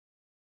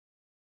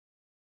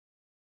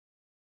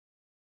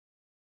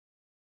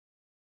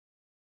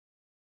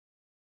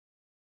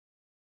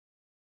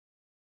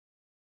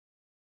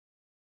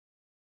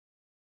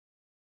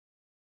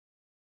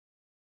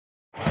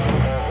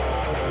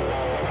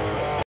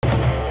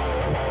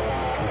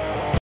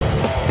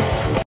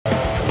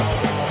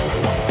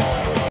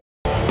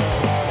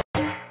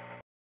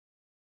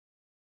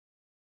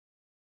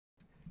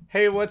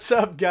Hey, what's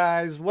up,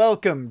 guys?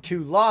 Welcome to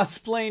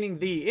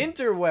Lawsplaining the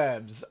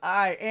Interwebs.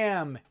 I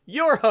am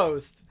your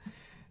host,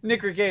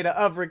 Nick Rekieta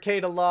of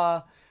Rekieta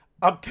Law.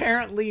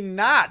 Apparently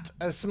not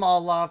a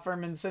small law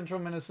firm in central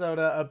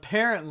Minnesota.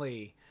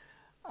 Apparently,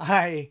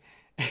 I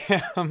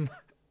am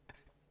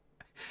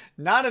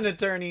not an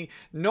attorney,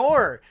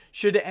 nor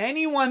should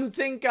anyone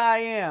think I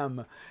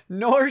am,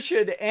 nor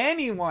should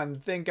anyone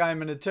think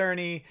I'm an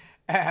attorney,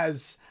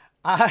 as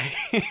I...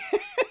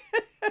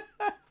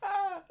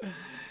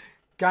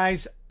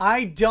 Guys,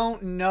 I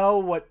don't know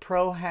what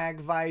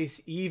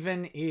pro-hag-vice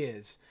even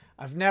is.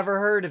 I've never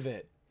heard of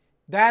it.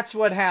 That's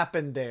what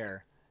happened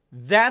there.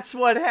 That's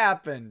what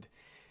happened.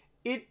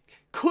 It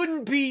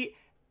couldn't be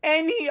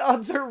any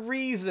other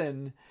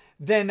reason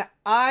than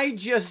I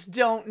just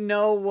don't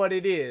know what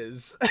it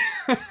is.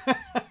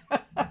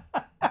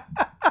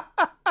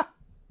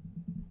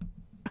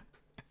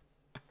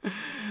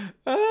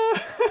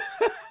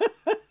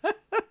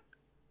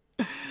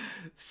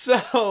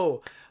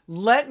 So,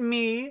 let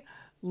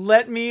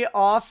me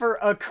offer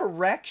a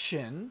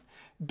correction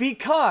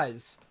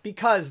because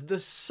the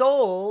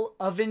soul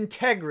of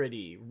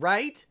integrity,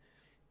 right,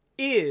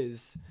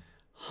 is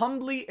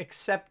humbly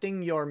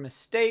accepting your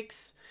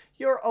mistakes,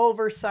 your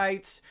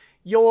oversights,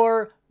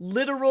 your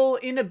literal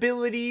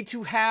inability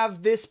to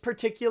have this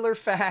particular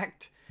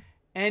fact,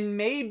 and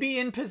may be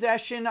in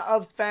possession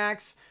of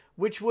facts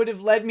which would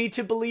have led me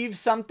to believe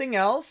something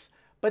else,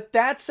 but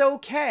that's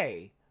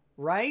okay.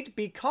 Right?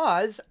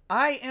 Because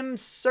I am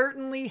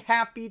certainly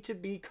happy to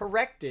be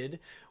corrected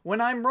when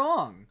I'm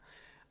wrong.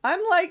 I'm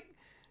like,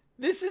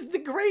 this is the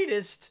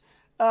greatest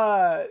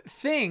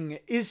thing,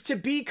 is to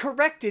be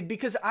corrected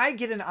because I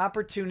get an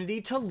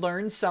opportunity to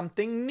learn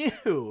something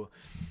new.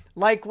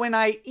 Like when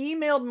I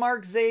emailed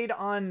Mark Zaid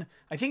on,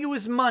 I think it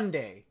was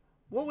Monday.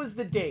 What was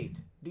the date?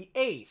 The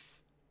 8th.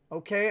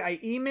 Okay, I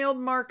emailed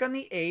Mark on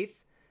the 8th,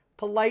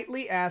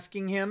 politely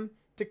asking him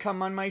to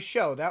come on my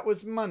show. That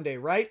was Monday,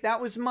 right? That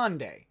was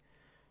Monday.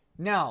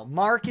 Now,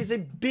 Mark is a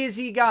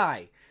busy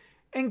guy.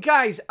 And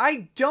guys,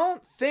 I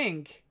don't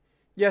think...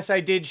 Yes,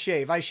 I did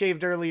shave. I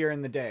shaved earlier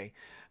in the day.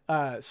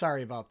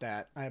 Sorry about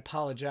that. I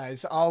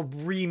apologize. I'll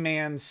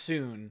reman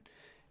soon.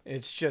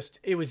 It's just,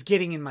 it was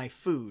getting in my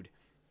food.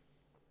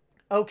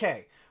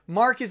 Okay,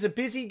 Mark is a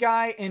busy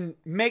guy, and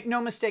make no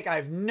mistake, I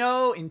have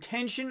no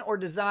intention or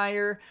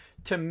desire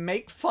to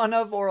make fun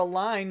of or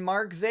align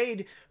Mark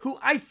Zaid, who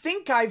I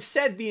think I've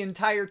said the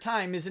entire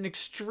time is an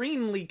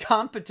extremely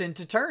competent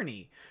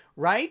attorney.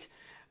 Right?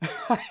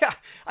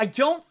 I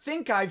don't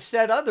think I've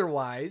said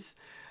otherwise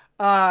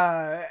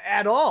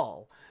at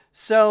all.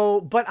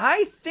 So, but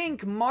I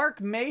think Mark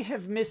may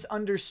have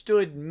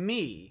misunderstood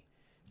me.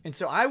 And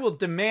so I will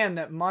demand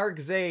that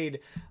Mark Zaid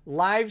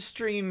live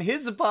stream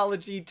his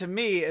apology to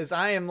me as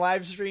I am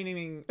live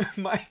streaming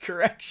my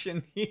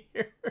correction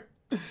here.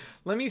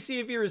 Let me see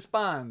if he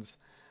responds.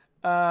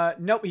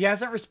 Nope, he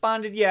hasn't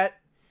responded yet.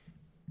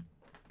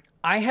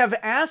 I have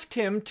asked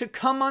him to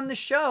come on the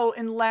show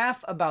and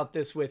laugh about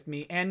this with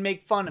me and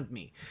make fun of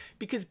me.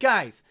 Because,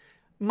 guys,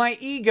 my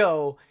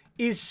ego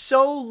is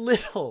so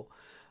little.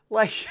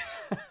 Like,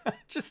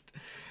 just,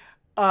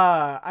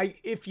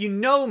 if you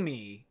know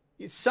me,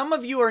 some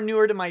of you are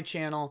newer to my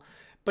channel,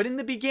 but in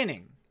the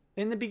beginning,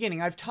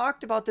 I've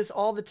talked about this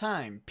all the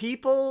time.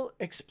 People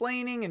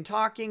explaining and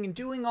talking and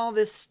doing all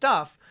this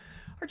stuff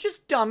are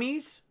just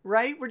dummies,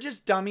 right? We're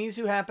just dummies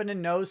who happen to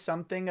know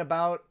something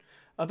about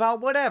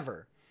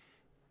whatever.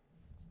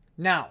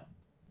 Now,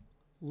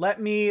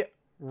 let me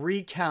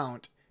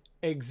recount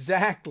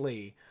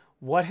exactly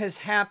what has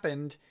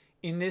happened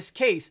in this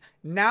case,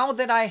 now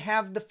that I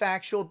have the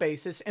factual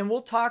basis, and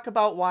we'll talk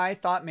about why I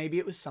thought maybe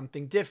it was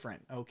something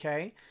different,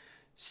 okay?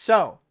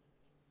 So,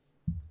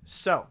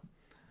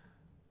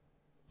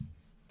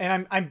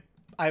 and I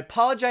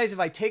apologize if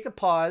I take a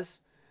pause.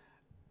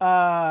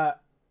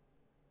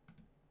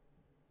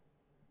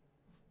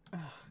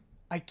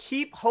 I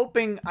keep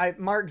hoping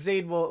Mark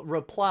Zaid will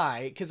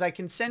reply because I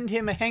can send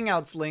him a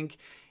Hangouts link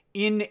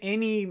in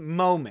any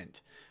moment.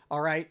 All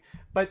right.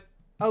 But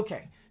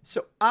okay.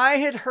 So I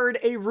had heard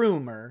a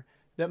rumor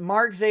that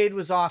Mark Zaid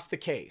was off the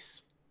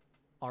case.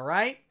 All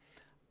right.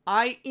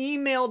 I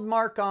emailed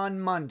Mark on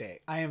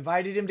Monday. I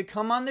invited him to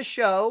come on the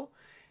show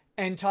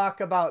and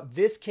talk about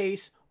this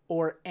case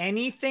or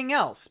anything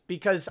else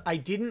because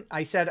I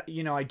said,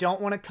 you know, I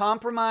don't want to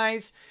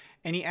compromise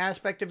any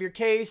aspect of your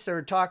case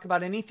or talk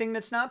about anything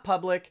that's not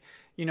public,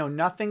 you know,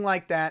 nothing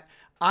like that.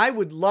 I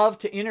would love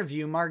to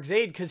interview Mark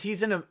Zaid because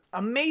he's an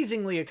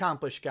amazingly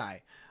accomplished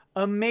guy.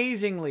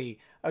 Amazingly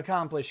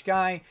accomplished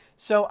guy.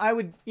 So I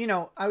would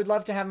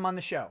love to have him on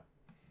the show.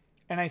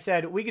 And I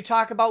said, we could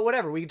talk about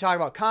whatever. We could talk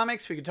about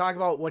comics. We could talk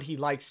about what he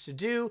likes to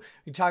do.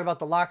 We could talk about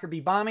the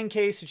Lockerbie bombing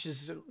case, which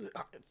is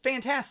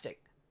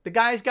fantastic. The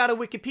guy's got a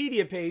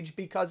Wikipedia page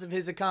because of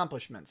his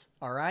accomplishments.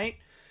 All right.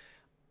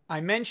 I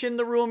mentioned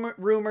the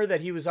rumor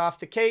that he was off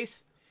the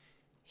case.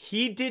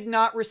 He did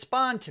not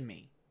respond to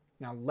me.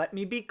 Now, let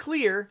me be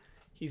clear.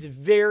 He's a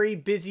very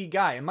busy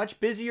guy, a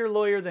much busier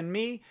lawyer than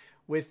me,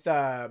 with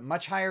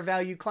much higher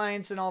value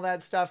clients and all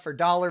that stuff, or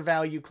dollar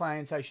value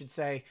clients, I should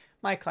say.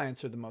 My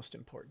clients are the most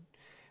important.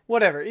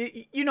 Whatever.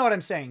 You know what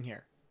I'm saying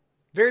here.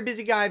 Very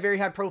busy guy, very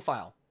high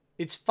profile.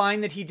 It's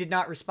fine that he did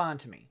not respond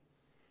to me.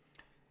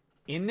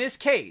 In this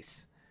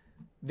case,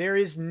 there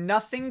is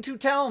nothing to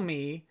tell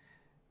me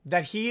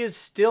that he is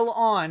still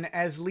on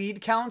as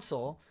lead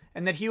counsel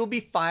and that he will be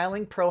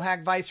filing pro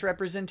hac vice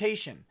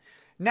representation.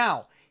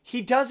 Now,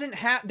 he doesn't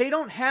have, they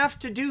don't have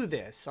to do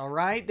this, all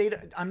right?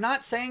 I'm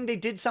not saying they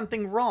did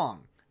something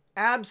wrong.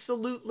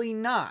 Absolutely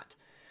not.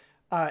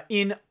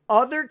 In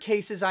other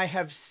cases I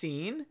have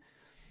seen,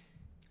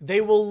 they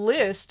will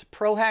list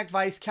pro hac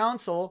vice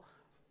counsel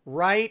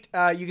right,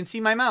 you can see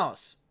my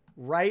mouse,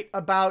 right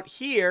about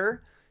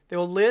here. They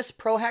will list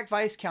pro hac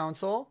vice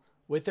counsel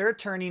with their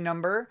attorney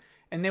number,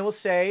 and they will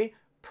say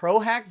pro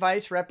hac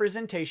vice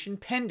representation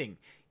pending,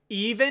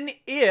 even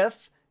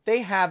if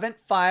they haven't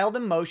filed a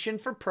motion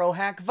for pro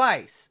hac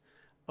vice.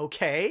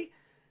 Okay,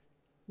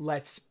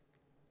 that's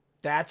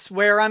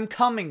where I'm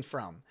coming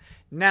from.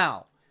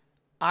 Now,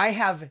 I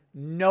have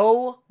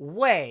no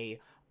way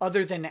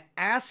other than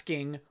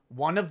asking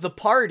one of the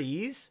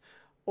parties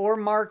or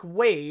Mark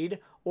Waid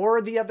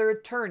or the other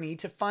attorney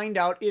to find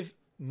out if,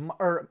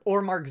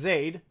 or Mark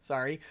Zaid,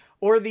 sorry,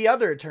 or the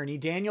other attorney,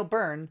 Daniel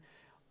Byrne,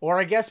 or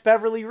I guess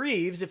Beverly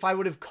Reeves, if I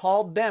would have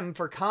called them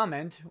for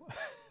comment.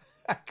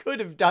 I could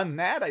have done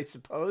that, I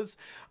suppose,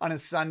 on a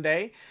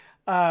Sunday.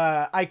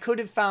 I could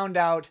have found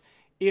out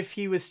if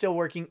he was still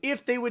working,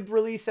 if they would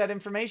release that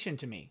information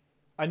to me.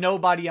 A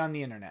nobody on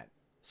the internet.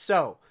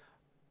 So,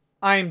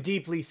 I am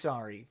deeply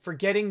sorry for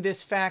getting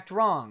this fact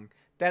wrong,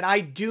 that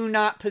I do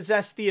not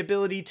possess the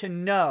ability to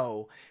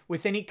know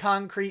with any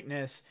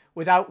concreteness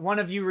without one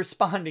of you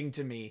responding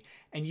to me,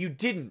 and you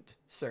didn't,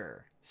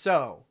 sir.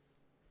 So,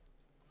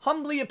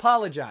 humbly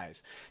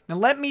apologize. Now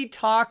let me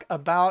talk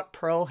about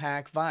pro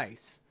hac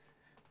vice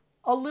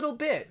a little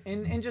bit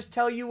and just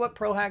tell you what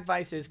pro hac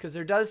vice is, because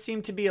there does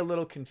seem to be a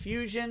little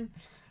confusion.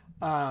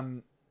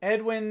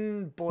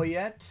 Edwin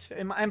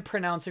Boyette, I'm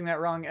pronouncing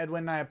that wrong,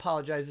 Edwin, I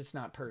apologize, it's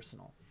not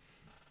personal.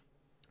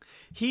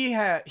 He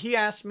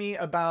asked me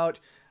about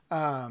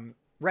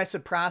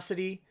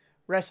reciprocity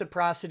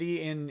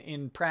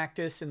in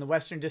practice in the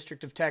Western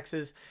District of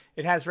Texas.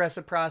 It has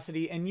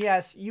reciprocity, and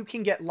yes, you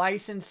can get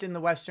licensed in the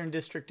Western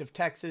District of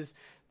Texas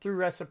through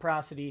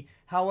reciprocity.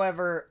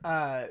 However,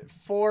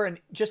 for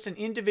just an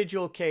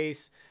individual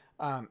case,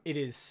 it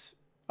is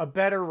a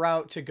better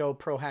route to go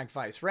pro hac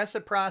vice.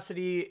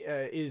 Reciprocity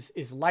is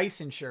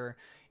licensure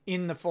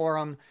in the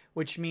forum,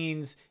 which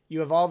means you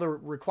have all the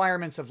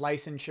requirements of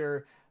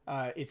licensure.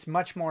 It's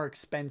much more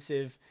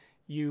expensive.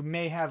 You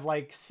may have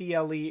like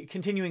CLE,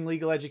 continuing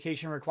legal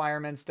education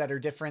requirements that are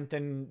different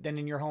than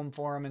in your home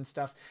forum and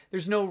stuff.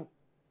 There's no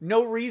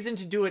reason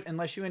to do it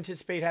unless you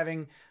anticipate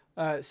having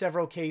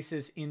several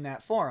cases in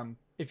that forum.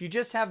 If you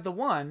just have the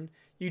one,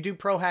 you do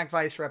pro hac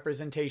vice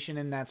representation,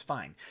 and that's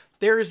fine.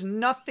 There is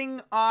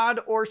nothing odd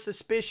or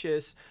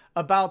suspicious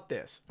about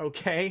this,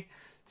 okay?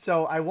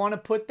 So I want to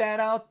put that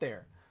out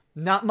there.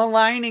 Not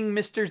maligning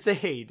Mr.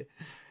 Zaid.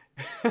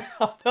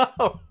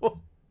 No.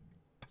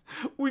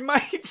 We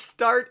might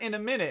start in a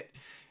minute.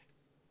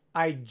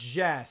 I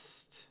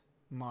jest,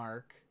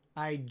 Mark.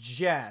 I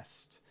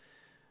jest.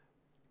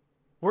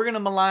 We're going to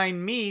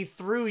malign me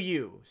through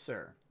you,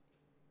 sir.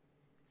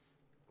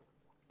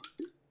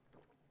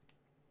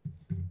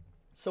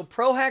 So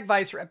pro hac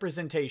vice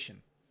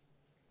representation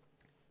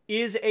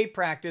is a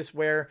practice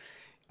where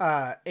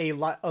a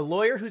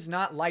lawyer who's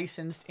not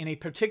licensed in a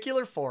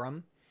particular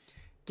forum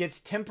gets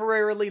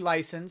temporarily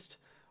licensed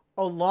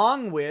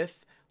along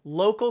with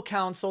local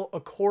counsel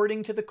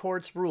according to the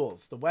court's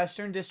rules. The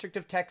Western District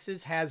of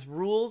Texas has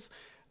rules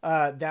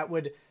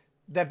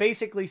that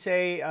basically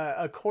say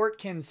a court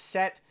can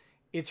set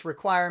its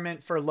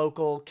requirement for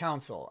local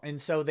counsel,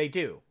 and so they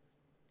do.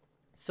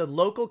 So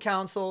local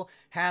counsel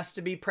has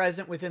to be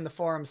present within the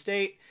forum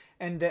state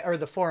or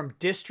the forum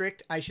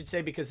district, I should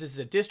say, because this is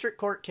a district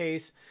court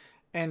case.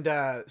 And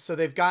so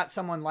they've got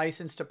someone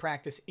licensed to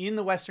practice in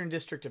the Western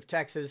District of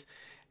Texas.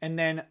 And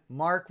then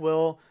Mark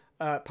will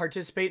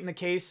participate in the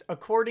case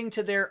according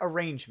to their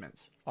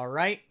arrangements. All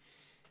right.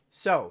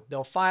 So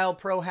they'll file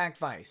pro hac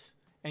vice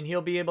and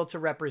he'll be able to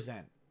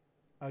represent.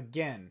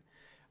 Again,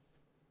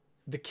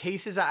 the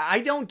cases, I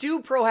don't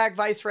do pro hac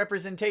vice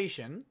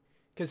representation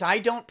because I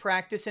don't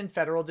practice in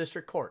federal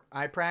district court.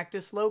 I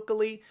practice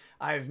locally.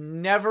 I've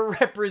never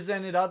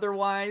represented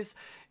otherwise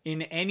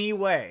in any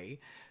way.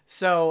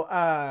 So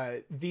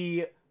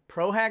the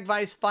pro hac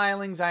vice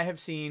filings I have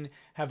seen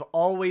have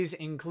always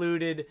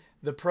included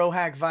the pro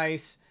hac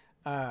vice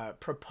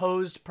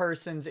proposed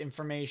person's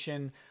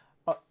information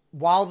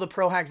while the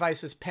pro hac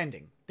vice was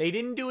pending. They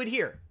didn't do it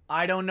here.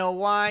 I don't know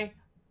why.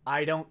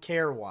 I don't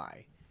care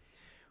why.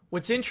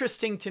 What's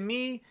interesting to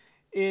me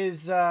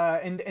is,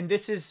 and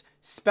this is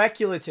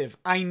speculative.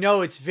 I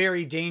know it's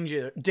very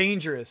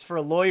dangerous for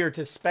a lawyer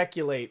to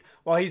speculate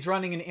while he's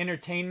running an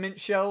entertainment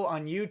show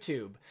on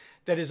YouTube.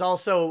 that is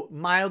also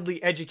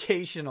mildly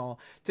educational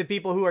to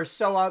people who are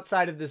so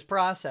outside of this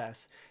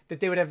process that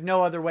they would have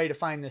no other way to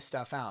find this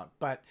stuff out.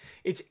 But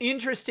it's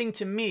interesting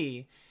to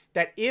me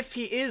that if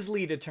he is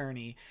lead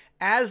attorney,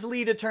 as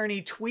lead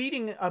attorney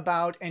tweeting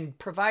about and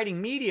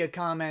providing media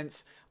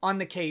comments on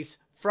the case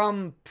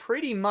from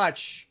pretty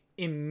much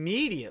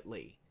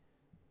immediately,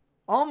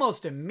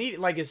 almost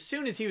immediately, like as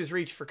soon as he was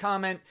reached for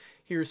comment,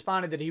 he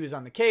responded that he was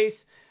on the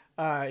case.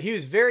 He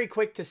was very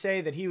quick to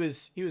say that he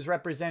was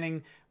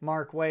representing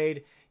Mark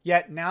Waid,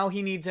 yet now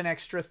he needs an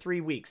extra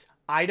 3 weeks.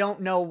 I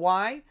don't know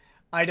why.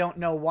 I don't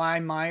know why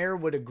Meyer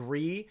would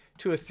agree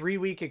to a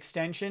 3-week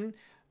extension.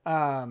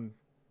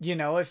 You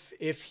know,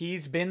 if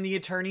he's been the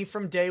attorney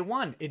from day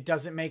one, it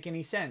doesn't make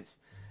any sense.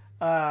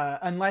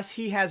 Unless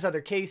he has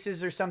other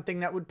cases or something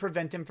that would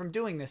prevent him from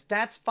doing this.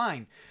 That's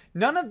fine.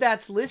 None of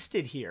that's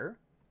listed here.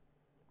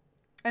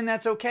 And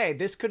that's okay.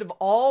 This could have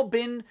all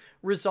been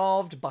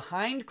resolved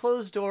behind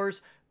closed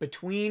doors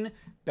between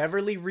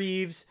Beverly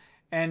Reeves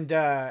and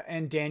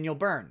Daniel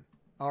Byrne.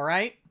 All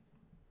right?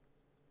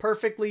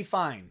 Perfectly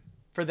fine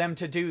for them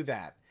to do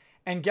that.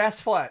 And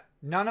guess what?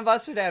 None of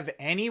us would have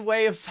any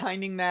way of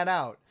finding that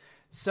out.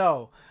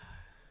 So,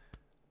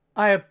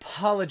 I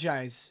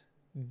apologize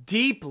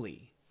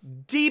deeply,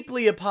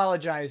 deeply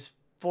apologize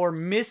for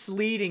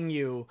misleading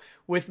you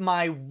with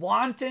my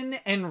wanton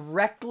and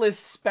reckless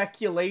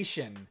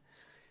speculation.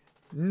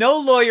 No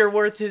lawyer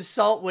worth his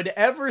salt would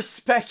ever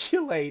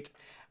speculate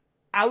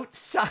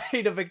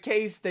outside of a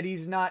case that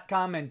he's not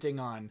commenting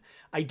on.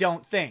 I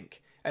don't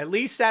think. At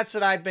least that's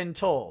what I've been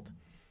told.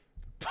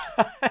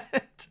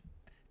 But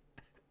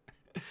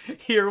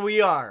here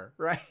we are,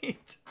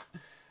 right?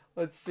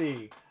 Let's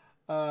see.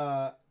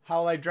 How'll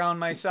I drown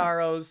my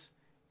sorrows?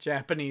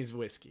 Japanese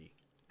whiskey.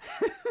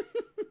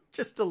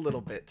 Just a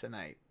little bit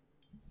tonight.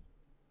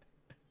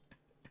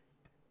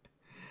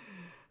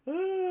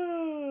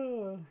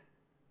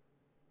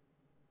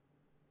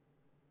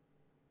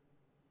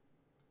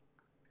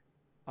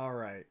 All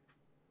right.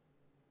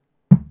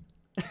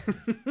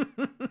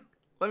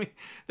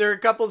 There are a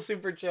couple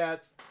super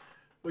chats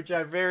which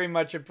I very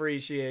much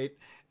appreciate,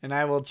 and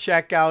I will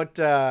check out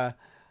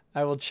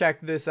I will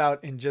check this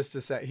out in just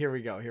a sec. Here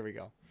we go. Here we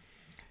go.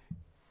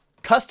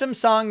 Custom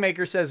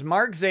Songmaker says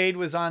Mark Zaid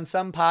was on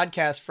some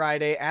podcast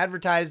Friday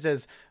advertised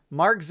as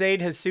Mark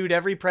Zaid has sued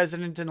every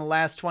president in the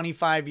last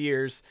 25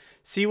 years.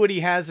 See what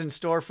he has in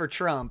store for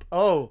Trump.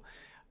 Oh,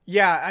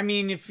 yeah. I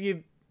mean, if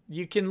you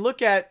can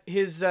look at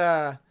his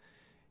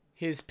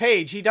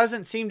page, he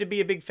doesn't seem to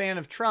be a big fan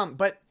of Trump.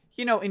 But,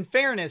 you know, in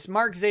fairness,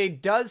 Mark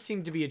Zaid does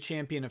seem to be a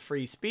champion of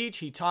free speech.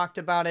 He talked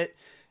about it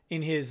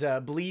in his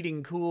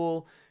Bleeding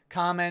Cool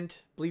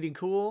comment. Bleeding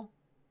Cool?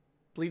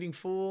 Bleeding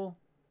Fool?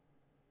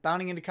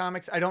 Bounding into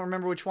Comics? I don't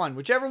remember which one.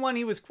 Whichever one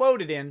he was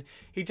quoted in,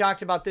 he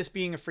talked about this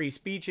being a free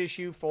speech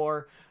issue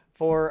for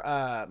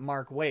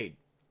Mark Waid.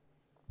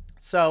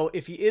 So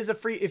if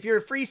you're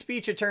a free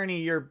speech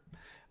attorney, you're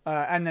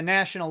on the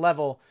national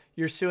level,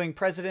 you're suing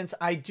presidents.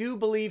 I do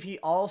believe he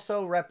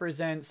also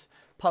represents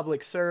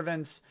public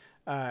servants.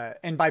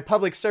 And by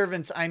public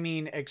servants, I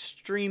mean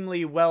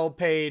extremely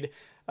well-paid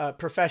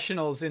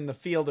professionals in the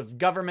field of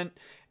government.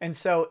 And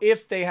so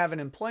if they have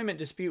an employment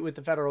dispute with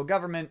the federal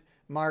government,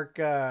 Mark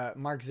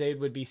Zaid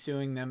would be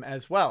suing them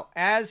as well,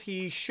 as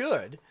he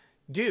should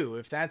do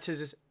if that's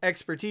his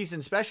expertise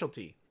and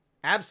specialty.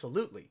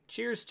 Absolutely.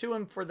 Cheers to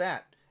him for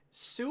that.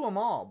 Sue them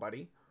all,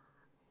 buddy.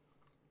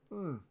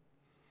 All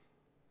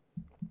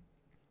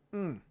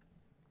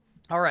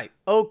right.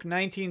 Oak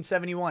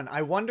 1971.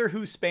 I wonder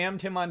who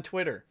spammed him on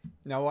Twitter.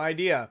 No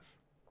idea.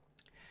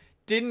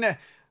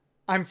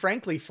 I'm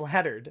frankly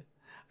flattered.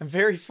 I'm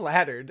very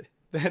flattered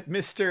that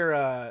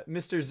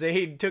Mr.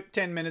 Zaid took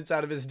 10 minutes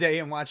out of his day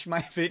and watched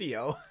my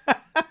video.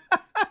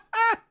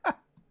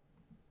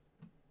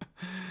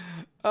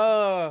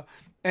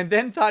 And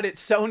then thought it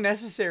so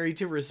necessary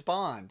to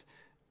respond.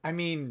 I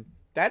mean,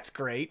 that's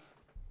great.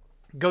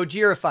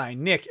 Gojirify,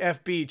 Nick,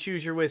 FB,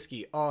 choose your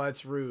whiskey. Oh,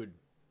 that's rude.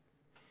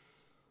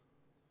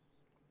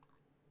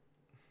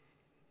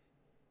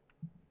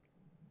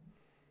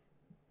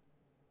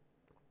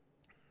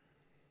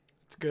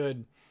 It's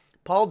good.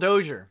 Paul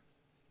Dozier.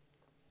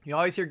 You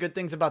always hear good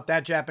things about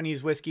that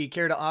Japanese whiskey.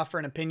 Care to offer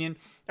an opinion?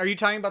 Are you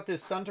talking about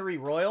this Suntory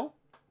Royal?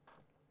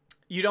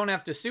 You don't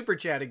have to super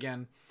chat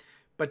again.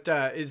 But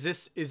is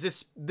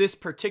this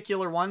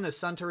particular one, the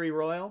Suntory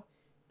Royal?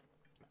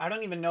 I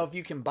don't even know if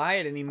you can buy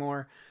it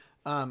anymore.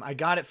 I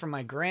got it from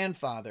my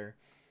grandfather,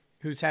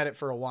 who's had it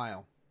for a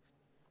while.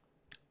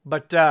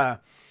 But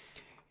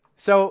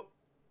so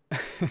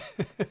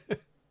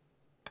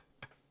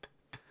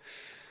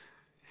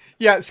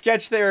yeah,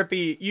 Sketch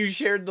Therapy. You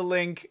shared the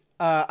link.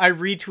 I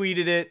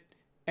retweeted it,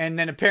 and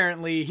then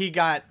apparently he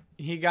got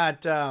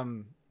a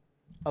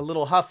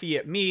little huffy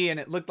at me, and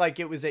it looked like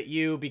it was at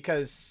you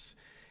because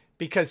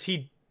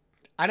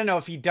I don't know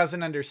if he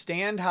doesn't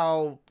understand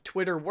how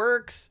Twitter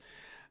works,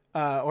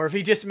 or if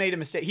he just made a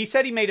mistake. He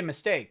said he made a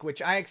mistake,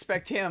 which I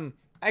expect an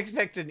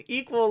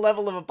equal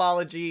level of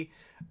apology,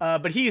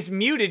 but he's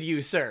muted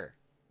you, sir.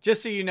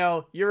 Just so you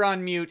know, you're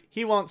on mute.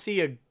 He won't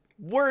see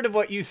word of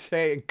what you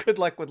say, and good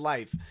luck with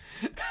life.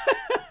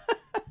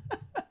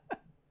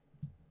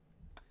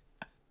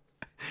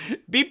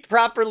 Be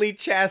properly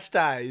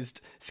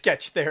chastised.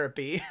 Sketch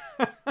therapy.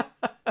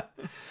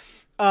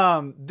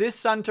 This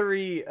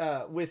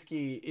Suntory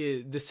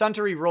whiskey, the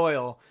Suntory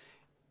Royal,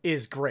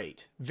 is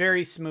great.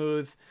 Very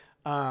smooth.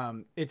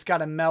 It's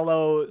got a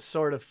mellow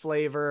sort of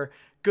flavor.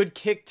 Good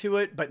kick to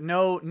it, but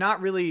no,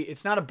 not really.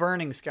 It's not a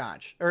burning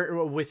scotch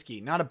or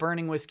whiskey. Not a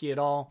burning whiskey at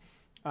all.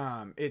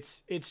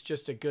 It's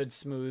just a good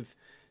smooth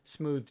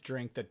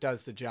drink that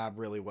does the job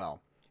really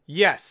well.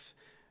 Yes,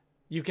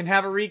 you can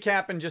have a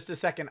recap in just a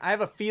second. I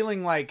have a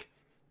feeling like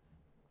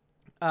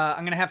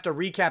I'm gonna have to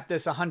recap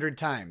this 100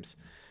 times.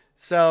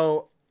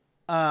 So,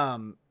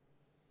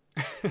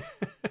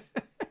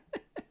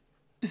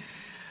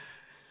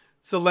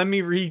 so let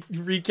me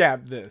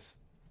recap this.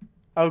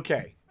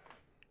 Okay.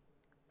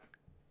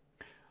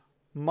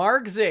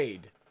 Mark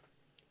Zaid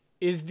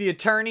is the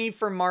attorney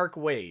for Mark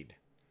Waid.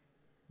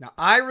 Now,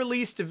 I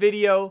released a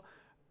video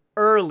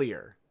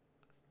earlier,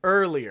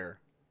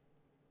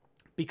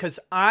 because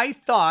I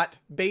thought,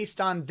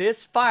 based on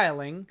this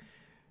filing,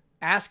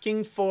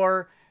 asking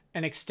for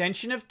an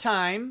extension of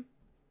time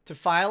to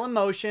file a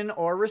motion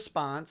or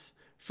response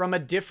from a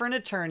different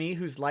attorney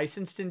who's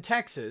licensed in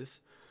Texas,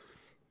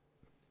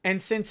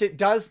 and since it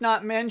does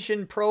not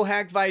mention Pro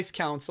Hack Vice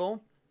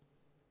Counsel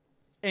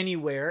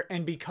anywhere,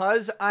 and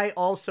because I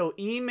also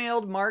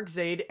emailed Mark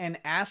Zaid and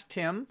asked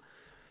him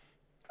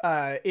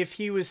if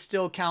he was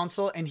still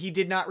counsel, and he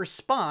did not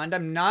respond.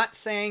 I'm not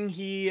saying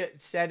he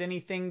said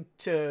anything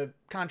to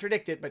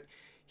contradict it, but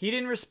he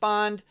didn't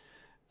respond.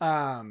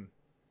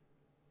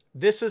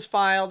 This was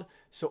filed,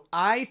 so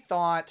I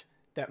thought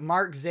that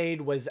Mark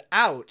Zaid was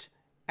out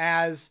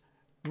as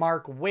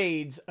Mark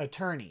Waid's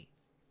attorney.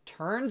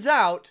 Turns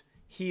out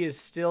he is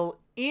still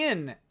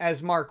in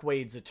as Mark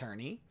Waid's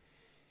attorney.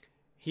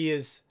 He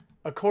is,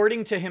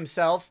 according to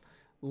himself,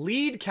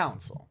 lead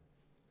counsel.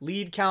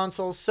 Lead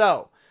counsel.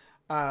 So,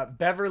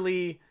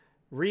 Beverly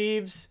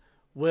Reeves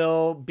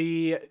will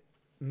be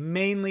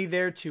mainly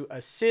there to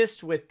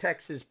assist with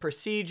Texas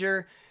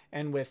procedure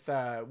and with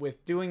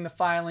doing the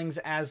filings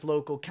as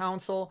local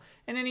counsel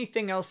and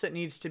anything else that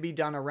needs to be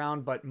done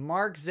around. But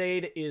Mark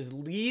Zaid is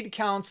lead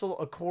counsel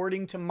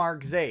according to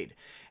Mark Zaid.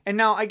 And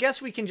now I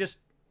guess we can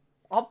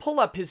I'll pull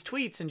up his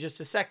tweets in just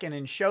a second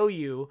and show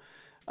you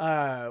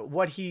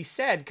what he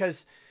said,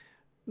 because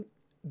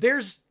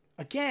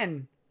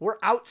we're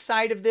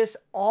outside of this.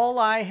 All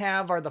I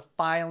have are the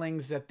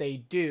filings that they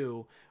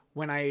do.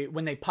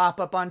 When they pop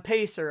up on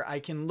Pacer, I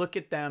can look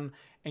at them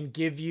and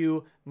give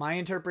you my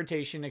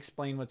interpretation,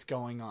 explain what's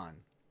going on.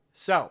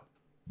 So,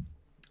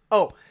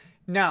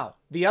 now,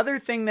 the other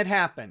thing that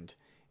happened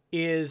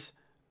is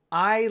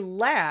I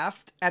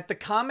laughed at the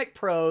comic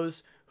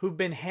pros who've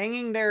been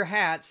hanging their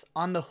hats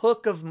on the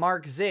hook of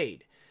Mark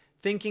Zaid,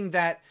 thinking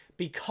that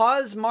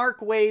because Mark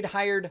Waid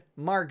hired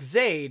Mark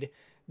Zaid,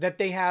 that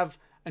they have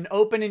an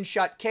open and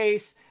shut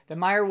case, that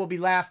Meyer will be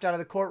laughed out of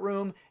the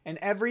courtroom, and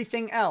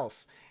everything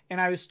else.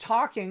 And I was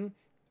talking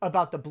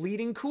about the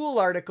Bleeding Cool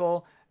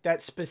article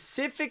that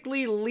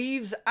specifically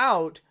leaves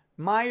out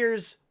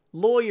Meyer's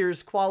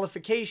lawyer's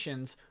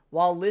qualifications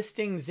while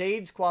listing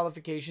Zaid's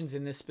qualifications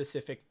in this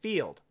specific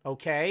field,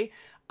 okay?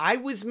 I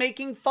was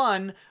making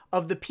fun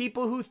of the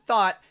people who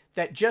thought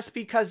that just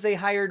because they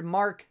hired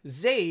Mark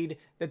Zaid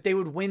that they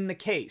would win the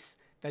case.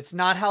 That's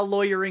not how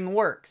lawyering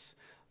works.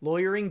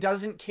 Lawyering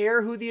doesn't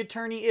care who the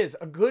attorney is.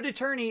 A good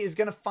attorney is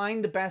going to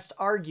find the best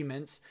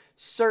arguments,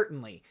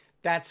 certainly.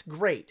 That's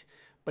great.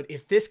 But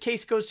if this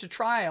case goes to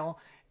trial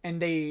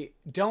and they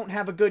don't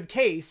have a good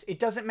case, it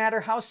doesn't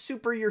matter how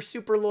super your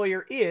super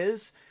lawyer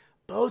is.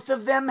 Both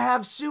of them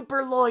have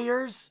super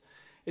lawyers.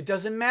 It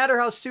doesn't matter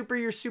how super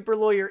your super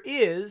lawyer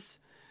is.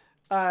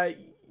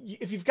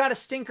 If you've got a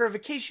stinker of a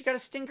case, you got a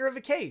stinker of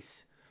a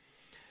case.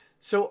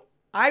 So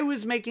I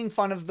was making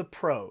fun of the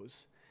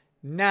pros.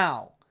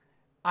 Now,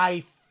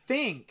 I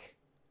think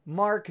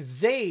Mark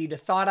Zaid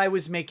thought I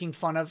was making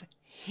fun of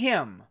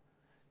him.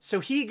 So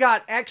he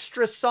got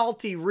extra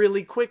salty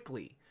really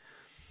quickly.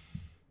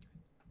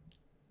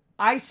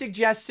 I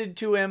suggested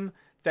to him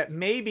that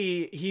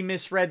maybe he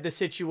misread the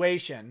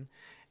situation.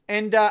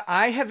 And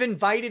I have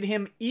invited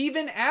him,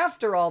 even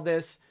after all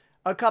this,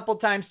 a couple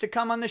times to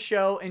come on the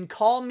show and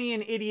call me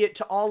an idiot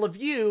to all of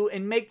you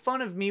and make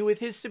fun of me with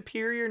his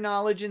superior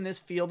knowledge in this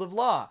field of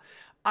law.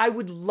 I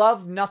would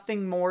love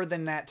nothing more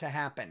than that to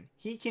happen.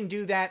 He can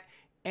do that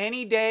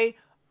any day.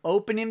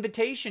 Open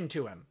invitation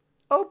to him.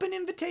 Open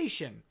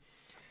invitation.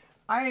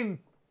 I'm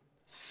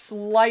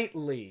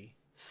slightly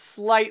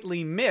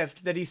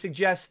miffed that he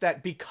suggests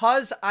that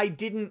because I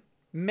didn't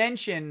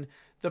mention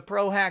the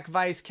Pro Hack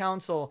Vice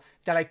Counsel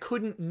that I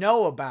couldn't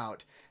know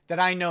about, that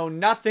I know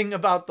nothing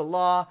about the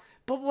law,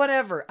 but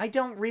whatever. I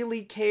don't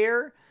really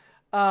care.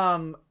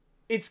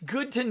 It's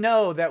good to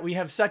know that we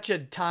have such a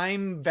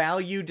time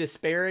value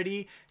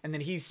disparity and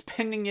that he's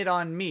spending it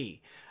on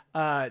me.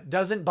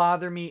 Doesn't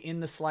bother me in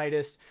the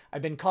slightest.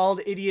 I've been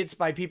called idiots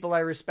by people I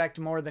respect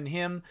more than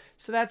him,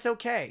 so that's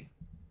okay.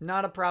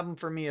 Not a problem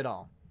for me at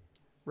all.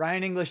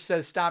 Ryan English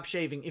says stop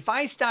shaving. If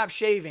I stop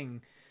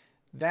shaving,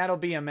 that'll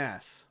be a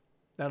mess.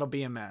 That'll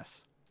be a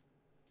mess.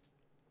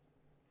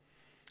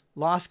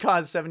 Lost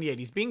Cause 78.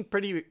 He's been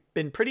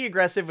pretty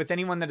aggressive with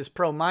anyone that is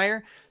pro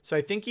Meyer, so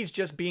I think he's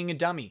just being a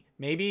dummy.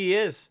 Maybe he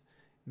is.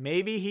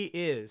 Maybe he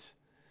is.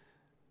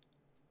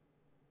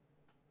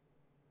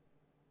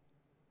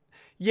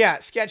 Yeah,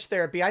 sketch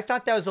therapy. I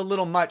thought that was a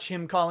little much,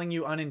 him calling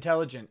you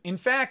unintelligent. In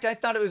fact, I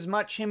thought it was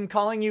much him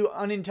calling you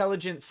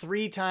unintelligent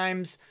 3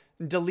 times,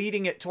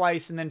 deleting it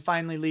twice, and then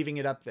finally leaving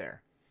it up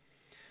there.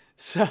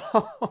 So...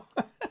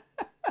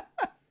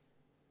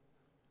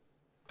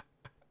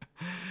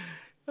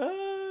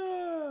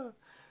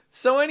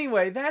 So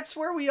anyway, that's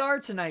where we are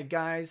tonight,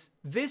 guys.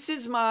 This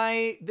is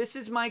my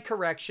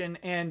correction,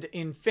 and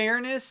in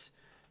fairness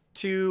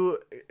to,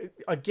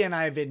 again,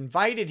 I've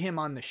invited him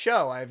on the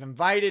show. I've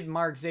invited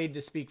Mark Zaid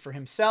to speak for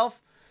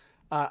himself,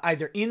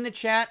 either in the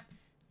chat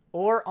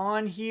or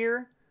on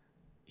here.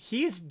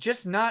 He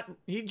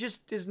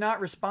just is not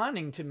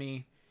responding to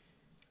me.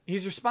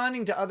 He's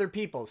responding to other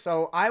people.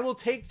 So I will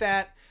take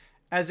that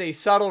as a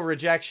subtle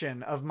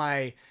rejection of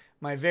my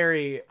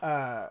very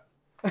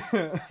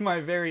my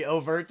very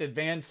overt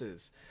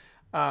advances.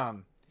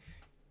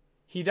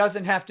 He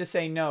doesn't have to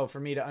say no for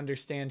me to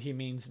understand he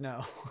means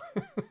no.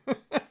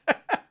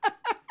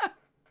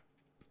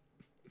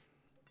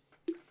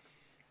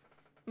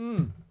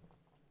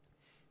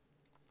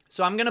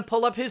 So I'm going to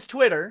pull up his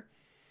Twitter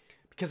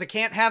because I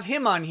can't have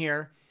him on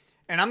here,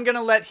 and I'm going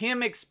to let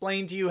him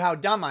explain to you how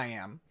dumb I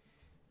am,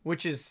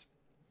 which is,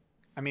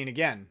 I mean,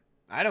 again,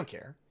 I don't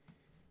care.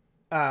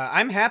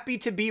 I'm happy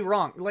to be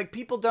wrong. Like,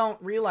 people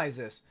don't realize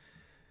this.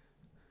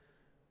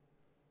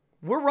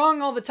 We're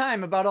wrong all the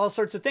time about all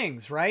sorts of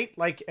things, right?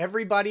 Like,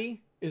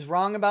 everybody is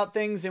wrong about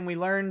things, and we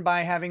learn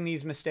by having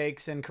these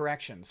mistakes and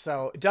corrections.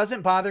 So it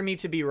doesn't bother me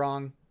to be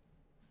wrong.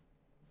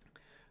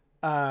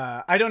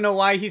 I don't know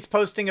why he's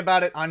posting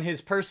about it on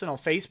his personal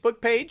Facebook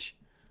page.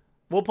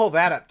 We'll pull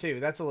that up too.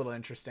 That's a little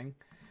interesting.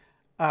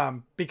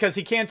 Because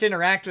he can't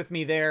interact with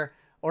me there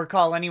or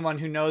call anyone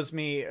who knows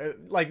me,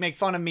 like make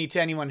fun of me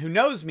to anyone who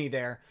knows me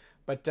there.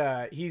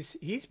 But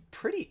he's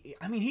pretty,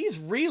 I mean, he's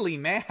really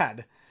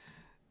mad.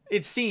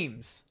 It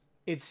seems.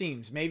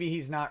 Maybe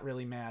he's not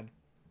really mad.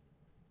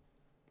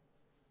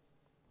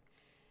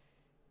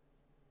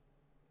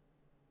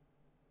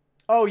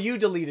 Oh, you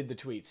deleted the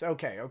tweets.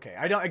 Okay.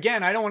 I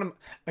don't want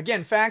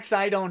to, facts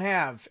I don't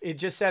have. It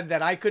just said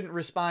that I couldn't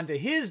respond to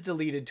his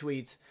deleted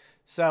tweets.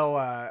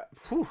 So,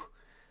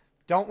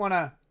 don't want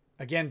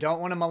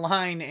to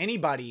malign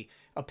anybody.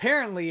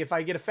 Apparently, if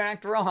I get a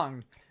fact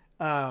wrong,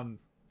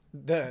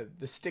 the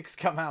sticks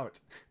come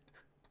out.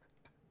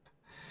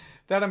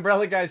 That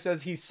umbrella guy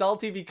says he's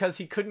salty because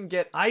he couldn't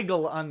get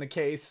Eigel on the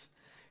case.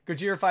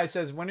 Gojirify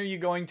says, when are you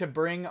going to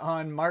bring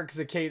on be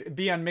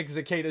on Mick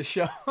Zakeda's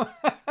show?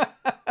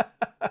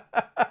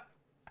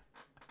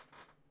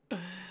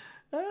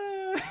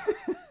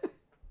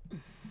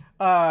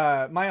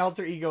 My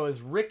alter ego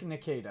is Rick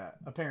Nikeda,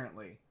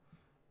 apparently.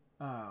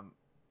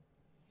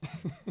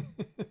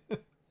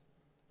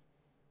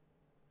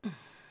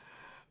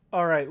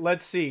 All right,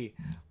 let's see.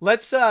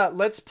 Let's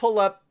pull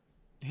up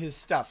his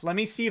stuff. Let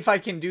me see if I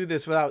can do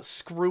this without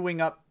screwing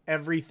up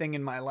everything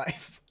in my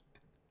life.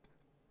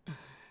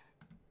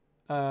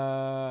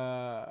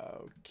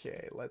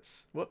 Okay,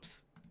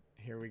 whoops.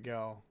 Here we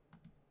go.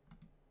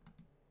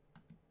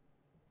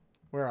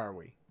 Where are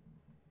we?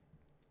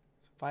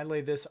 So if I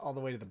lay this all the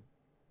way to the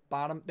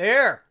bottom.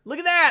 There! Look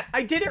at that!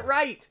 I did it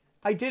right!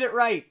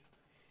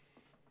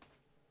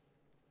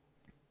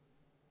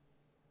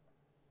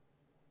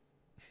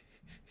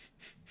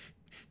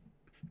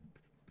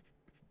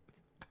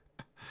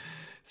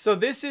 So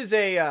this is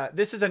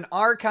an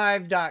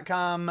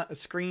archive.com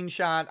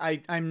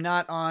screenshot. I'm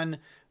not on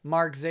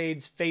Mark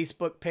Zaid's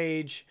Facebook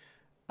page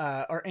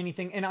or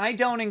anything, and I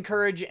don't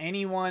encourage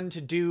anyone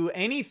to do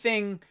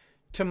anything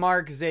to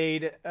Mark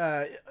Zaid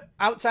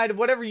outside of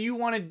whatever you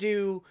want to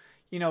do,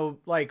 you know,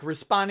 like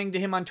responding to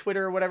him on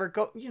Twitter or whatever.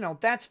 Go, you know,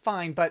 that's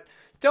fine, but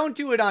don't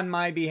do it on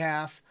my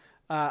behalf.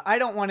 I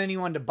don't want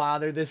anyone to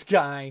bother this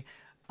guy.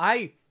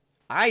 I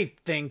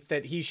think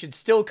that he should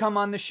still come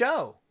on the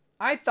show.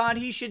 I thought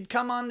he should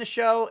come on the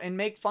show and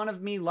make fun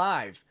of me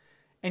live.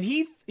 And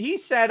he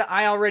said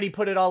I already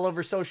put it all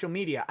over social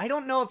media. I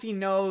don't know if he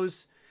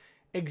knows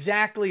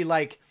exactly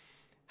like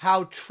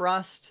how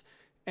trust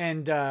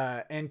and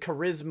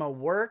charisma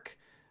work,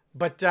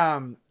 but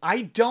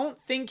I don't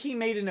think he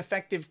made an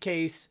effective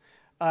case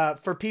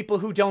for people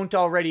who don't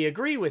already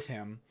agree with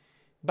him.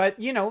 But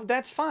you know,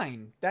 that's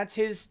fine. That's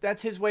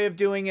his way of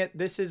doing it.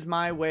 This is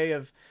my way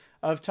of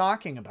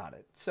talking about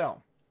it.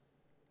 So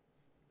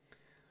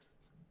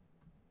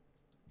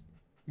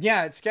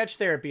yeah, it's sketch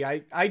therapy.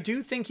 I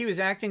do think he was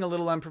acting a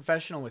little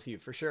unprofessional with you,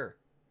 for sure.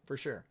 For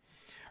sure.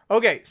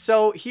 Okay,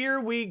 so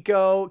here we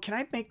go. Can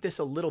I make this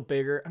a little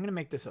bigger? I'm going to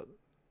make this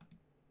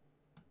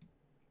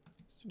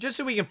just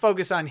so we can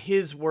focus on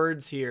his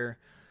words here.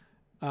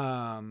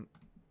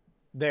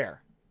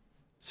 There.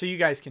 So you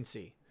guys can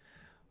see.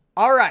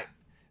 All right.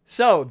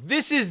 So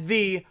this is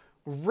the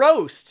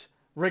roast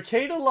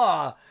Rekieta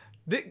Law.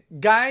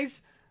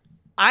 Guys,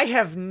 I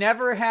have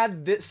never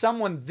had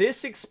someone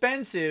this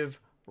expensive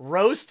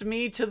roast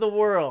me to the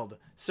world.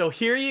 So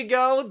here you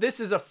go. This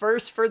is a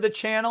first for the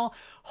channel.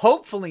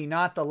 Hopefully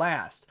not the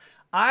last.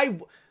 I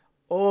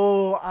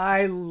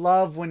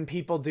love when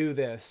people do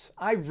this.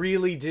 I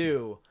really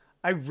do.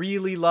 I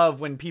really love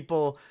when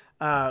people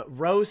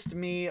roast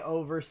me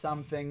over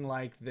something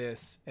like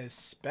this,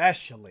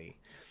 especially.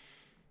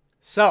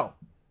 So,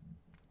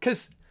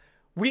 because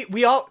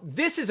we all,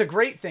 this is a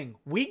great thing.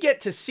 We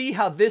get to see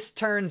how this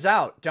turns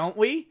out, don't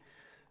we?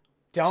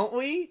 Don't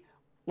we?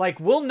 Like,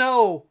 we'll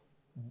know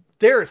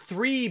there are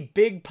 3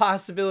 big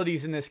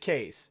possibilities in this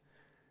case.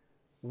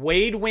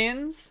 Waid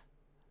wins,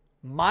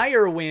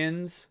 Meyer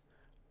wins,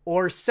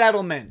 or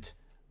settlement.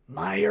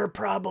 Meyer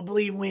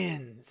probably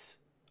wins.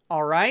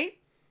 All right?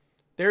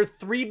 There are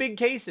 3 big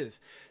cases.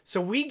 So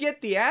we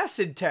get the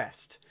acid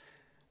test.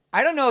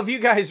 I don't know if you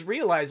guys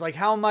realize like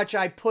how much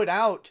I put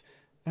out.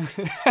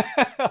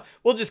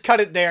 We'll just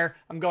cut it there.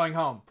 I'm going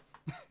home.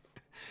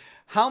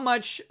 How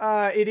much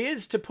it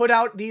is to put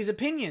out these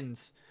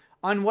opinions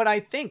on what I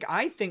think.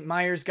 I think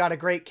Meyer's got a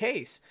great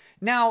case.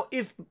 Now,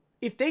 if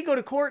they go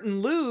to court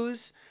and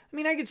lose, I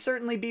mean, I could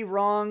certainly be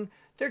wrong.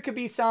 There could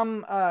be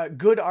some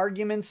good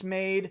arguments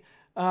made.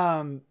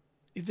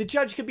 The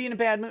judge could be in a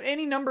bad mood.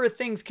 Any number of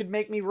things could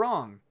make me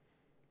wrong.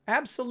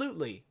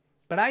 Absolutely.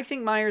 But I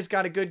think Meyer's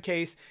got a good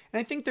case, and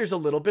I think there's a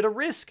little bit of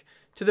risk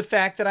to the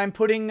fact that I'm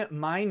putting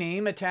my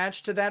name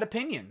attached to that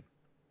opinion.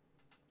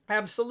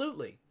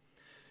 Absolutely.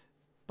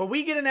 But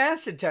we get an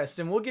acid test,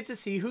 and we'll get to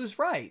see who's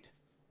right.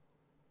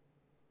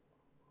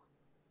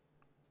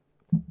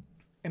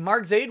 And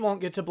Mark Zaid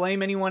won't get to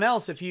blame anyone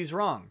else if he's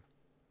wrong.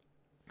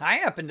 I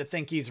happen to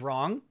think he's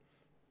wrong.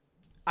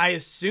 I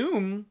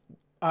assume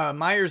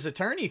Meyer's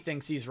attorney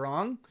thinks he's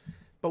wrong,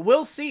 but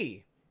we'll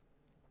see.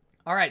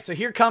 All right, so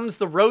here comes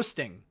the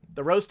roasting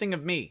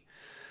of me.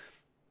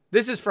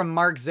 This is from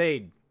Mark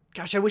Zaid.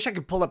 Gosh, I wish I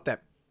could pull up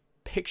that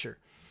picture.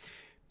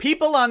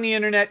 People on the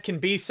internet can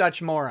be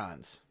such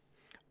morons.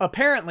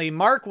 Apparently,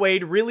 Mark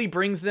Waid really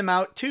brings them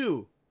out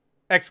too!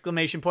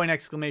 Exclamation point,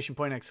 exclamation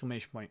point,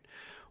 exclamation point.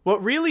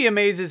 What really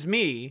amazes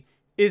me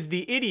is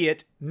the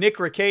idiot, Nick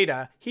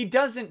Rekieta. He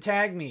doesn't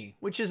tag me,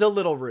 which is a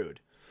little rude.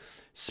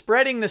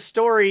 Spreading the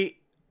story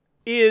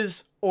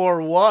is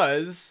or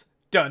was,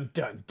 dun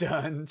dun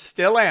dun,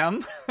 still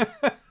am.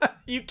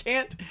 You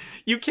can't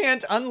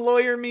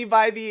unlawyer me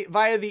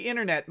via the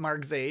internet,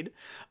 Mark Zaid.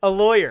 A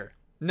lawyer,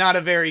 not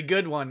a very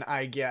good one,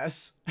 I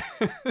guess.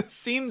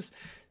 Seems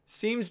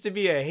to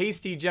be a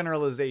hasty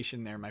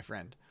generalization there, my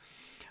friend.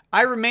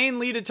 I remain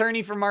lead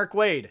attorney for Mark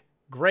Waid.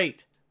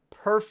 Great.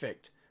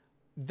 Perfect.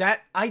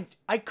 That I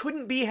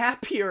couldn't be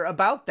happier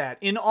about that,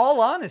 in all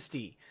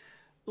honesty.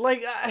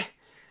 Like,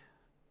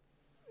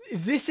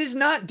 this is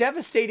not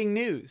devastating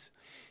news.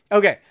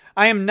 Okay,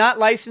 I am not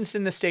licensed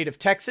in the state of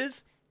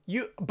Texas.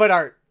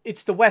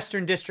 It's the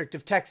Western District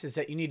of Texas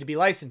that you need to be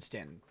licensed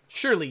in.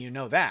 Surely you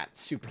know that,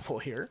 super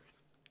lawyer.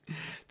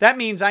 That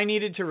means I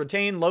needed to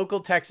retain local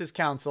Texas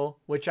counsel,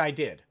 which I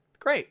did.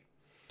 Great.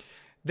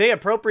 They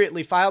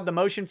appropriately filed the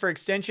motion for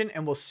extension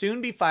and will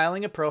soon be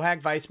filing a pro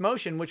hac vice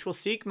motion, which will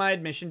seek my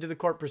admission to the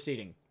court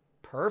proceeding.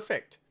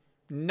 Perfect.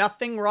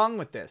 Nothing wrong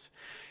with this.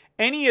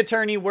 Any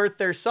attorney worth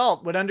their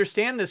salt would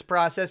understand this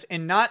process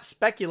and not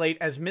speculate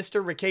as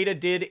Mr. Rekieta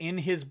did in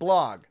his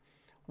blog.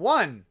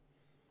 1.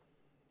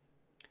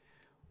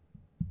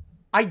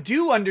 I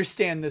do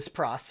understand this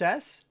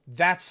process.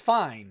 That's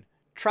fine.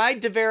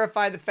 Tried to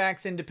verify the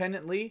facts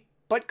independently,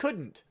 but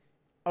couldn't.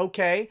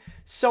 Okay,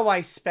 so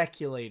I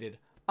speculated.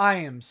 I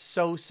am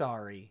so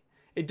sorry.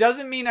 It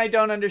doesn't mean I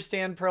don't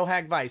understand pro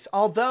hac vice,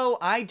 although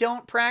I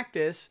don't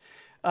practice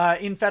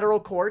in federal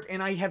court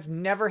and I have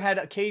never had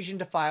occasion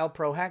to file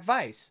pro hac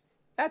vice.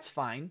 That's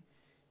fine.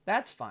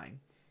 That's fine.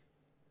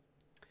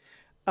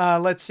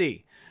 Let's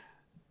see.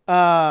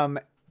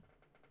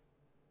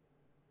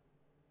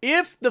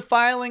 If the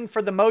filing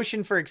for the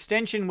motion for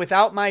extension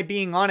without my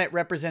being on it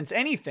represents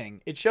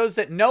anything, it shows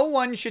that no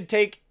one should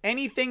take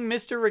anything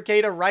Mr.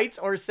 Rekieta writes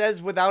or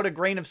says without a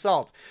grain of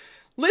salt.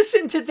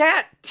 Listen to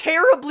that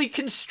terribly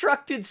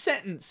constructed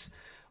sentence.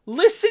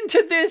 Listen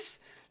to this.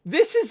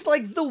 This is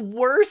like the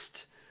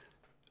worst.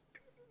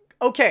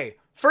 Okay,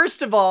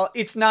 first of all,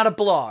 it's not a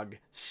blog.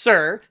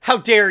 Sir, how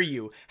dare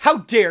you? How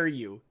dare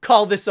you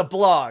call this a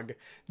blog?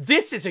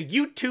 This is a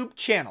YouTube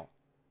channel.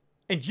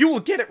 And you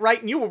will get it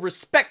right and you will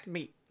respect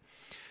me.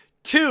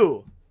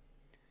 2,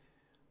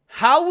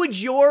 how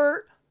would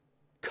your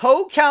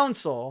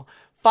co-counsel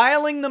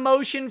filing the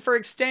motion for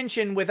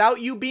extension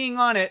without you being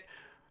on it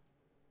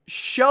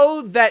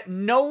show that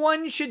no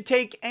one should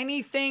take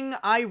anything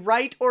I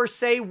write or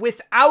say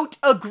without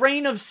a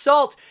grain of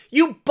salt?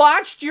 You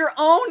botched your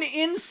own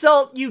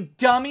insult, you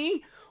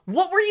dummy.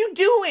 What were you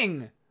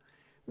doing?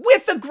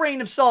 With a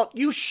grain of salt.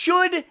 You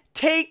should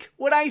take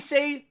what I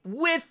say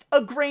with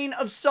a grain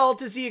of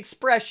salt is the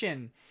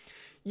expression.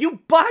 You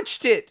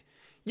botched it.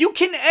 You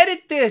can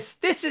edit this.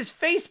 This is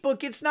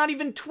Facebook. It's not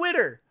even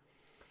Twitter.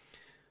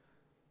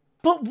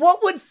 But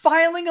what would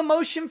filing a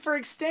motion for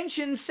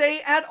extension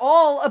say at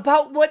all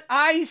about what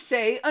I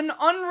say, an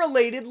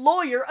unrelated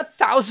lawyer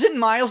 1,000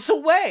 miles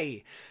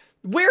away?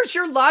 Where's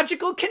your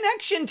logical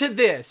connection to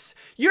this?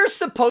 You're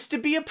supposed to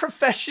be a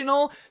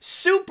professional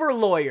super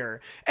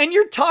lawyer, and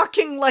you're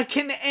talking like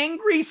an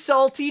angry,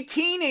 salty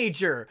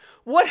teenager.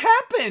 What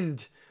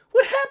happened?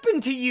 What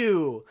happened to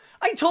you?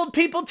 I told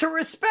people to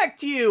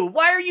respect you.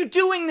 Why are you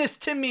doing this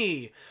to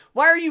me?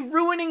 Why are you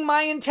ruining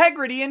my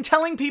integrity and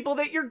telling people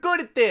that you're good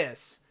at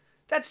this?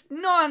 That's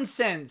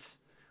nonsense.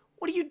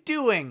 What are you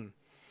doing?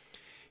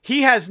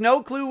 He has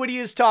no clue what he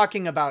is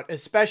talking about,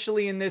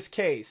 especially in this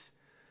case.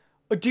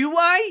 Do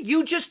I?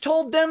 You just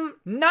told them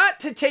not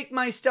to take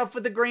my stuff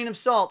with a grain of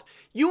salt.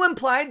 You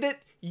implied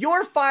that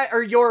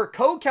your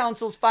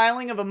co-counsel's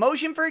filing of a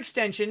motion for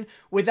extension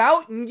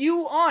without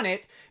you on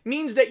it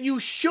means that you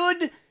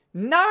should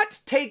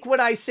not take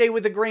what I say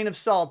with a grain of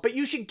salt, but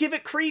you should give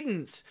it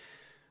credence.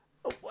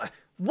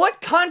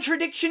 What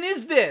contradiction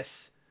is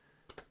this?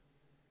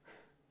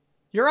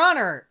 Your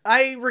Honor,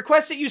 I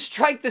request that you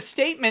strike the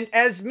statement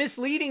as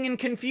misleading and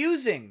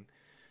confusing.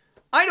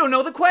 I don't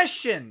know the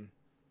question.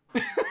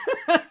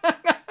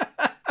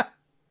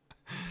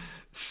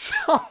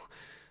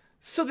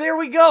 So there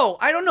we go.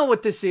 I don't know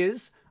what this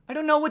is. I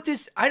don't know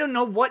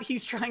what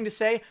he's trying to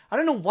say. I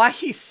don't know why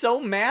he's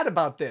so mad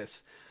about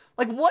this.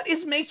 Like, what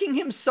is making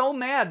him so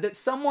mad that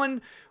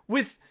someone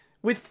with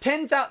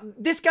 10,000,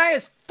 this guy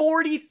has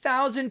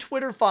 40,000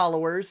 Twitter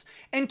followers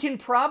and can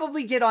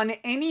probably get on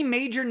any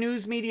major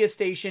news media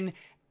station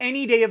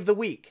any day of the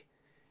week.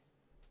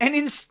 And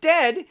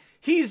instead,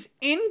 he's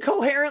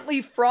incoherently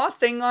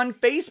frothing on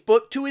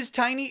Facebook to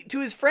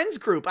his friends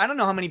group. I don't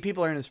know how many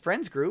people are in his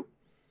friends group.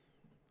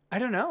 I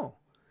don't know.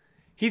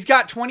 He's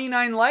got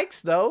 29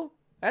 likes though.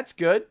 That's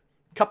good.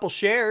 Couple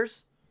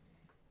shares.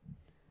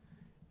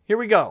 Here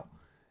we go.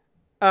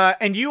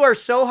 And you are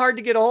so hard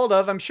to get a hold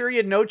of. I'm sure he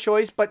had no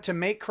choice but to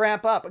make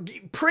crap up.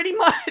 Pretty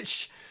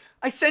much.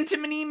 I sent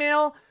him an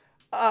email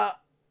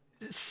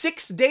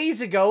 6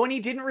 days ago and he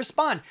didn't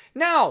respond.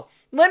 Now,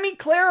 let me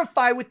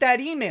clarify with that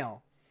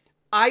email.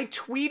 I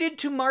tweeted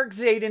to Mark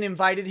Zaid and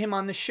invited him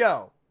on the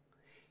show.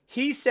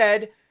 He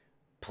said,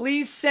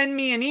 please send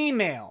me an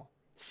email.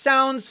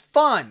 Sounds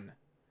fun.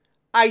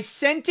 I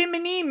sent him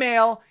an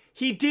email.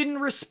 He didn't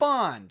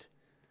respond.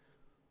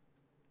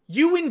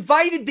 You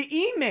invited the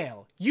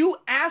email. You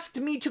asked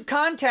me to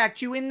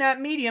contact you in that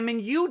medium and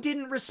you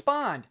didn't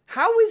respond.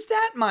 How is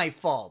that my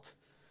fault?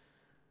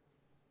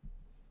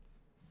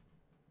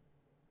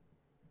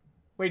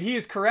 Wait, he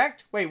is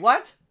correct? Wait,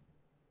 what?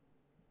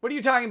 What are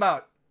you talking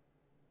about?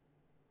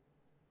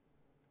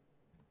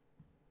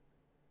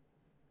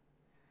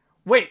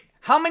 Wait,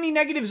 how many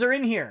negatives are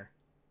in here?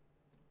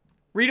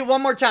 Read it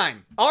one more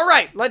time. All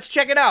right, let's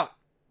check it out.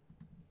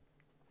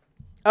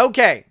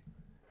 Okay.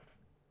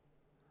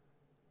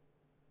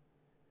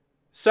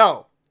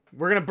 So,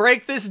 we're going to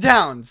break this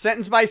down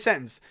sentence by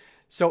sentence.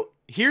 So,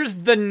 here's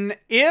the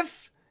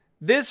if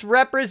this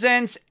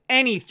represents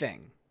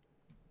anything.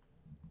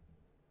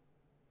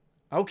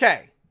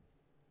 Okay.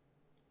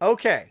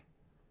 Okay.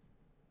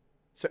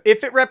 So,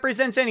 if it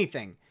represents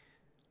anything,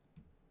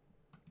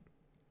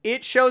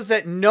 it shows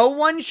that no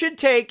one should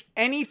take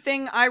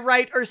anything I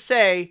write or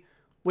say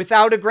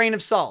without a grain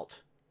of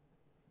salt.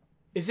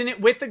 Isn't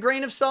it with a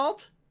grain of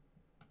salt?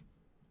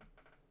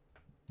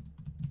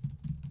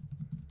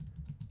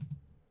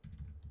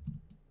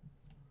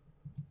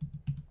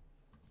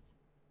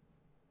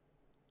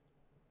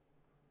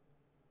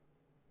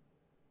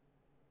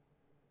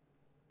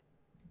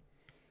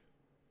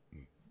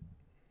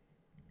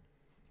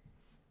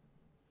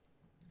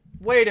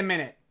 Wait a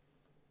minute.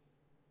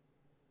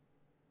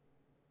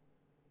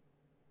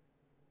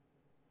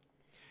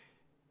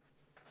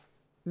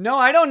 No,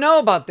 I don't know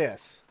about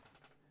this.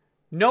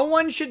 No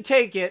one should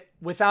take it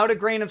without a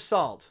grain of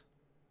salt.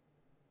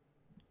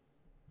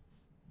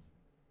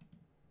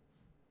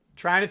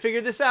 Trying to figure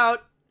this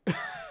out.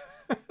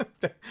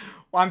 Well,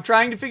 I'm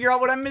trying to figure out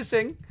what I'm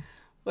missing.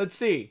 Let's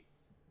see.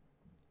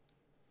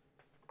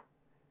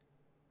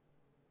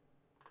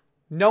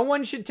 No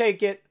one should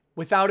take it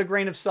without a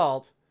grain of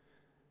salt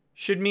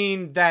should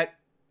mean that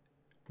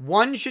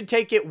one should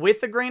take it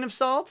with a grain of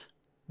salt?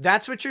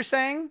 That's what you're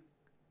saying?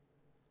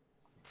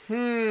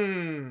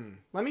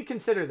 Let me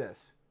consider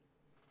this.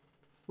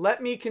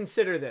 Let me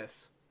consider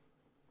this.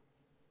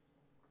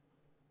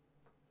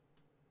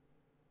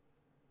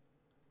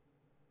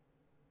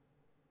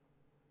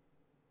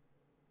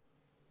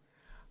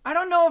 I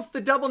don't know if the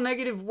double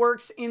negative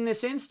works in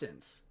this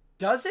instance.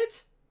 Does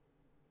it?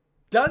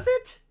 Does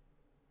it?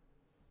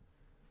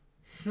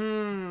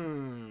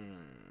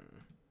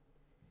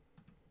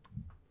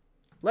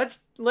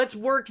 Let's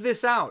work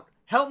this out.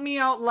 Help me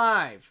out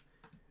live.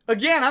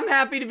 Again, I'm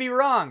happy to be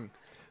wrong.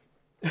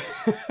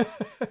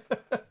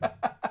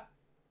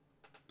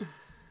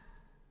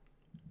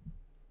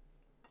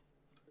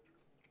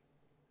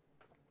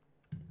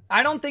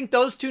 I don't think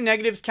those two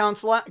negatives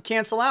cancel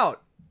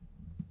out.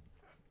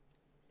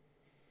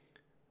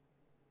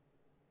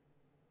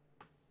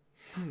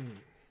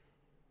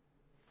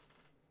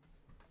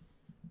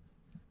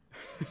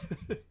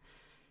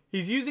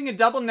 He's using a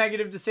double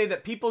negative to say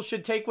that people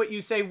should take what you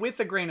say with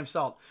a grain of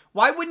salt.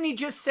 Why wouldn't he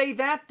just say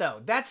that,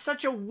 though? That's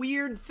such a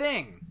weird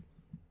thing.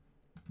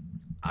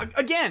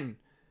 Again.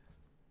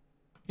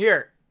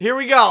 Here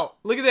we go.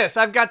 Look at this.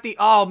 I've got the...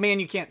 Oh, man,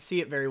 you can't see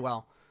it very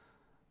well.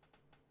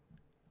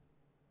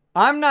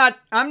 I'm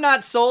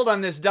not sold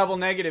on this double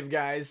negative,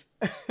 guys.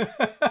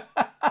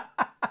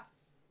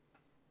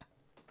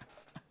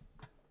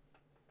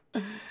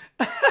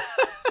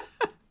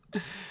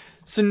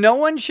 So no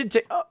one should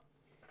take... Oh,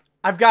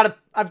 I've got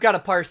to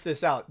parse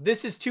this out.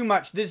 This is too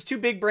much. This is too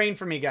big brain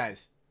for me,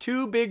 guys.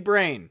 Too big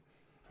brain.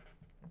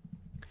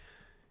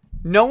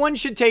 No one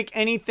should take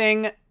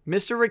anything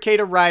Mr.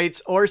 Rekieta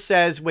writes or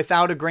says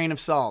without a grain of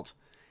salt.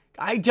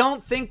 I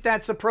don't think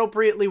that's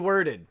appropriately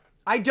worded.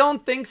 I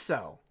don't think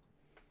so.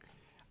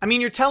 I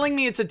mean, you're telling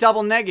me it's a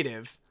double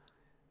negative,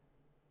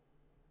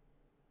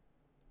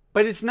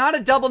 but it's not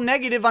a double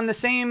negative on the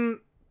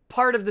same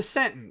part of the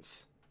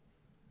sentence.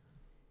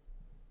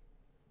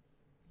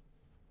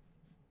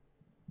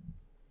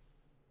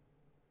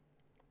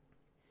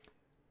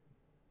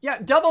 Yeah,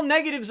 double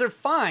negatives are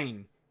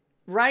fine,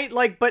 right?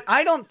 Like, but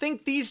I don't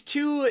think these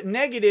two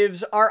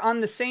negatives are on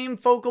the same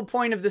focal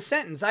point of the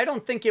sentence. I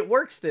don't think it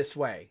works this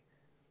way.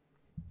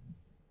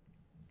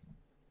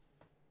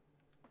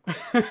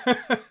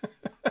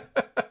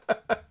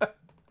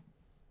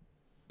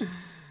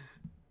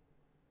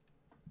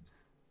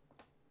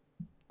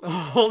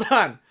 Hold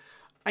on.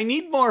 I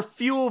need more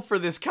fuel for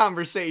this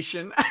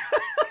conversation.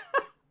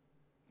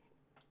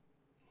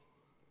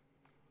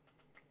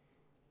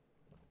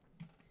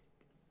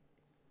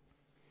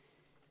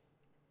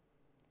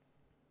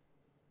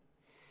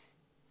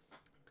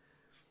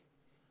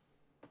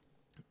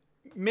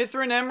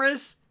 Mithrin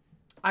Emrys,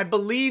 I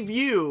believe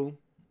you.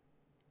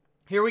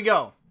 Here we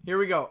go. Here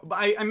we go.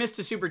 I missed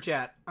a super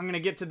chat. I'm going to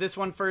get to this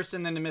one first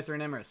and then to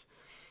Mithrin Emrys.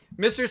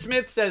 Mr.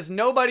 Smith says,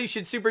 nobody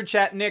should super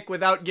chat Nick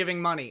without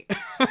giving money.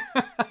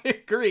 I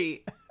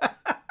agree.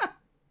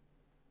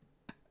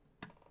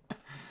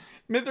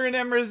 Mithrin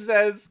Emrys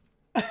says,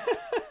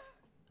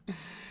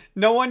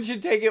 no one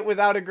should take it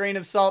without a grain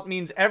of salt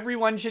means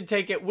everyone should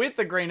take it with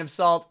a grain of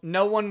salt.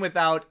 No one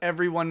without,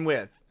 everyone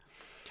with.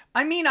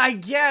 I mean, I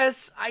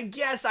guess. I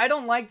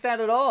don't like that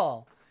at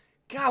all.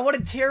 God, what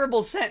a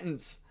terrible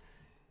sentence.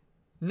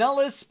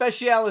 Nullus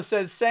Specialis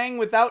says, saying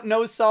without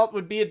no salt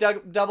would be a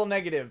double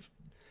negative.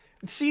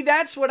 See,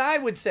 that's what I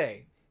would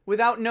say.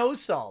 Without no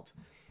salt.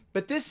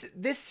 But this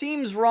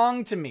seems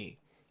wrong to me.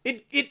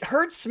 It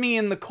hurts me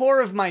in the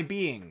core of my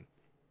being.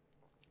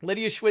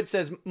 Lydia Schwitt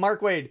says,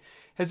 Mark Waid,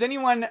 has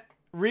anyone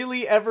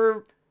really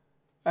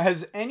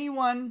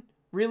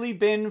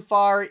been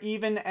far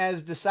even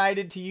as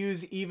decided to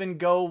use even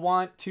go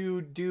want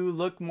to do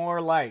look more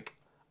like?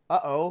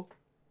 Uh-oh.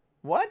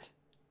 What?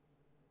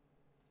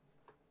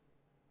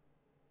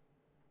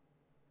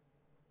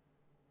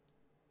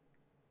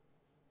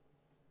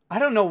 I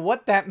don't know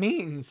what that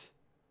means.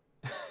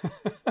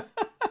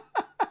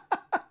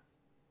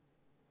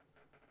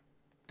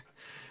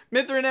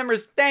 Mithrin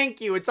Emrys, thank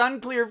you. It's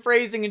unclear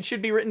phrasing and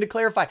should be written to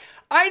clarify.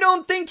 I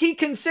don't think he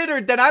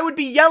considered that I would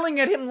be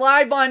yelling at him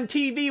live on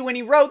TV when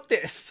he wrote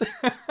this.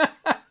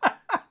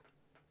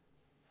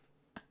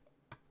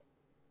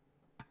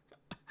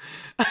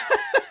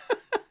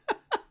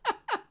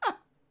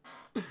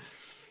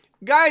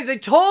 Guys, I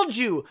told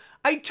you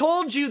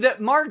that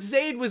Mark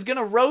Zaid was going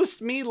to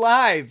roast me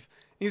live.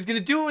 He was going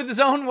to do it with his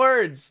own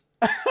words.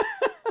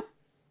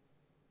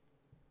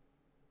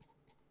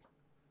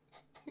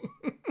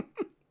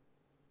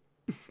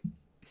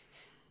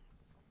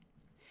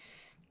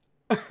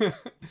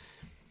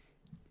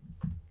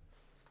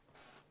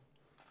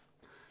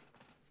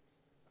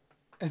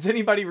 Has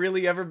anybody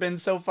really ever been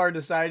so far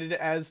decided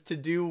as to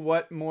do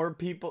what more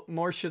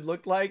should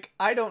look like?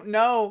 I don't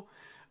know.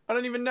 I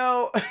don't even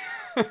know.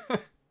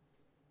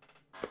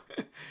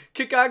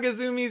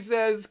 Kikagazumi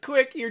says,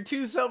 quick, you're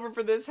too sober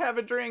for this. Have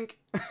a drink.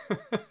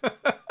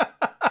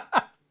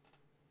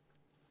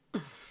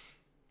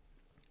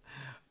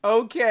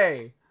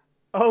 Okay.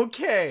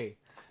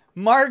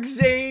 Mark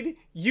Zaid,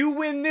 you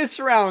win this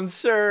round,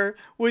 sir,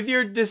 with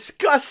your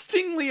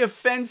disgustingly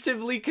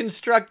offensively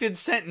constructed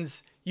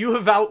sentence. You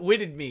have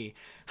outwitted me.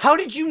 How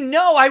did you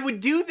know I would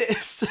do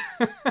this?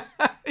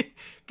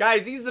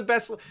 Guys, he's the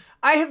best.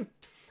 I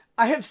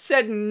have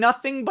said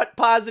nothing but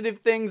positive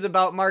things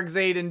about Mark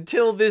Zaid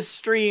until this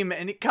stream,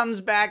 and it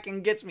comes back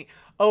and gets me.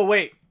 Oh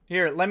wait,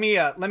 here, let me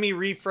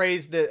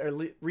rephrase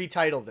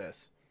retitle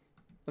this.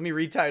 Let me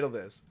retitle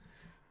this.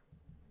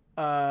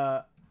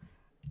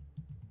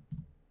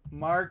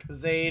 Mark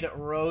Zaid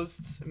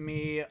roasts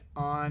me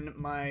on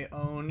my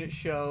own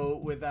show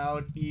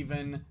without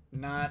even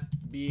not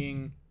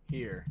being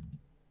here.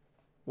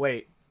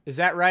 Wait, is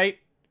that right?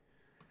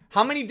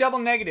 How many double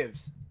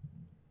negatives?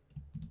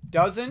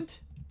 Doesn't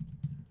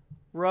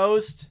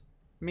roast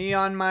me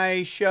on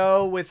my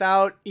show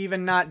without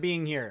even not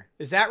being here.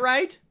 Is that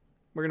right?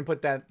 We're going to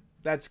put that.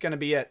 That's going to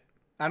be it.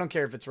 I don't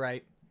care if it's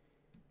right.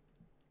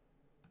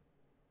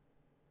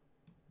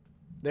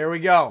 There we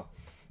go.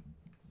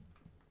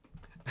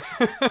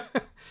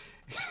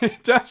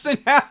 It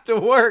doesn't have to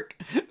work.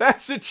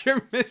 That's what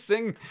you're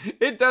missing.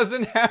 It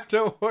doesn't have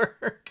to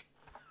work.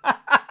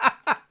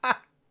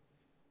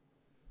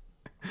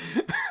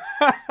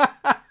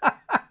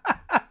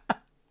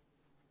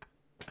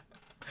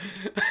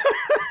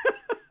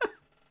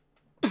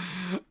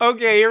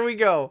 Okay, here we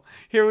go.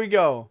 Here we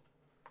go.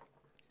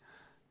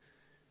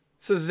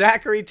 So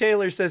Zachary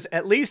Taylor says,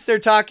 at least they're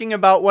talking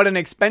about what an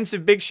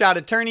expensive big shot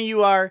attorney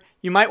you are.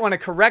 You might want to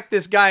correct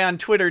this guy on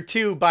Twitter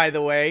too, by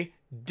the way.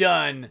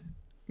 Done.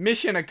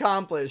 Mission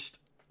accomplished.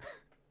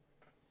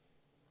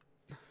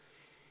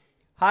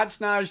 Hot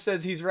Snodge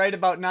says he's right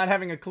about not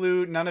having a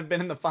clue. None have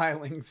been in the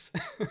filings.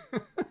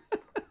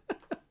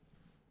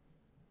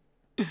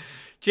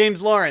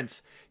 James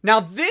Lawrence. Now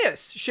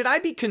this, should I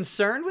be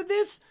concerned with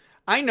this?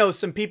 I know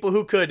some people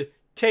who could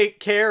take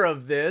care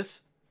of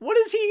this. What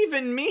does he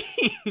even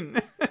mean?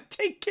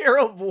 Take care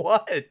of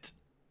what?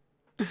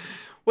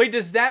 Wait,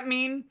 does that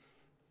mean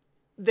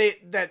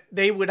that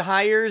they would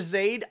hire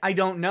Zaid? I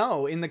don't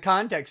know. In the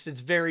context,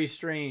 it's very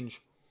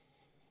strange.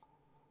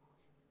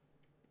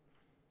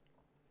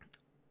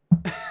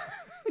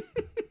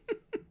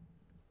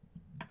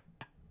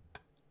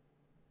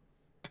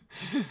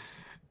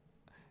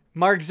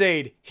 Mark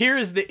Zaid, here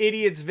is the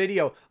idiot's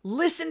video.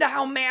 Listen to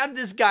how mad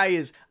this guy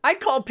is. I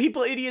call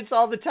people idiots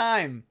all the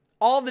time.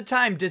 All the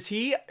time. Does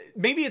he?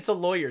 Maybe it's a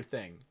lawyer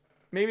thing.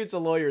 Maybe it's a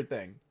lawyer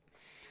thing.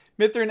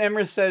 Mithrin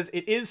Emrys says,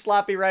 it is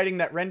sloppy writing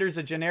that renders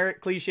a generic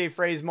cliche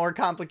phrase more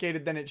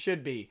complicated than it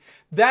should be.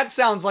 That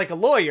sounds like a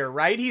lawyer,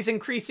 right? He's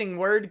increasing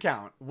word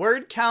count.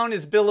 Word count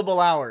is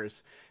billable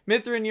hours.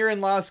 Mithrin, you're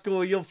in law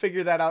school. You'll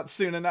figure that out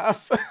soon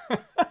enough.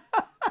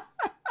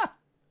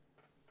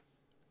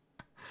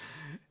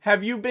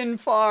 Have you been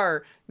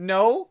far?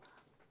 No?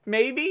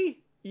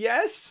 Maybe?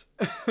 Yes?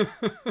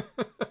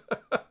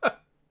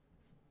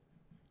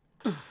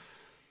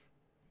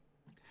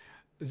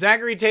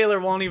 Zachary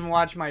Taylor won't even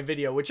watch my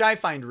video, which I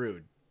find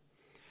rude.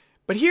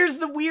 But here's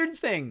the weird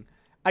thing.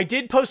 I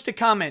did post a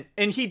comment,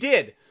 and he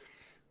did.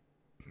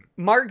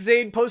 Mark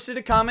Zaid posted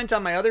a comment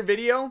on my other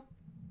video,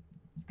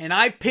 and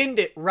I pinned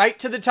it right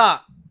to the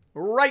top.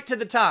 Right to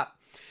the top.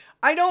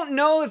 I don't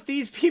know if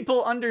these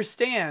people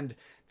understand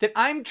that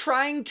I'm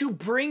trying to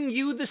bring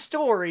you the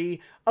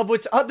story of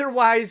what's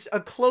otherwise a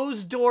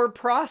closed-door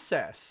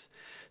process.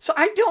 So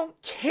I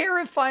don't care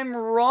if I'm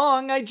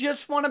wrong. I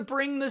just want to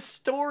bring the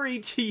story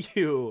to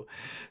you.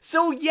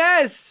 So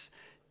yes,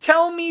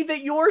 tell me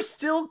that you're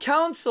still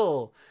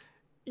counsel.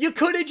 You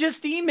could have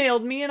just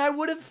emailed me and I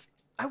would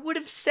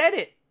have said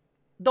it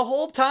the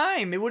whole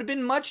time. It would have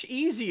been much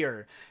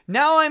easier.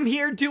 Now I'm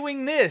here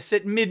doing this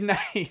at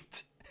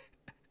midnight.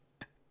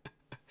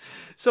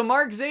 So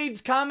Mark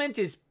Zaid's comment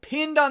is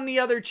pinned on the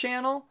other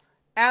channel.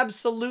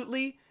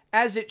 Absolutely.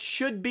 As it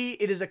should be.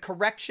 It is a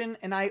correction.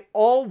 And I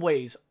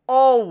always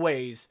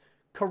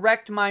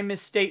correct my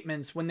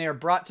misstatements when they are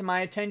brought to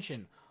my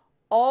attention.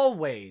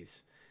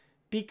 Always.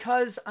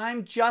 Because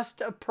I'm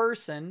just a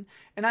person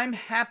and I'm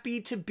happy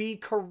to be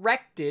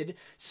corrected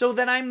so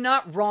that I'm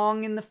not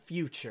wrong in the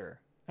future.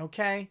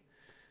 Okay?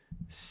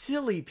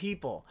 Silly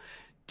people.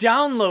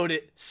 Download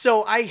it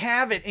so I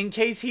have it in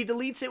case he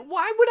deletes it.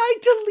 Why would I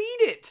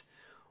delete it?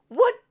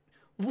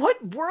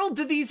 What world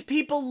do these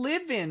people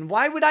live in?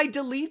 Why would I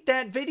delete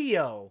that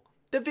video?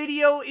 The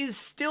video is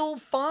still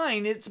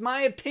fine. It's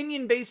my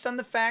opinion based on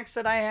the facts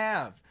that I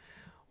have.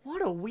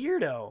 What a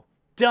weirdo.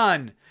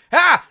 Done.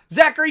 Ah!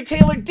 Zachary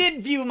Taylor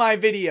did view my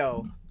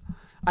video.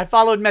 I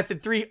followed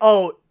method 3.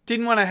 Oh,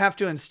 didn't want to have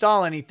to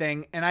install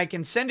anything, and I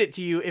can send it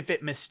to you if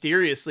it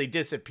mysteriously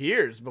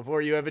disappears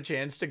before you have a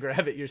chance to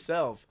grab it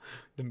yourself.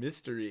 The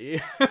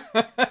mystery.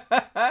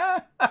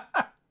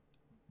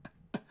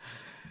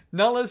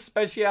 Nullus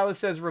Specialis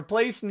says,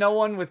 replace no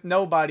one with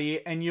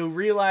nobody, and you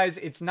realize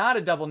it's not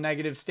a double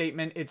negative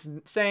statement. It's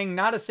saying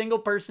not a single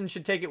person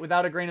should take it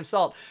without a grain of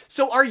salt.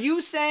 So are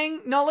you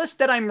saying, Nullus,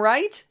 that I'm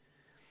right?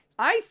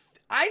 I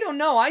don't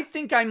know. I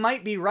think I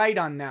might be right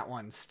on that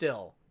one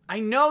still. I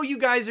know you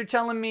guys are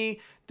telling me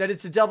that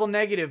it's a double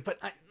negative, but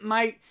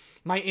my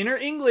inner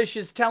English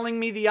is telling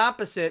me the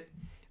opposite.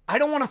 I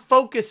don't want to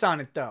focus on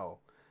it, though.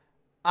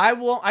 I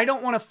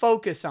don't want to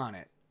focus on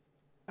it.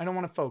 I don't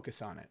want to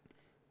focus on it.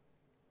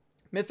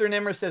 Mithrin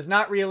Emmer says,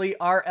 not really.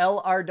 Our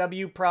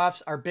LRW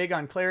profs are big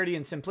on clarity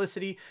and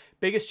simplicity.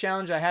 Biggest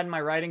challenge I had in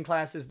my writing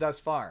classes thus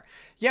far.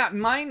 Yeah,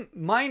 mine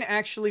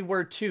actually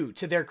were too,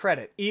 to their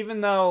credit. Even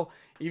though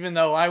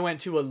I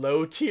went to a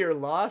low-tier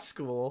law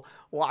school,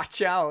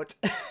 watch out.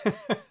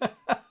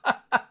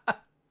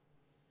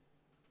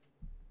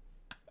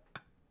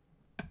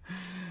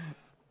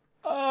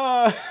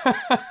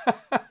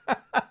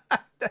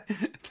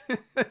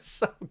 That's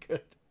so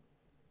good.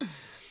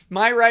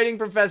 My writing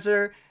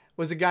professor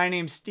was a guy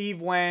named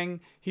Steve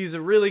Wang. He's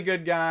a really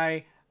good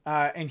guy,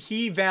 and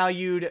he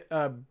valued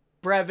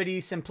brevity,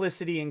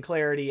 simplicity, and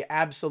clarity.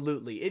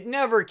 Absolutely. It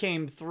never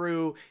came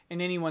through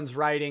in anyone's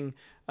writing,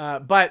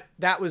 but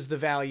that was the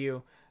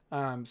value.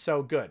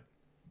 So good.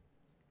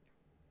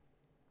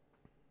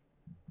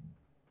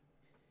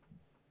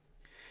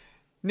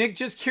 Nick,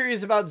 just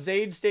curious about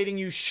Zaid stating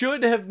you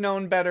should have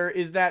known better.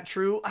 Is that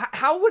true?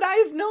 How would I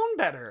have known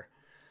better?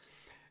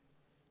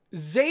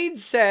 Zaid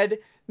said,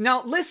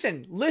 now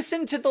listen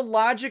to the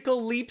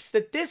logical leaps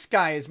that this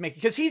guy is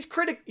making, because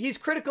he's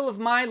critical of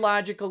my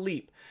logical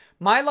leap.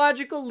 My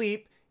logical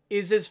leap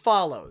is as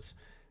follows.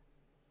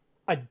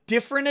 A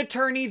different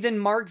attorney than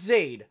Mark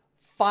Zaid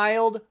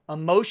filed a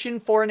motion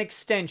for an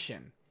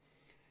extension.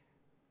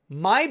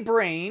 My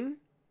brain,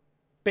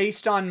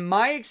 based on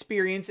my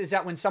experience, is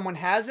that when someone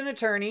has an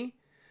attorney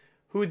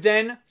who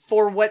then,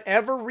 for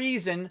whatever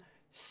reason,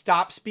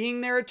 stops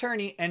being their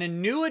attorney and a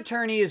new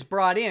attorney is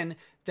brought in,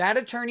 that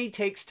attorney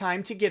takes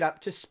time to get up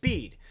to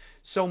speed.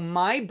 So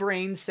my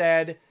brain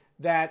said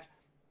that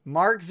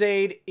Mark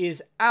Zaid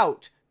is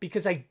out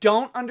because I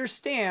don't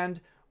understand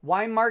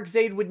why Mark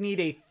Zaid would need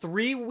a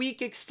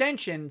 3-week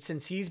extension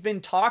since he's been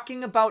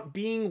talking about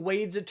being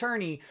Waid's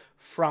attorney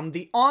from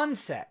the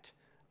onset.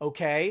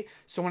 Okay?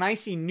 So when I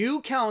see new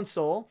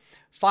counsel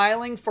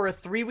filing for a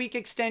 3-week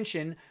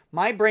extension,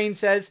 my brain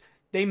says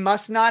they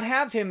must not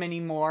have him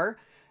anymore.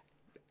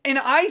 And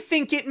I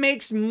think it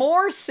makes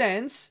more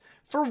sense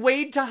for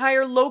Waid to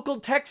hire local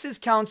Texas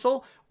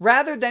counsel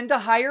rather than to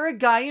hire a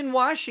guy in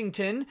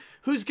Washington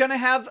who's going to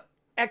have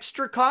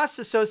extra costs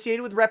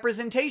associated with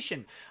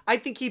representation. I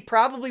think he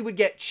probably would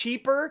get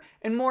cheaper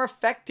and more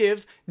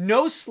effective,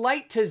 no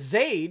slight to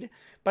Zaid,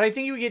 but I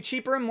think he would get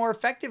cheaper and more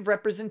effective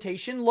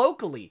representation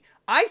locally.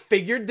 I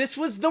figured this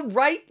was the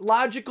right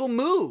logical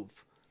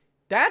move.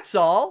 That's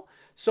all.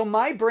 So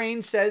my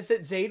brain says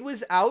that Zaid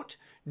was out.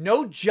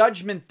 No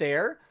judgment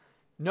there.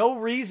 No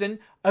reason.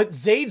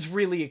 Zaid's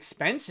really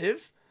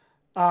expensive.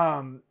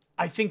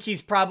 I think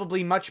he's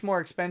probably much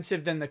more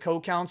expensive than the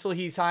co-counsel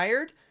he's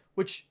hired,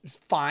 which is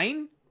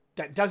fine.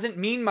 That doesn't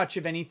mean much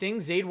of anything.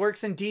 Zaid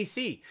works in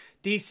D.C.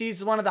 D.C.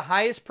 is one of the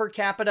highest per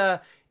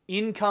capita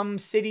income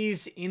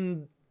cities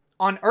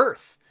on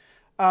Earth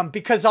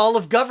because all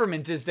of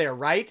government is there,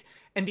 right?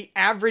 And the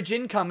average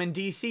income in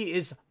D.C.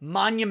 is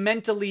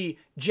monumentally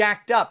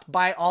jacked up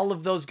by all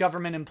of those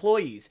government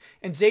employees.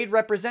 And Zaid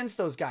represents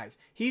those guys.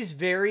 He's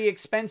very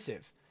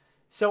expensive.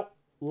 So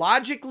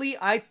logically,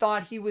 I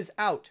thought he was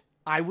out.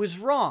 I was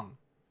wrong.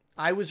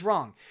 I was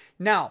wrong.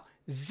 Now,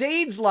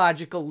 Zaid's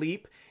logical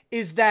leap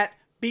is that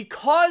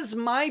because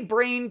my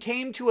brain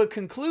came to a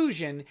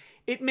conclusion,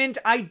 it meant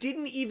I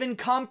didn't even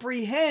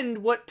comprehend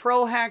what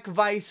pro-hack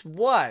vice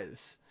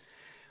was.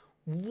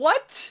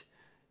 What?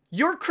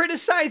 You're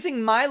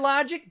criticizing my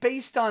logic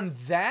based on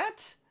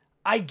that?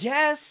 I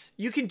guess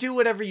you can do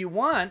whatever you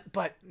want,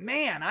 but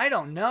man, I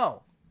don't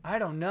know. I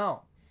don't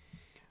know.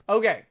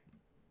 Okay.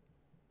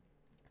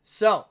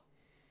 So,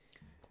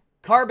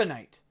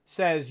 Carbonite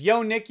says,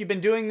 yo, Nick, you've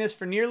been doing this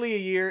for nearly a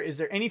year. Is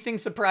there anything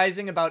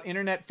surprising about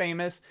Internet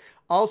Famous?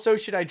 Also,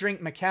 should I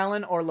drink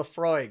Macallan or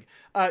Lafroig?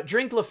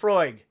 Drink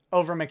Lafroig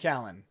over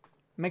Macallan.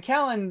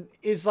 Macallan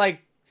is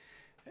like,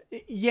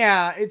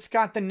 yeah, it's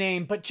got the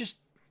name, but just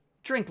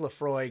drink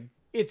Lafroig.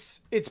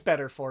 It's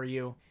better for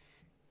you.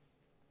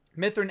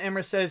 Mithrin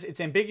Emmer says, it's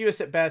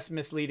ambiguous at best,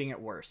 misleading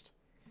at worst.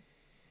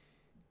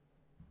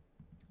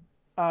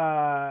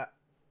 Let's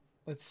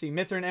see.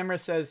 Mithrin Emmer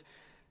says,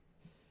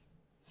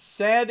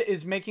 Zed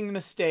is making the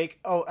mistake.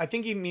 Oh, I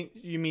think you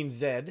mean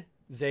Zed.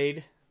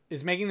 Zaid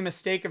is making the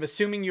mistake of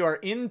assuming you are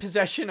in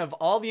possession of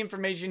all the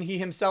information he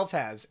himself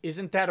has.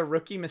 Isn't that a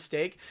rookie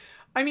mistake?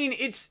 I mean,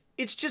 it's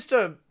just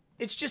a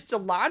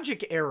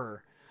logic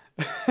error.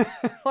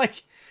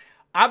 Like,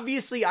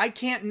 obviously, I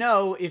can't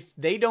know if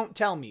they don't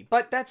tell me,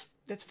 but that's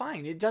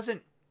fine. It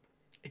doesn't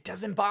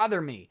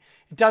bother me.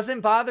 It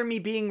doesn't bother me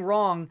being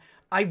wrong.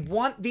 I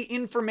want the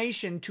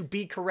information to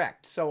be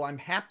correct, so I'm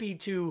happy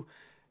to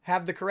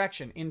have the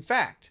correction. In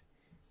fact,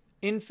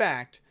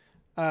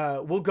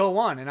 we'll go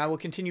on and I will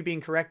continue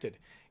being corrected.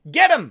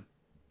 Get him!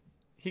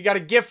 He got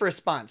a GIF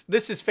response.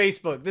 This is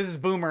Facebook. This is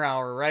Boomer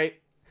Hour, right?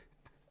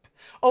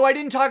 Oh, I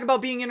didn't talk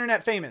about being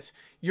internet famous.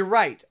 You're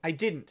right. I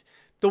didn't.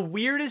 The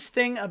weirdest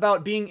thing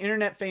about being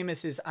internet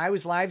famous is I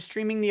was live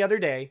streaming the other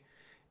day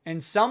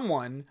and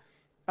someone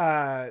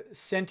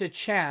sent a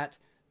chat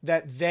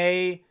that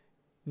they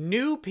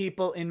knew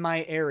people in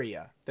my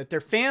area, that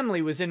their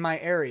family was in my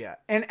area.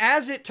 And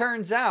as it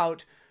turns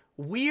out,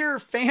 we're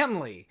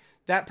family.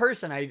 That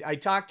person, I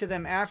talked to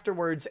them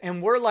afterwards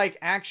and we're like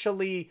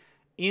actually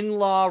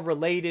in-law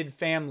related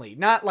family.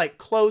 Not like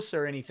close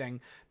or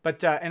anything,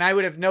 but, and I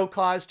would have no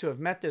cause to have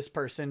met this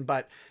person,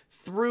 but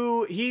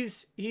through,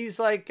 he's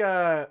like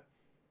a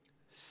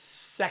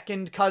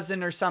second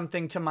cousin or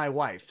something to my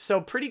wife.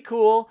 So pretty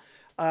cool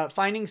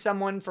finding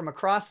someone from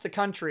across the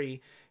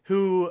country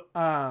who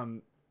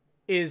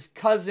is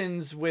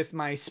cousins with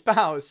my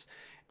spouse,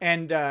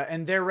 and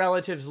their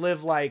relatives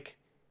live like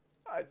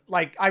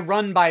I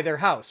run by their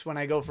house when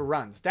I go for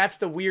runs. That's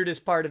the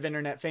weirdest part of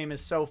Internet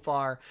Famous so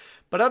far.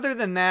 But other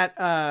than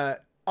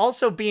that,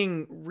 also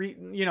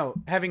being,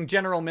 having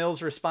General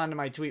Mills respond to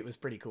my tweet was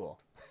pretty cool.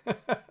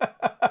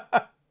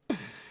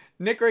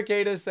 Nick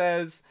Rekieta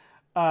says,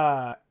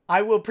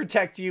 I will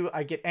protect you.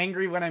 I get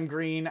angry when I'm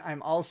green.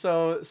 I'm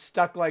also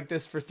stuck like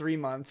this for 3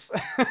 months.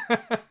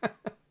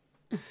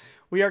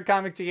 We Are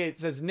Comic Gate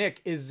says,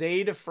 Nick, is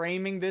Zaid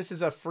framing this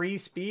as a free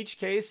speech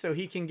case so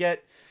he can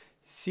get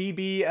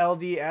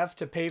CBLDF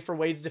to pay for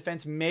Waid's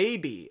defense?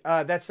 Maybe.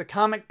 That's the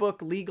Comic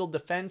Book Legal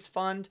Defense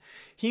Fund.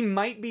 He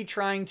might be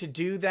trying to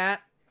do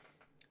that.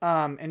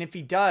 And if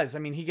he does, I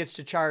mean, he gets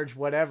to charge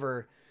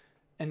whatever,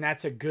 and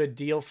that's a good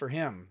deal for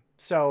him.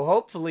 So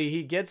hopefully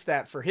he gets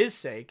that for his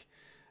sake.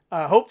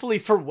 Hopefully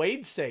for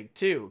Waid's sake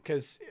too,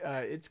 because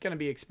it's going to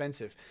be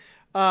expensive.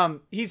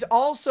 He's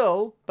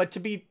also, but to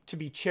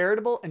be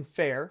charitable and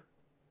fair,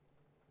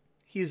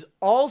 he's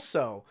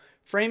also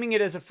framing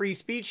it as a free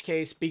speech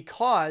case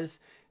because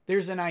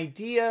there's an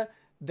idea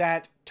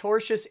that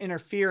tortious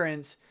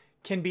interference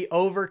can be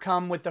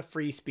overcome with a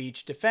free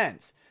speech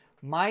defense.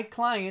 My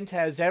client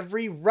has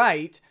every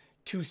right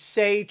to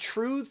say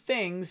true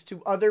things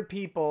to other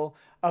people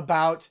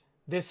about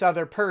this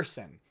other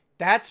person.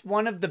 That's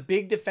one of the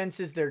big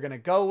defenses they're going to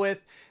go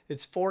with.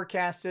 It's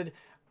forecasted.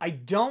 I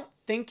don't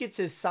think it's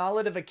as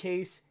solid of a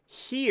case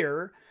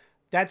here.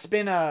 That's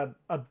been a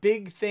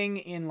big thing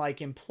in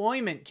like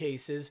employment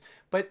cases.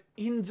 But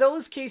in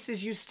those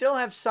cases, you still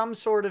have some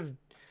sort of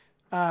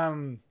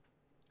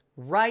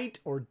right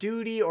or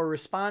duty or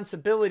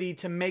responsibility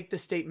to make the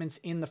statements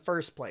in the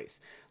first place.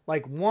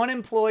 Like one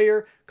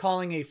employer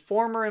calling a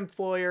former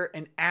employer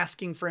and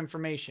asking for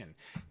information.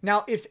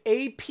 Now, if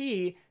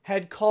AP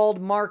had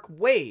called Mark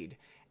Waid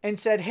and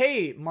said,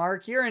 hey,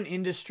 Mark, you're an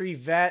industry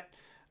vet.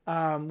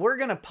 We're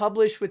going to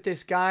publish with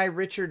this guy,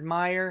 Richard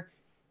Meyer,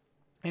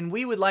 and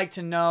we would like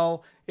to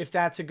know if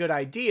that's a good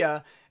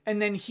idea.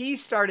 And then he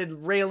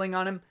started railing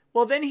on him.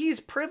 Well, then he's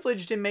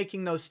privileged in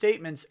making those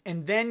statements,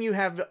 and then you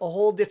have a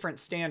whole different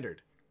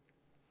standard.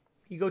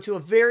 You go to a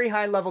very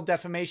high-level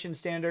defamation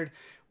standard,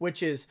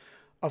 which is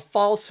a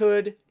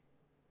falsehood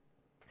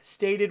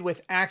stated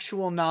with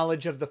actual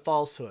knowledge of the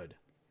falsehood.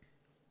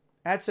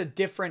 That's a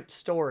different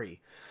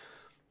story.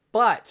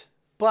 But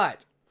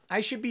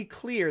I should be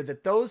clear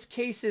that those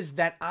cases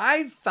that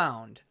I've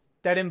found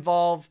that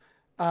involve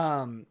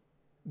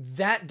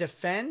that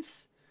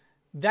defense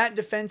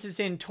is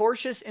in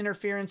tortious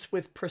interference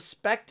with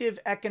prospective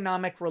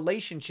economic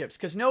relationships.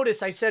 Because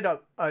notice I said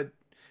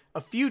a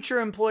future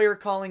employer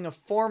calling a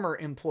former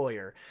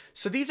employer.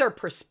 So these are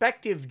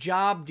prospective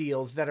job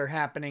deals that are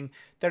happening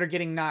that are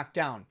getting knocked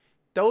down.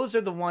 Those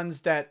are the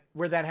ones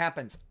where that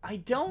happens. I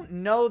don't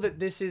know that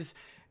this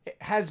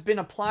has been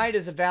applied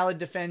as a valid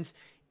defense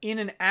in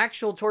an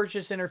actual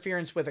tortious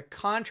interference with a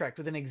contract,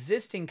 with an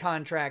existing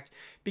contract,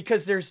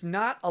 because there's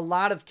not a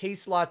lot of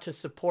case law to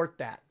support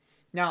that.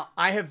 Now,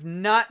 I have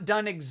not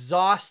done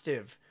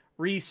exhaustive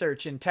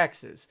research in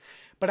Texas,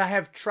 but I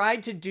have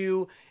tried to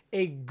do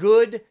a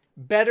good,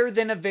 better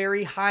than a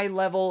very high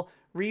level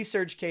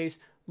research case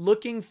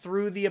looking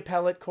through the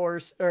appellate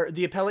course or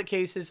the appellate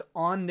cases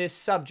on this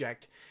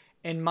subject.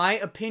 And my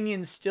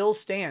opinion still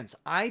stands.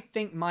 I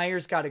think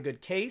Meyer's got a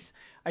good case.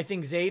 I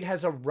think Zaid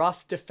has a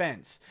rough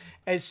defense,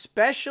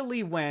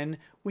 especially when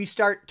we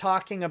start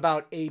talking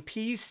about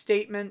AP's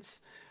statements,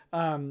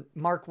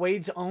 Mark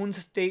Waid's own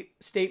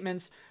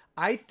statements.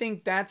 I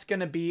think that's going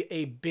to be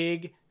a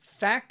big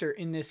factor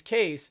in this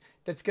case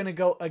that's going to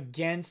go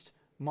against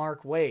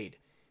Mark Waid.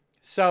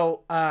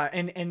 So,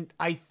 and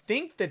I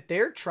think that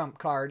their trump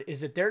card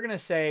is that they're going to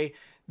say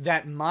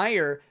that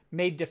Meyer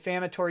made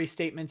defamatory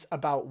statements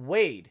about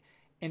Waid.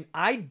 And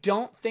I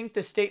don't think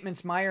the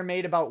statements Meyer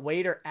made about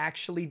Waid are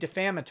actually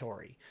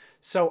defamatory.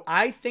 So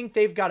I think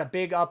they've got a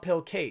big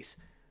uphill case.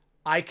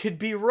 I could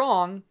be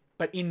wrong,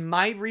 but in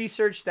my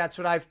research, that's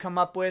what I've come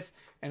up with.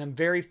 And I'm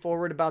very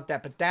forward about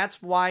that. But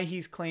that's why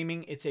he's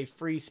claiming it's a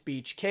free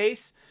speech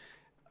case.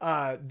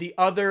 The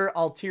other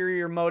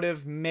ulterior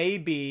motive may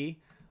be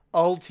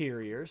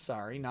ulterior.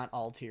 Sorry, not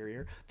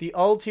ulterior. The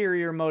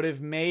ulterior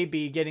motive may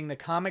be getting the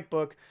Comic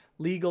Book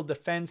Legal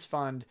Defense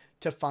Fund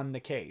to fund the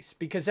case,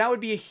 because that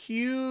would be a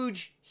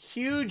huge,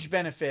 huge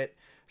benefit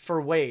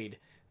for Waid.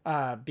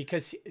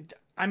 Because,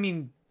 I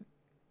mean,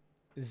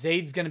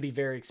 Zaid's going to be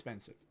very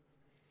expensive.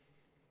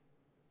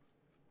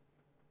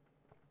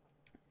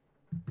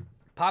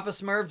 Papa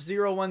Smurf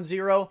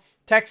 010.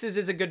 Texas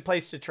is a good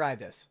place to try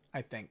this,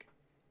 I think.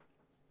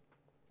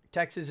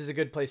 Texas is a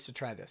good place to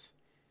try this.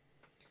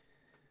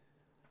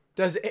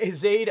 Does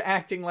Zaid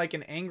acting like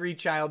an angry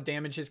child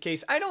damage his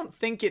case? I don't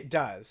think it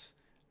does.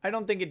 I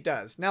don't think it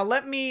does. Now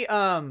let me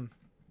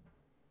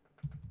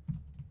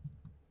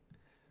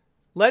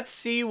let's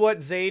see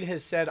what Zaid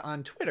has said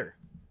on Twitter.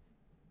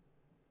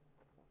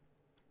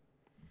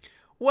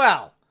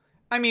 Well,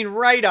 I mean,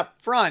 right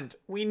up front,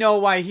 we know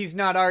why he's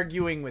not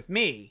arguing with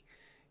me.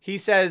 He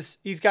says,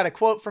 he's got a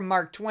quote from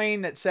Mark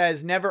Twain that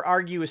says, "Never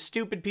argue with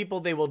stupid people.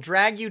 They will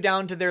drag you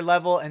down to their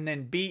level and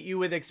then beat you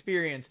with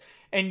experience."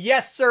 And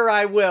yes, sir,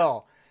 I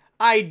will.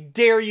 I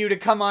dare you to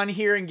come on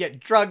here and get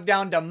drugged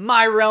down to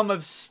my realm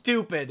of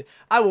stupid.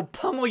 I will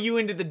pummel you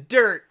into the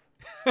dirt.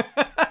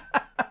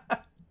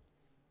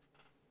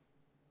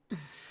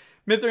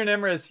 Mithrin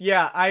Emrys,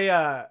 yeah,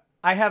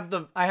 I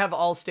have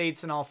all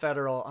states and all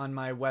federal on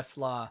my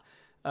Westlaw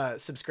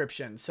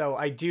subscription. So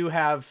I do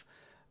have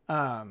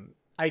I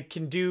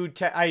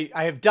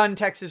have done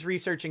Texas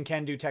research and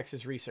can do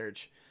Texas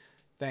research.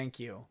 Thank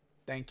you.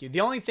 Thank you. The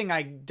only thing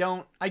I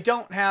don't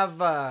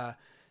have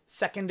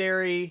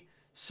secondary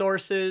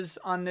sources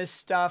on this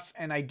stuff,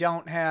 and I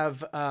don't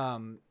have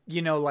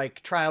you know,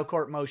 like trial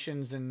court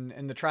motions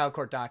and the trial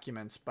court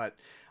documents, but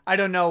I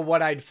don't know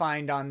what I'd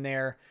find on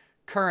there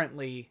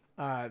currently.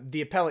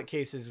 The appellate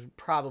case is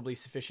probably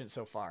sufficient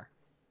so far.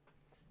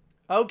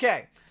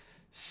 Okay.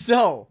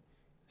 So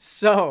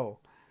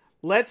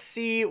let's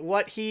see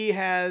what he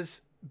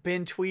has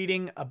been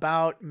tweeting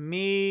about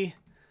me.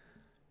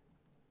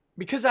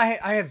 Because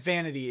I have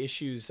vanity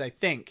issues, I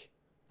think.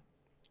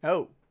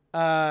 Oh,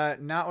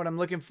 not what I'm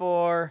looking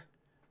for.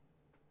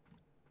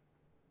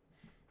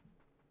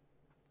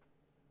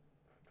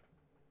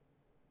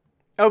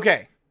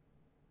 Okay.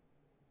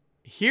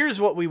 Here's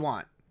what we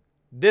want.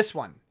 This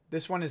one.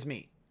 This one is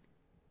me.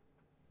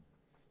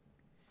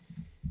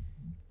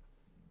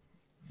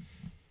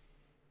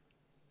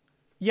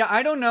 Yeah,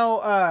 I don't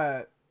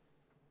know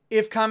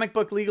if Comic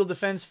Book Legal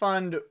Defense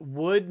Fund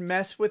would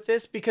mess with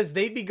this, because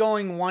they'd be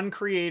going one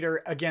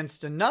creator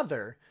against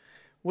another,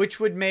 which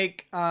would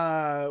make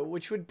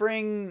which would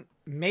bring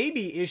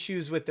maybe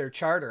issues with their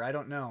charter. I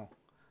don't know.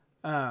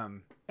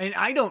 And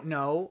I don't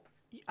know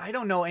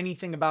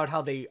anything about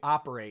how they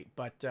operate,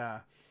 but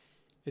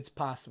it's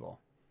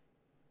possible.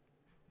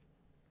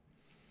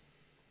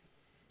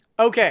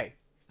 Okay,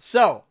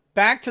 so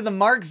back to the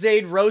Mark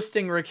Zaid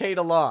roasting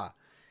Rekieta Law.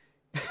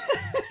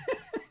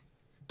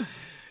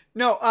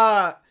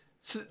 No,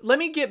 so let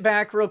me get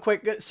back real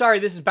quick. Sorry,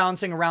 this is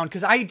bouncing around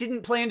because I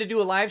didn't plan to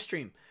do a live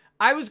stream.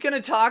 I was going to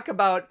talk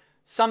about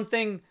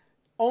something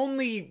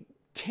only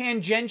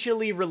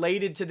tangentially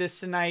related to this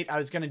tonight. I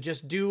was going to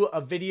just do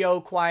a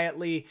video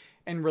quietly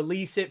and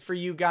release it for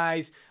you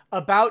guys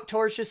about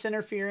tortious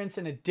interference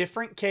in a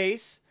different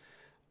case.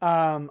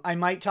 I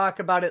might talk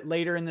about it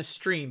later in the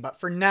stream, but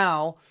for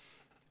now,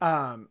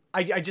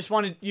 I just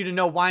wanted you to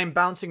know why I'm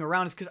bouncing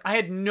around. It's because I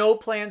had no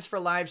plans for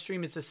a live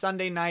stream. It's a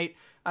Sunday night.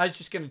 I was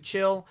just going to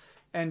chill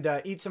and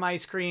eat some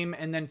ice cream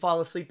and then fall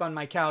asleep on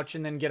my couch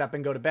and then get up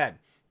and go to bed.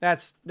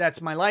 That's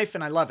my life,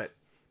 and I love it.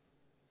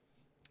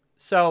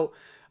 So,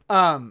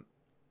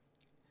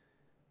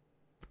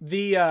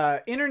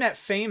 the internet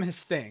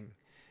famous thing,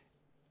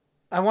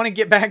 I want to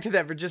get back to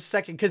that for just a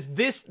second, because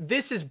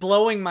this is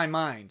blowing my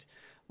mind.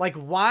 Like,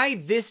 why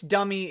this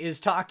dummy is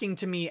talking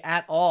to me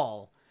at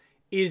all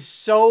is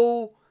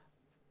so...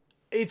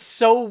 It's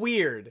so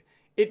weird.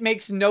 It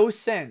makes no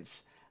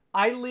sense.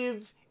 I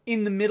live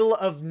in the middle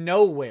of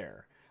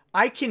nowhere.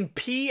 I can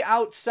pee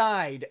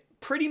outside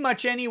pretty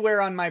much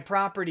anywhere on my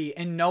property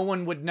and no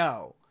one would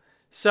know.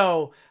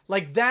 So,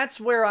 like,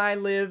 that's where I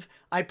live.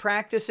 I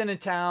practice in a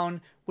town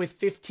with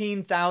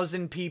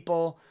 15,000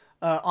 people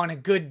on a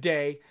good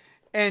day.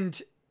 And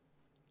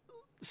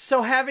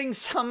so having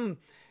some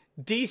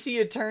DC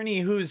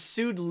attorney who's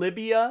sued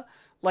Libya,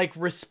 like,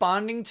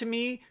 responding to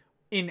me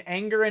in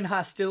anger and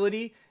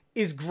hostility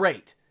is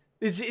great.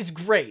 Is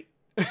great.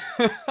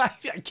 I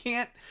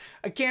can't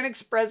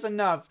express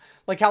enough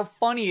like how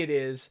funny it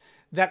is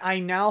that I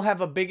now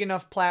have a big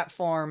enough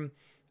platform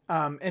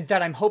and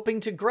that I'm hoping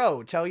to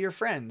grow. Tell your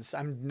friends.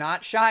 I'm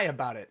not shy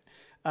about it.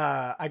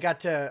 I got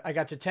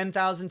to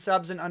 10,000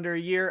 subs in under a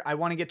year. I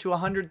want to get to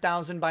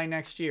 100,000 by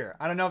next year.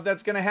 I don't know if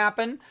that's going to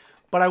happen,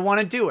 but I want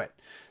to do it.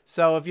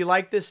 So if you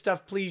like this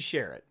stuff, please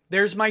share it.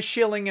 There's my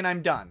shilling and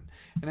I'm done.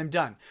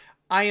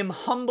 I am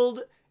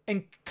humbled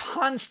and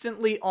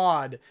constantly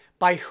awed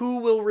by who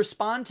will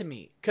respond to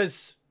me.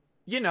 Because,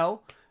 you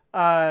know,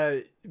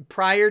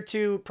 prior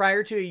to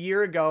a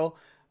year ago,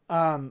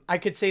 I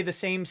could say the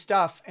same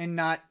stuff and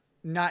not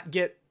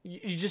get,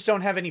 you just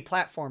don't have any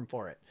platform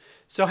for it.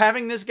 So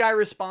having this guy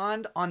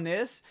respond on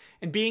this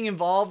and being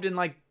involved in,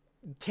 like,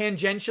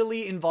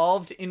 tangentially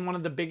involved in one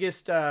of the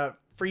biggest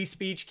free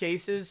speech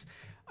cases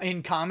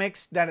in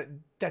comics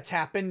that's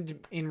happened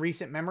in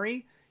recent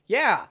memory.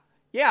 Yeah,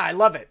 I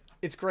love it.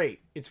 It's great.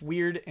 It's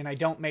weird, and I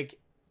don't make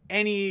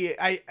any...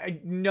 I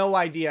no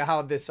idea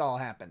how this all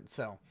happened,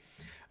 so...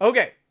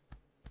 Okay.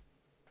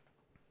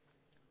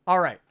 All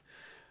right.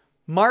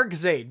 Mark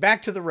Zaid,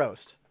 back to the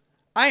roast.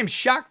 I am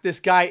shocked this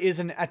guy is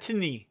an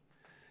attorney.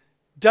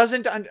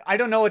 I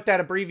don't know what that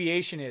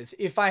abbreviation is.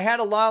 If I had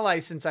a law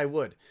license, I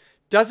would.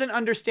 Doesn't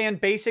understand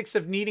basics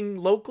of needing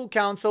local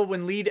counsel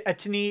when lead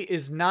attorney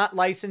is not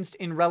licensed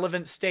in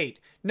relevant state.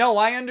 No,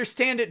 I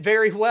understand it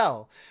very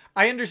well.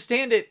 I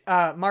understand it,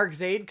 Mark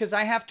Zaid, because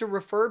I have to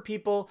refer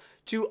people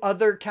to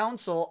other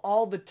counsel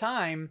all the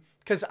time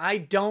because I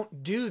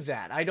don't do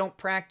that. I don't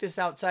practice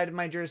outside of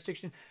my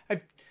jurisdiction. I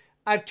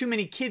have too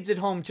many kids at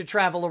home to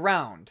travel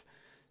around.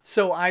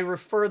 So I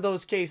refer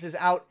those cases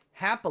out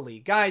happily.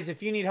 Guys,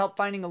 if you need help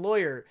finding a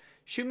lawyer,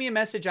 shoot me a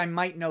message. I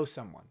might know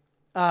someone.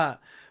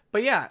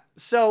 But yeah,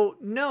 so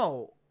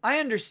no, I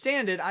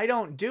understand it. I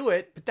don't do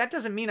it, but that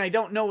doesn't mean I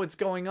don't know what's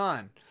going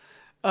on.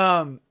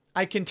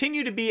 I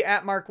continue to be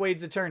at Mark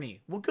Waid's attorney.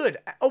 Well, good.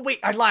 Oh,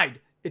 wait, I lied.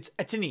 It's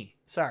attorney.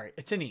 Sorry,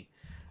 attorney.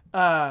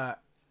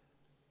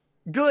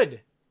 Good.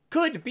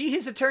 Good. Be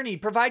his attorney.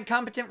 Provide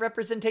competent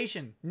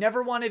representation.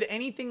 Never wanted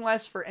anything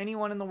less for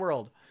anyone in the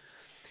world.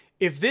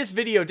 If this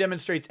video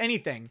demonstrates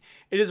anything,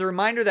 it is a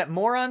reminder that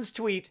morons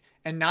tweet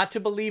and not to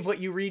believe what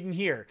you read and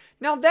hear.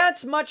 Now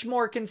that's much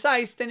more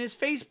concise than his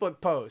Facebook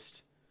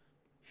post.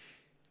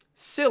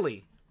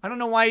 Silly. I don't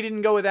know why he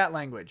didn't go with that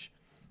language.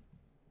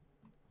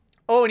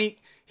 Oh, and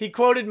he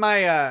quoted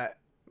my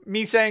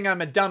me saying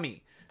I'm a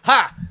dummy.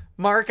 Ha!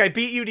 Mark, I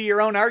beat you to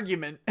your own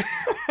argument.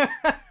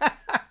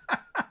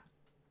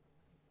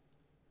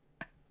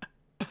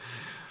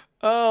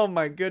 Oh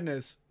my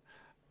goodness.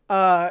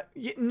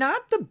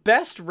 Not the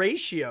best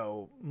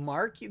ratio,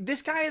 Mark.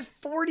 This guy has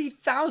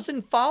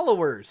 40,000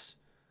 followers.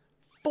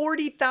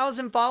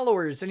 40,000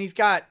 followers, and he's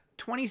got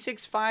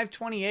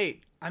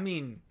 26,528. I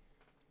mean,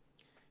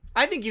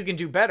 I think you can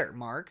do better,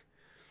 Mark.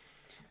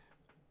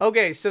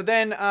 Okay, so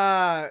then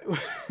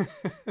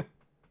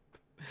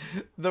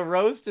the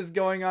roast is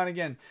going on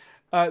again.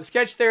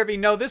 Sketch therapy.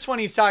 No, this one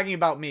he's talking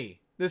about me.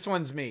 This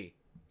one's me.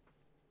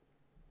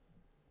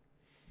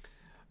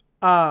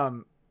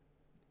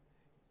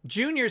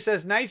 Junior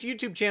says, nice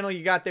YouTube channel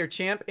you got there,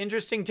 champ.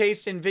 Interesting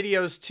taste in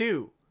videos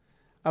too.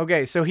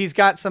 Okay, so he's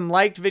got some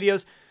liked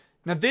videos.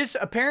 Now this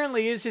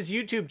apparently is his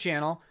YouTube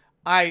channel.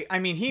 I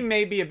mean, he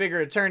may be a bigger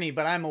attorney,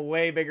 but I'm a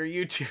way bigger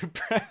YouTube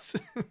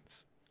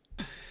presence.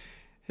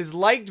 His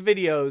liked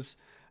videos,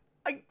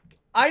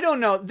 I don't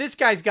know. This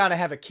guy's got to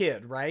have a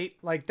kid, right?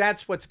 Like,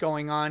 that's what's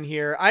going on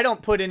here. I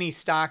don't put any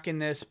stock in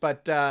this,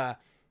 but,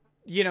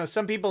 you know,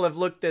 some people have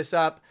looked this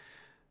up.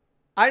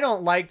 I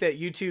don't like that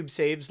YouTube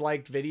saves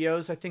liked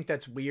videos. I think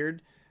that's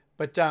weird.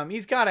 But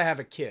he's got to have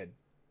a kid,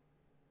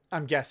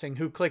 I'm guessing,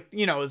 who clicked,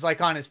 you know, is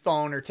like on his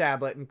phone or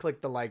tablet and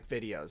clicked the like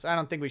videos. I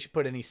don't think we should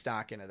put any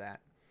stock into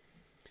that.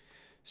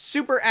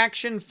 Super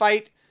Action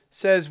Fight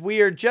says,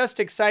 we are just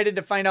excited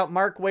to find out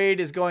Mark Waid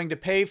is going to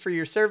pay for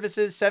your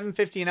services,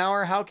 $7.50 an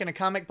hour. How can a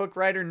comic book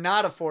writer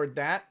not afford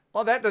that?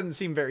 Well, that doesn't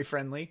seem very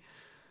friendly.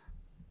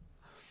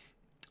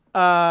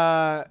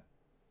 That's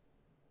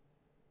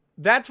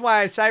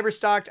why I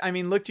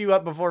cyberstalked, looked you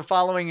up before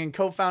following and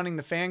co-founding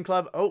the fan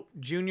club. Oh,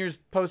 Junior's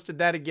posted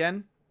that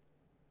again.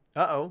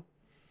 Uh-oh.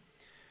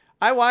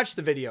 I watched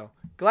the video.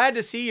 Glad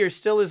to see you're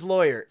still his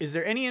lawyer. Is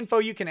there any info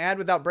you can add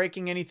without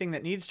breaking anything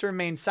that needs to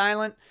remain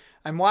silent?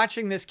 I'm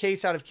watching this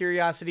case out of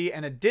curiosity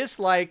and a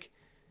dislike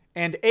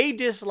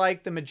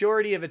the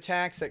majority of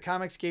attacks that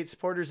Comicsgate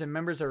supporters and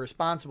members are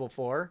responsible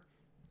for.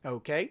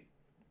 Okay.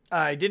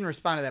 I didn't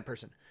respond to that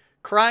person.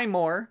 Cry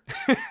more.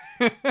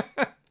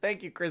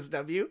 Thank you, Chris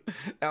W.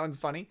 That one's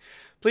funny.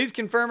 Please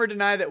confirm or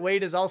deny that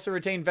Waid has also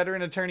retained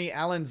veteran attorney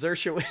Alan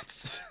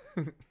Zershowitz.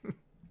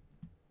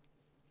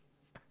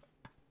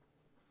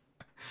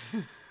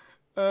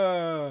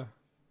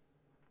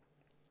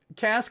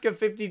 Casca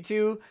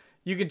 52.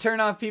 You can turn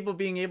off people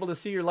being able to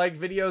see your liked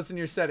videos in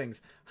your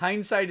settings.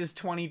 Hindsight is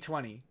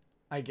 2020,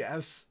 I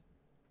guess.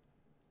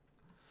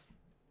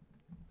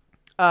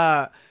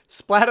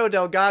 Splato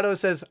Delgado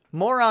says,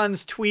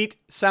 morons tweet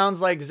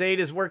sounds like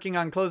Zaid is working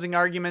on closing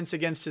arguments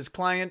against his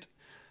client.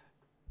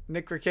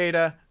 Nick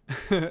Rekieta.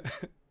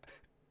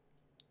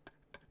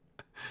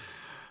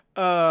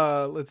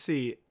 Let's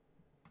see.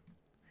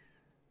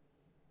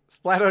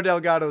 Splato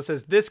Delgado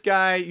says, this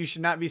guy, you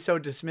should not be so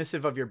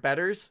dismissive of your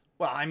betters.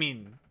 Well, I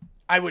mean,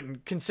 I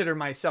wouldn't consider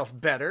myself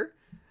better.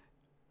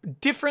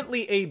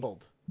 Differently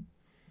abled.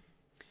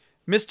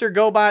 Mr.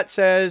 Gobot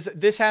says,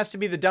 this has to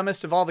be the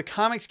dumbest of all the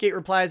Comicsgate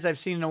replies I've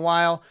seen in a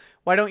while.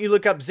 Why don't you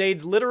look up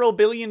Zaid's literal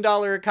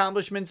billion-dollar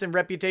accomplishments and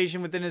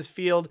reputation within his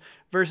field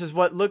versus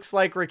what looks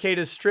like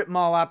Rekieta's strip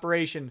mall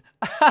operation?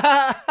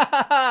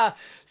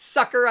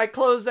 Sucker, I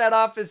closed that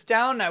office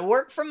down and I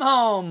work from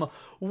home.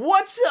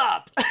 What's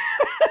up?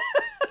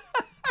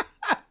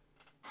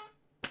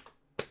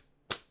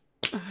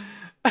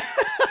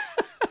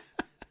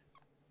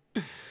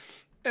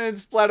 And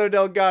Splato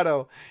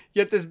Delgado.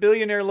 Yet this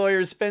billionaire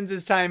lawyer spends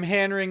his time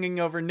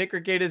hand-wringing over Nick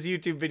Rekieta's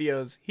YouTube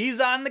videos.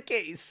 He's on the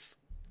case.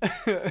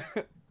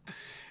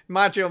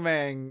 Macho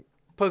Man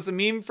posts a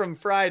meme from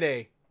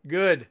Friday.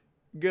 Good.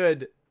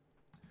 Good.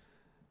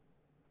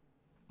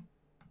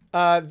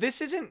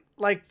 This isn't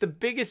like the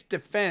biggest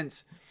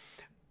defense.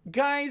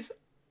 Guys,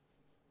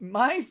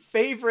 my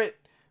favorite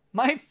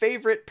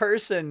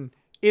person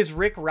is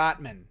Rick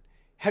Rotman.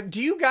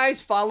 Do you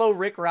guys follow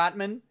Rick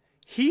Rotman?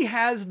 He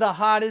has the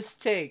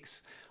hottest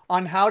takes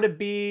on how to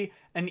be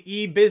an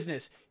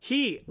e-business.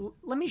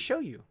 Let me show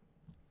you.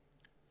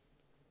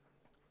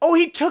 Oh,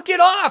 he took it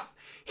off.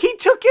 He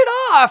took it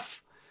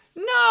off.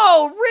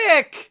 No,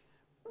 Rick.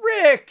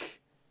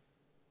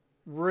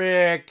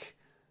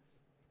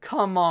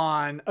 Come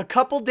on. A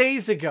couple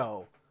days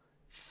ago,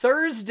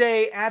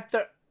 Thursday at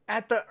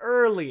the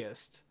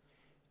earliest,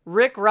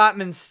 Rick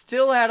Rotman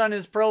still had on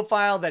his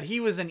profile that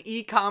he was an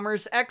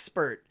e-commerce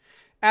expert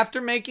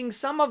after making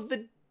some of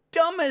the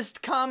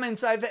dumbest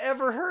comments I've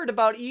ever heard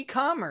about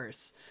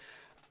e-commerce.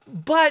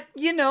 But,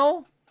 you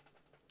know,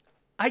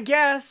 I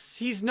guess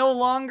he's no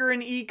longer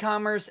an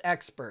e-commerce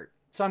expert.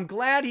 So I'm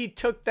glad he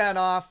took that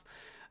off.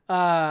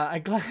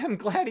 I'm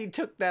glad he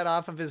took that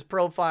off of his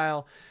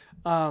profile.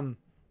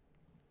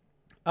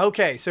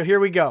 Okay, so here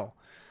we go.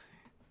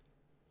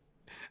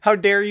 How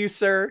dare you,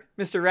 sir?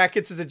 Mr.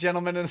 Rackets is a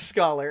gentleman and a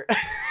scholar.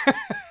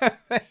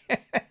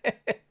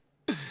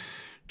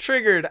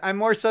 Triggered. I'm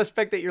more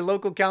suspect that your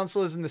local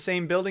council is in the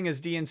same building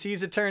as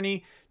DNC's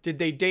attorney. Did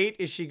they date?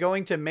 Is she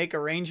going to make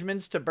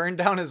arrangements to burn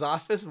down his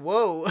office?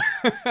 Whoa.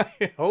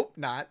 I hope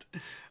not.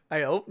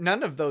 I hope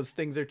none of those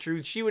things are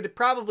true. She would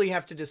probably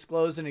have to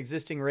disclose an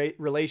existing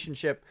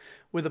relationship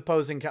with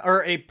opposing,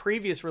 or a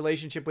previous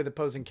relationship with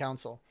opposing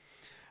counsel.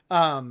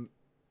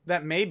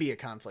 That may be a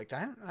conflict.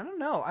 I don't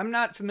know. I'm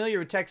not familiar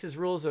with Texas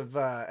rules of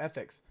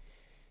ethics.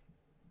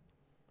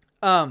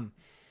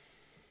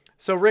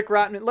 So Rick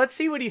Rotman, let's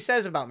see what he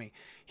says about me.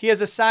 He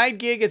has a side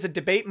gig as a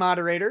debate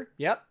moderator.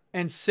 Yep.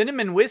 And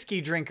cinnamon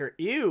whiskey drinker.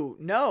 Ew.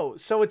 No.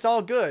 So it's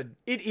all good.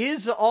 It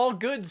is all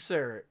good,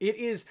 sir. It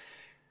is.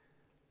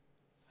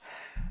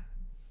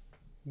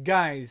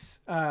 Guys,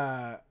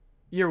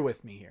 you're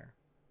with me here.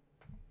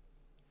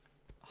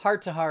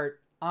 Heart to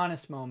heart,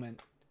 honest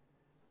moment.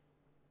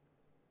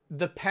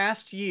 The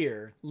past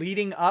year,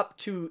 leading up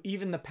to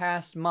even the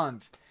past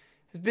month,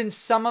 has been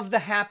some of the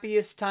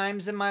happiest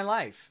times in my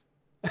life.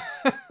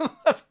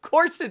 Of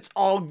course it's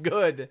all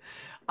good.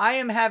 I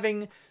am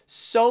having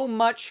so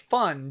much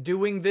fun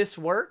doing this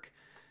work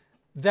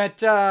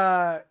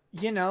that,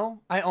 you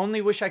know, I only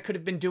wish I could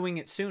have been doing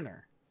it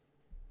sooner.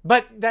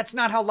 But that's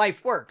not how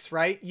life works,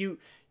 right? You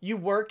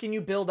work and you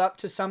build up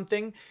to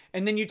something,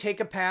 and then you take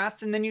a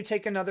path, and then you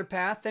take another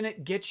path, and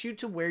it gets you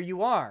to where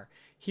you are.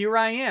 Here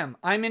I am.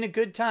 I'm in a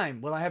good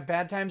time. Will I have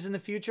bad times in the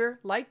future?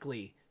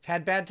 Likely. I've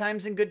had bad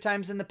times and good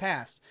times in the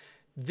past.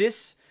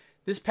 This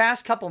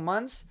past couple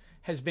months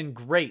has been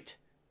great.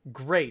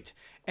 Great.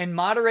 And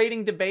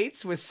moderating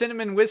debates with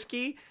cinnamon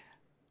whiskey,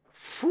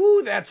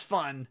 whew, that's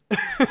fun.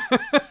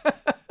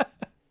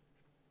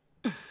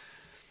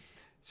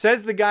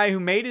 Says the guy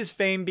who made his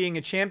fame being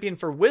a champion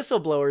for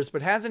whistleblowers,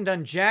 but hasn't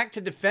done jack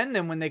to defend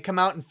them when they come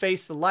out and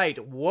face the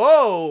light.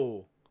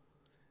 Whoa!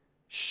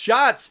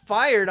 Shots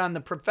fired on the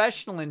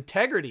professional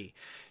integrity.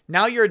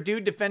 Now you're a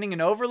dude defending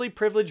an overly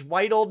privileged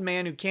white old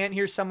man who can't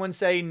hear someone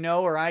say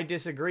no or I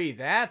disagree.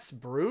 That's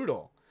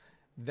brutal.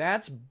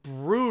 That's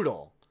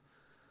brutal.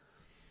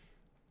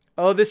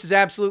 Oh, this is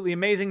absolutely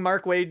amazing.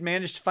 Mark Waid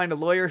managed to find a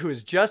lawyer who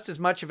is just as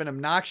much of an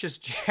obnoxious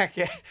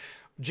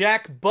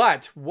jack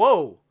butt.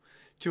 Whoa.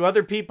 To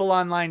other people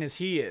online as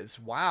he is.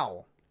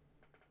 Wow.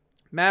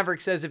 Maverick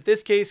says, if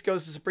this case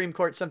goes to Supreme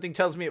Court, something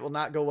tells me it will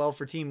not go well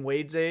for Team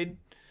Waid Zaid.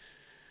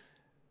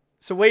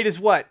 So Waid is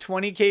what?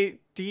 20K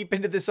deep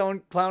into this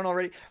own clown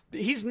already?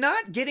 He's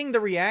not getting the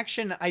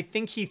reaction I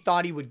think he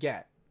thought he would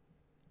get.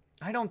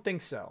 I don't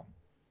think so.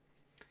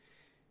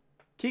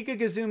 Kika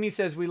Gazumi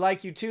says, we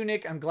like you too,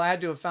 Nick. I'm glad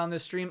to have found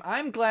this stream.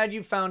 I'm glad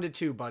you found it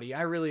too, buddy.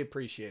 I really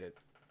appreciate it.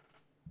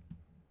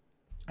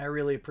 I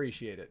really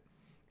appreciate it.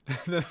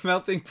 The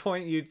melting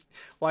point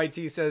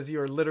YT says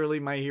you are literally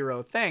my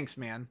hero. Thanks,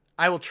 man.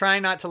 I will try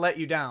not to let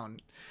you down.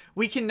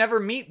 We can never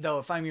meet though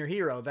if I'm your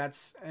hero.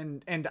 That's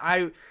and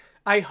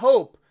I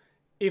hope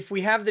if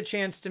we have the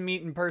chance to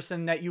meet in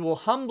person that you will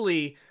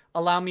humbly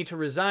allow me to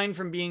resign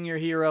from being your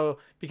hero,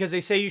 because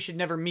they say you should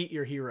never meet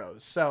your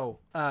heroes. So,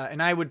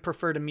 and I would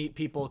prefer to meet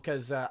people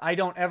because I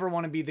don't ever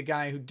want to be the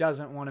guy who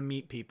doesn't want to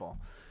meet people.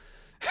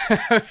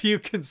 Have you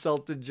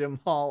consulted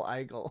Jamal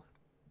Eichel?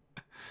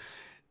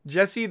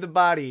 Jesse the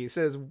Body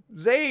says,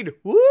 Zaid,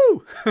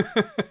 woo!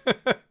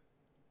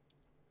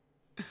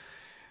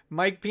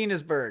 Mike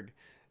Penisberg.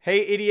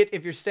 Hey, idiot,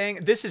 if you're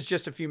staying... This is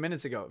just a few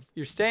minutes ago. If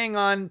you're staying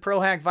on Pro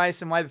Hack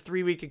Vice and why the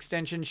 3-week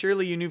extension,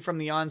 surely you knew from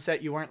the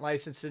onset you weren't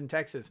licensed in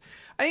Texas.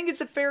 I think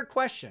it's a fair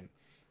question.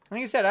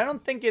 Like I said, I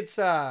don't think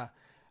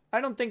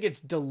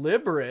it's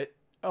deliberate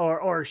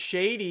or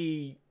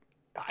shady.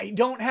 I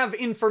don't have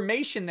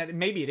information that...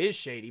 Maybe it is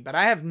shady, but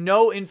I have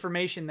no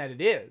information that it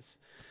is.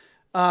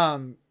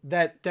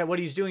 That what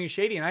he's doing is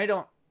shady, and I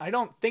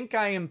don't think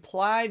I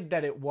implied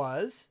that it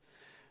was.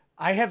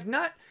 I have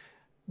not.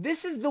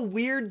 This is the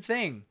weird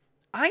thing.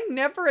 I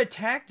never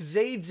attacked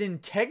Zaid's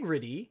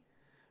integrity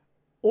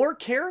or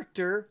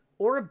character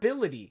or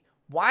ability.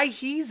 Why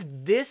he's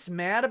this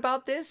mad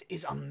about this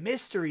is a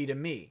mystery to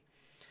me.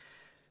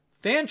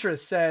 Thantra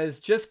says,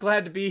 just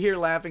glad to be here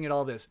laughing at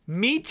all this.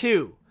 Me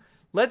too.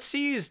 Let's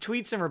see his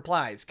tweets and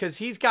replies, because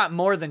he's got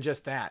more than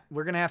just that.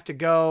 We're going to have to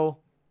go...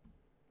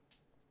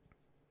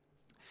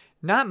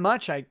 Not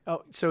much.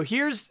 So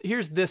here's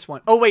this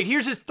one. Oh, wait,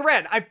 here's his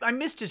thread. I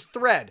missed his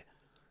thread.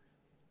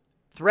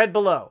 Thread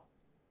below.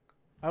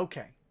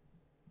 Okay.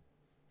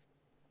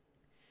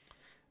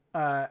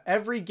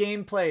 Every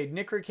game played.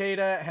 Nick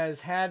Rekieta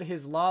has had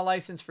his law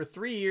license for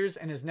 3 years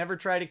and has never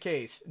tried a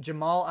case.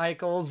 Jamal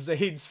Eichel,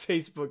 Zaid's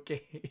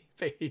Facebook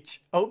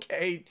page.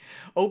 Okay.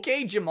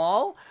 Okay,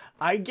 Jamal.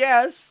 I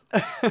guess.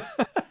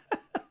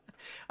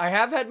 I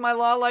have had my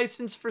law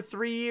license for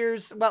 3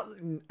 years. Well,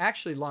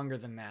 actually longer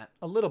than that.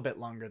 A little bit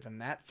longer than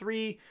that.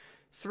 Three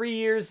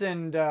years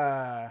and,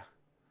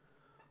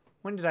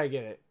 when did I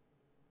get it?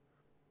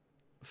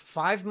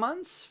 5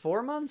 months?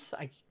 4 months?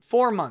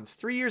 4 months.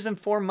 3 years and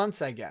 4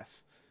 months, I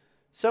guess.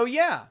 So,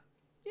 yeah.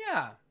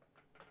 Yeah.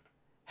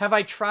 Have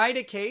I tried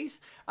a case?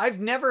 I've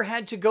never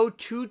had to go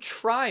to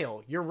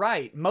trial. You're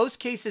right. Most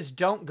cases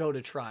don't go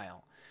to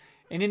trial.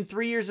 And in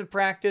 3 years of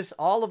practice,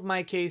 all of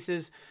my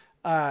cases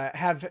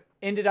have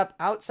ended up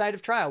outside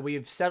of trial. We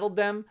have settled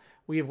them.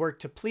 We have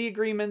worked to plea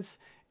agreements.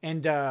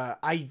 And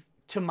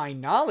to my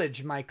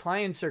knowledge, my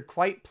clients are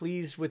quite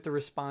pleased with the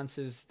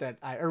responses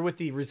or with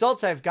the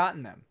results I've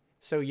gotten them.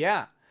 So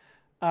yeah.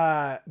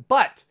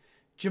 But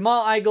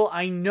Jamal Igle,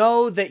 I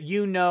know that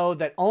you know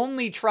that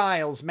only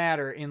trials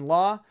matter in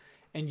law,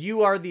 and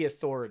you are the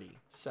authority.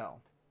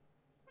 So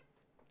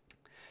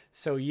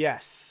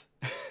yes.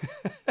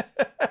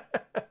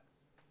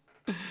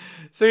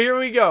 So here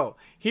we go.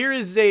 Here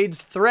is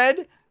Zaid's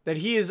thread that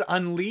he is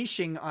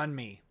unleashing on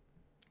me.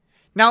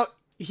 Now,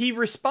 he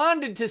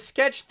responded to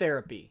sketch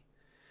therapy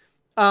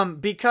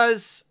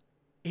because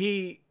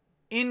he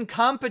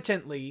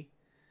incompetently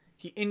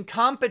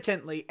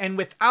and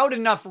without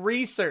enough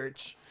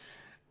research,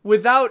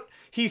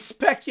 he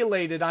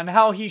speculated on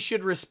how he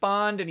should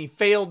respond, and he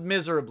failed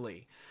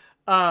miserably.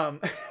 So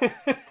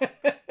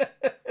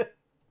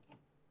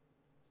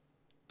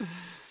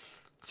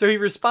he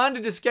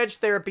responded to sketch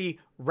therapy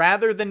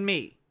rather than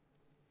me.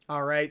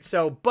 All right.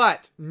 So,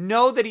 but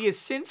know that he has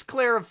since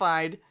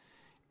clarified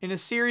in a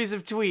series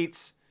of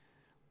tweets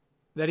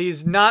that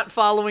he's not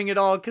following it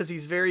all because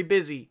he's very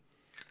busy.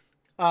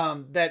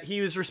 That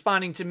he was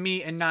responding to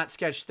me and not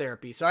sketch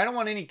therapy. So I don't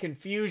want any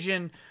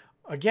confusion.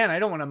 Again, I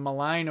don't want to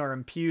malign or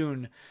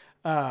impugn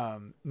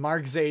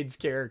Mark Zaid's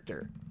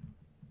character.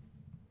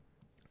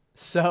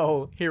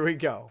 So here we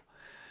go.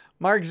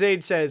 Mark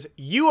Zaid says,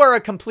 "You are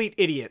a complete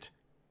idiot."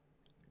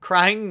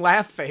 Crying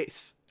laugh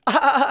face.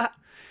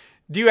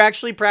 Do you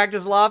actually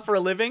practice law for a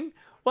living?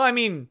 Well, I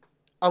mean,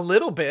 a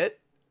little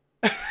bit.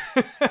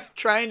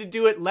 Trying to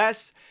do it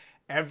less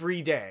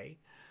every day.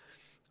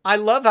 I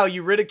love how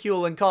you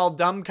ridicule and call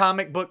dumb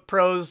comic book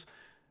pros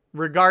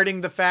regarding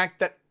the fact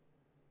that...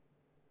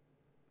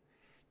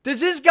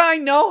 Does this guy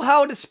know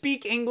how to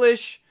speak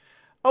English?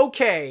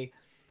 Okay.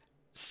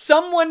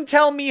 Someone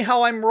tell me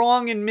how I'm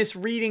wrong in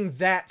misreading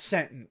that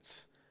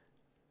sentence.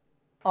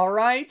 All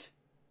right?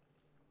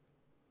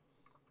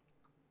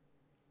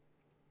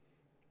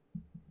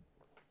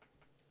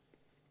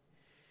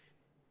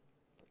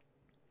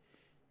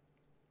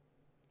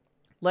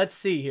 Let's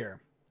see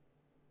here.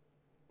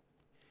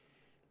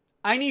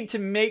 I need to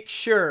make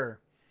sure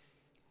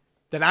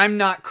that I'm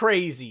not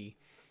crazy.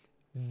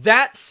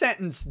 That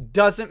sentence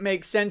doesn't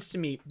make sense to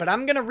me, but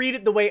I'm going to read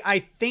it the way I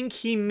think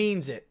he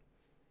means it.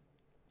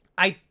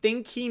 I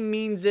think he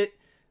means it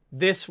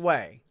this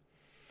way.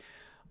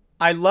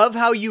 I love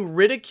how you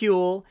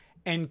ridicule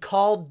and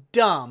call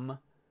dumb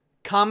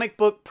comic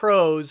book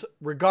pros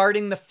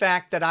regarding the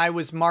fact that I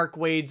was Mark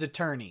Waid's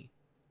attorney.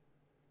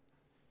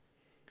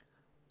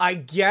 I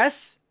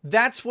guess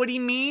that's what he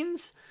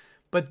means,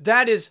 but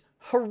that is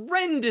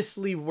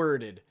horrendously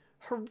worded.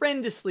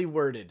 Horrendously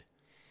worded.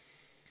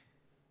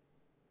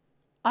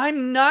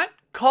 I'm not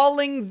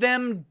calling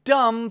them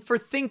dumb for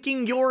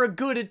thinking you're a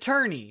good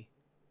attorney.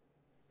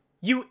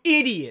 You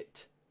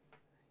idiot.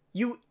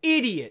 You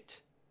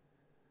idiot.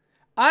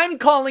 I'm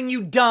calling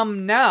you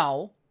dumb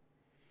now.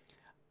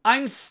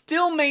 I'm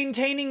still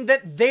maintaining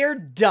that they're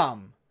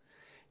dumb.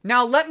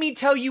 Now let me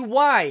tell you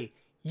why,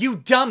 you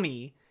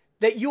dummy,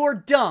 that you're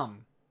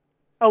dumb.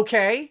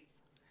 Okay?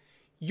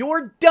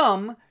 You're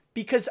dumb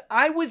because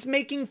I was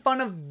making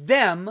fun of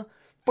them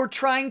for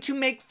trying to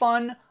make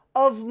fun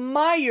of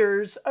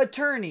Meyer's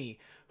attorney,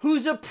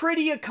 who's a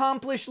pretty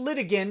accomplished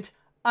litigant,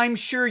 I'm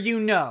sure you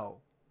know.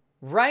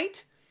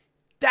 Right?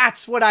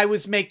 That's what I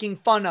was making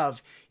fun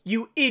of,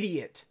 you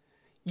idiot.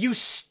 You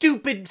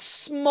stupid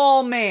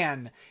small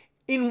man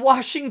in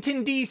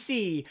Washington,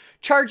 D.C.,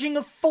 charging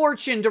a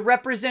fortune to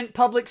represent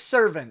public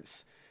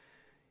servants.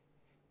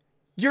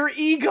 Your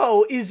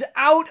ego is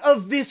out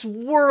of this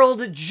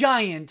world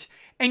giant,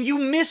 and you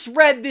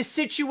misread this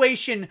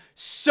situation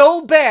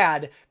so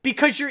bad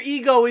because your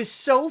ego is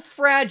so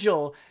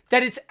fragile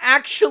that it's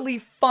actually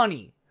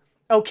funny.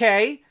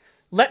 Okay?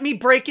 Let me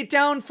break it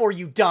down for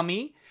you,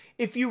 dummy.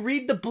 If you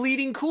read the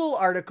Bleeding Cool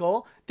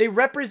article, they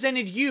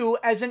represented you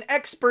as an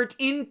expert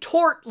in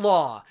tort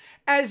law,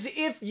 as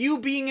if you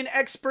being an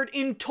expert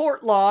in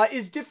tort law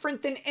is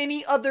different than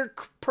any other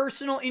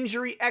personal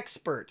injury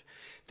expert.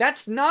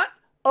 That's not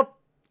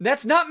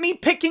me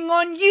picking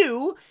on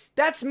you.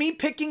 That's me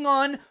picking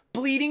on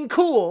Bleeding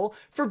Cool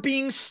for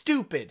being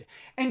stupid,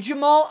 and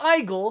Jamal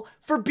Igle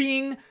for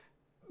being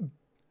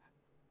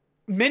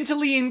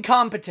mentally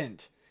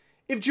incompetent.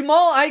 If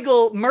Jamal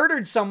Igle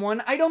murdered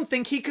someone, I don't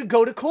think he could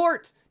go to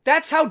court.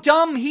 That's how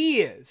dumb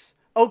he is.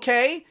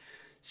 Okay?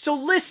 So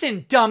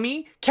listen,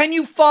 dummy. Can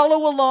you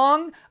follow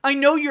along? I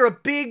know you're a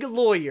big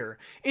lawyer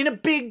in a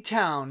big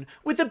town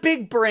with a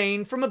big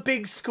brain from a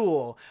big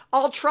school.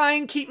 I'll try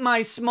and keep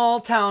my small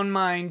town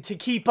mind to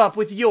keep up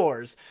with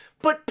yours.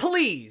 But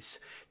please,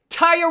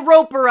 tie a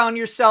rope around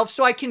yourself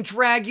so I can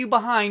drag you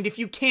behind if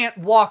you can't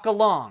walk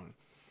along.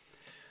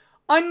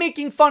 I'm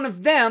making fun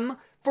of them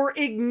for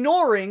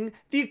ignoring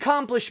the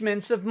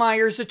accomplishments of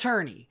Meyer's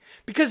attorney.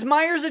 Because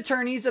Meyer's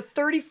attorney is a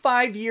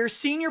 35-year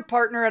senior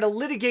partner at a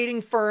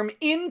litigating firm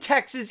in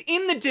Texas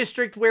in the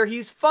district where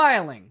he's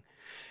filing.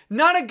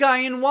 Not a guy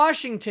in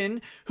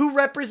Washington who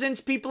represents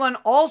people on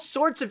all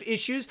sorts of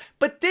issues,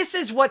 but this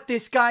is what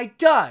this guy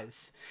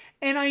does.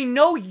 And I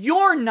know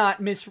you're not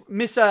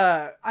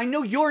I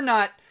know you're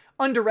not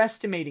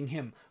underestimating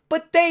him,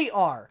 but they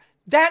are.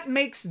 That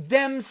makes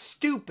them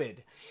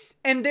stupid.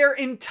 And their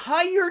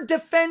entire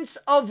defense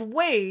of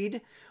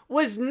Waid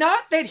was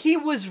not that he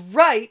was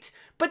right,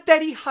 but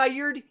that he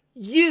hired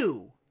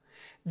you.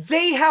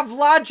 They have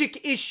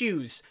logic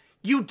issues,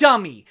 you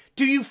dummy.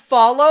 Do you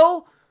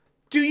follow?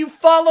 Do you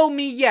follow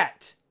me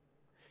yet?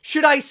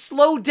 Should I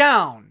slow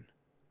down?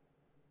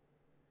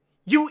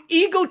 You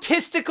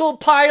egotistical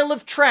pile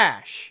of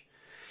trash.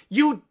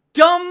 You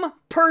dumb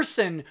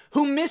person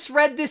who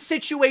misread this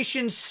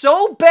situation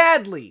so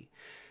badly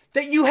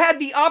that you had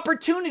the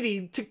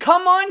opportunity to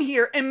come on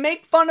here and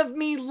make fun of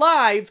me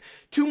live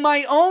to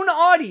my own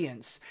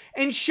audience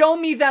and show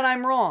me that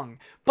I'm wrong.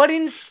 But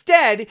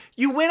instead,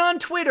 you went on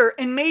Twitter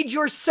and made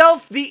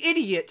yourself the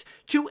idiot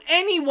to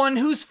anyone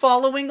who's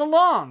following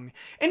along.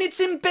 And it's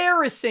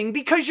embarrassing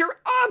because you're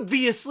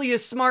obviously a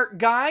smart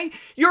guy.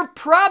 You're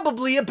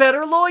probably a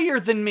better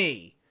lawyer than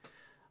me.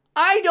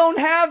 I don't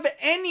have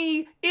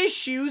any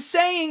issue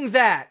saying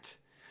that.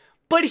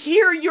 But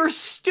here you're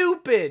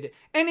stupid,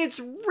 and it's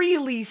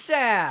really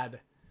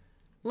sad.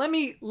 Let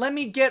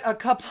me get a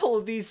couple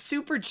of these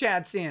super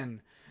chats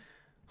in.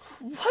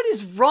 What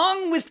is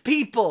wrong with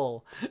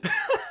people?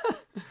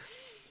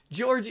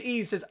 George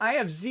E says, I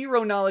have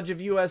zero knowledge of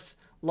U.S.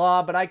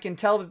 law, but I can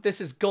tell that this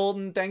is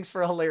golden. Thanks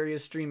for a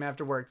hilarious stream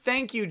after work.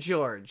 Thank you,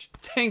 George.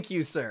 Thank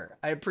you, sir.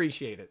 I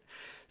appreciate it.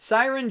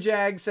 Siren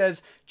Jag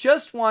says,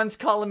 just once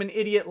call him an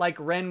idiot like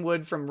Ren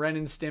would from Ren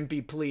and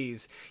Stimpy,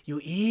 please. You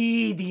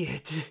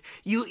idiot.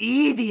 You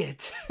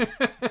idiot.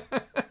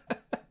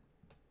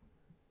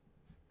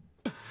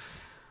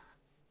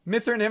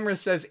 Mithrin Imra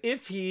says,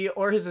 if he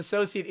or his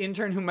associate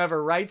intern,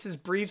 whomever, writes his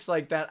briefs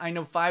like that, I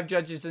know 5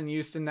 judges in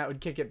Houston that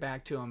would kick it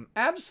back to him.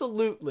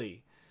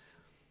 Absolutely.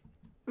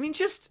 I mean,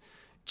 just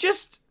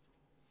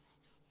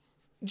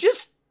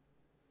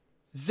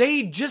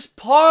Zaid, just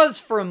pause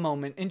for a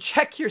moment and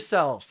check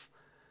yourself.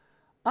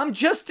 I'm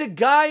just a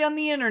guy on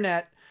the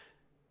internet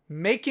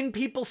making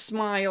people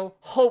smile,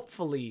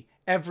 hopefully,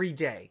 every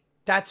day.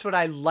 That's what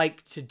I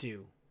like to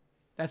do.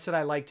 That's what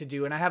I like to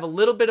do. And I have a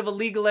little bit of a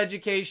legal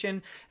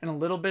education and a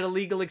little bit of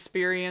legal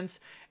experience.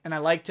 And I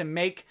like to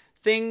make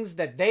things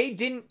that they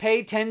didn't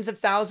pay tens of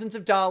thousands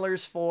of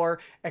dollars for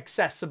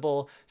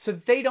accessible so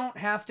that they don't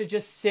have to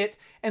just sit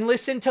and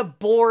listen to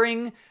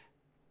boring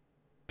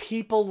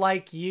people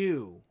like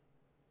you.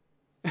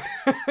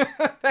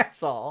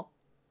 That's all.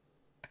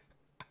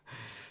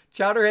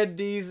 Chowderhead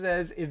D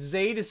says, if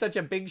Zaid is such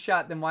a big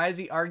shot, then why is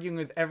he arguing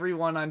with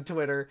everyone on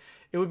Twitter?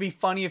 It would be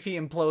funny if he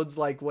implodes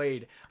like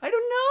Waid. I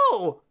don't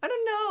know. I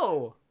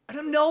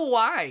don't know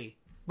why.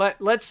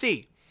 But let's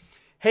see.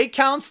 Hey,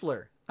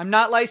 counselor, I'm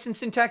not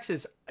licensed in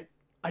Texas.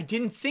 I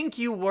didn't think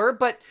you were,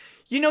 but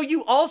you know,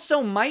 you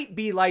also might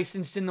be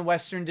licensed in the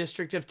Western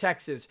District of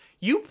Texas.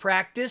 You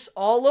practice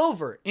all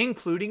over,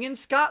 including in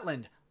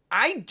Scotland.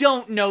 I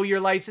don't know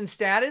your license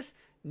status.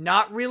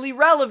 Not really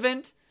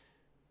relevant.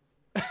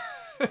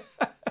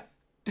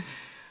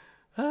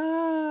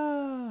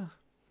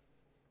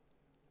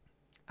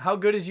 How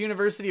good is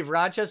University of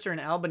Rochester and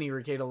Albany,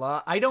 Rekieta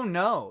Law? I don't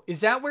know. Is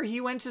that where he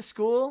went to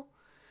school?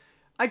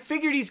 I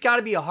figured he's got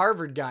to be a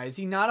Harvard guy. Is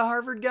he not a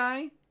Harvard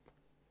guy?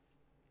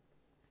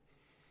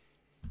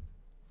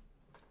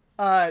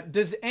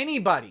 Does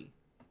anybody...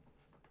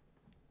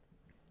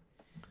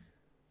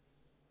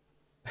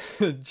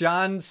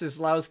 John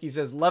Sislowski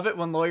says, love it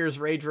when lawyers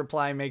rage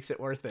reply makes it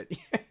worth it.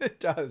 It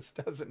does,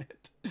 doesn't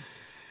it?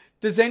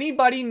 Does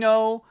anybody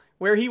know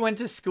where he went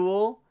to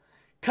school?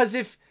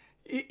 Because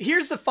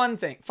here's the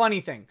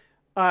funny thing.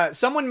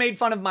 Someone made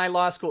fun of my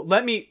law school.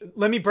 Let me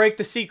break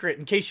the secret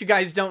in case you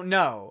guys don't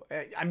know.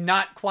 I'm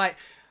not quiet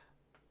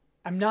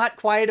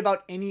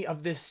about any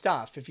of this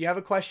stuff. If you have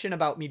a question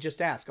about me,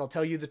 just ask. I'll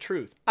tell you the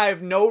truth. I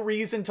have no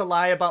reason to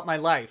lie about my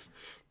life.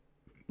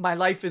 My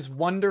life is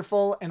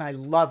wonderful and I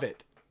love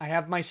it. I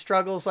have my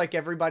struggles like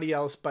everybody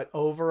else, but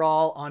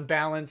overall, on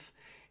balance,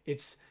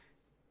 it's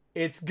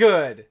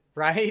good,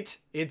 right?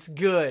 It's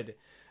good.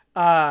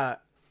 I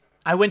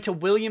went to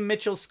William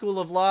Mitchell School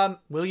of Law.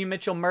 William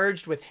Mitchell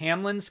merged with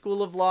Hamlin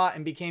School of Law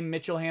and became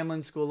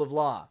Mitchell-Hamlin School of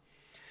Law.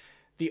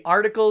 The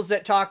articles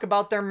that talk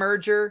about their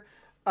merger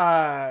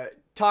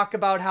talk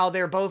about how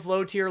they're both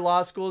low-tier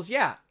law schools.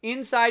 Yeah,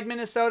 inside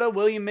Minnesota,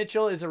 William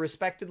Mitchell is a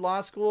respected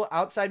law school.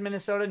 Outside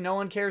Minnesota, no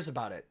one cares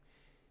about it.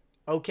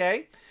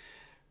 Okay?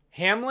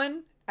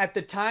 Hamlin, at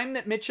the time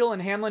that Mitchell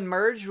and Hamlin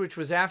merged, which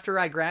was after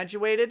I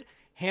graduated,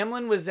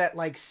 Hamlin was at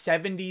like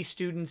 70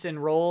 students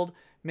enrolled.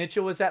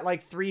 Mitchell was at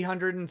like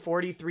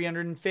 340,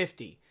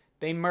 350.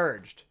 They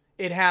merged.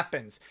 It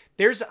happens.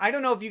 I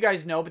don't know if you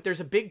guys know, but there's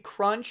a big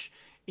crunch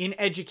in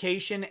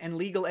education and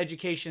legal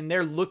education.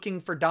 They're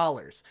looking for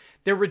dollars.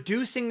 They're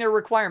reducing their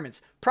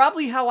requirements.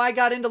 Probably how I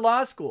got into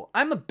law school.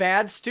 I'm a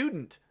bad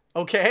student,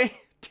 okay?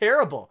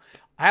 Terrible.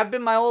 I have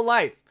been my whole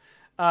life.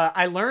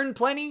 I learned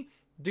plenty.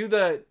 Do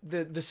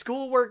the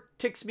schoolwork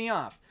ticks me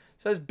off.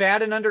 So I was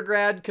bad in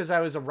undergrad because I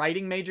was a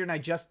writing major and I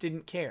just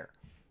didn't care.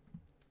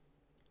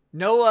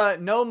 No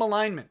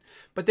malignment.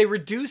 But they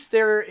reduced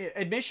their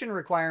admission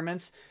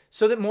requirements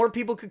so that more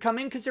people could come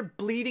in because they're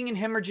bleeding and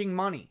hemorrhaging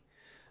money.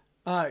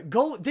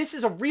 This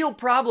is a real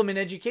problem in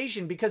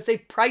education because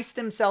they've priced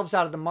themselves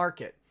out of the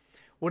market.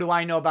 What do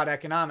I know about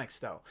economics,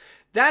 though?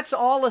 That's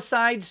all a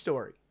side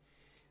story.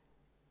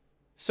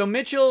 So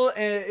Mitchell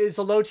is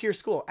a low-tier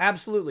school.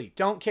 Absolutely.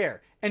 Don't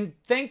care. And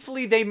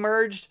thankfully, they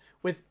merged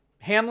with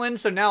Hamlin.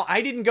 So now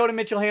I didn't go to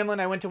Mitchell Hamlin.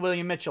 I went to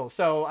William Mitchell.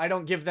 So I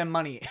don't give them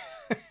money.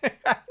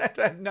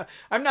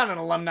 I'm not an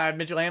alumni of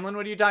Mitchell Hamlin.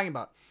 What are you talking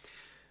about?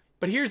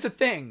 But here's the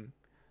thing.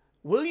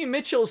 William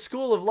Mitchell's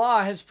School of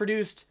Law has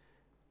produced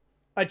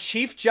a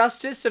Chief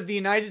Justice of the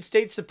United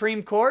States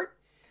Supreme Court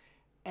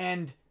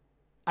and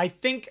I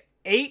think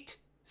 8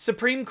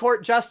 Supreme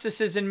Court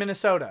justices in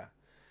Minnesota.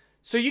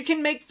 So you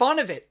can make fun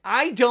of it.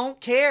 I don't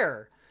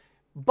care.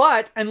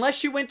 But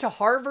unless you went to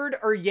Harvard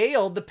or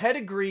Yale, the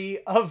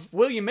pedigree of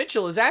William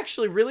Mitchell is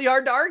actually really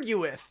hard to argue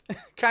with.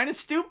 Kind of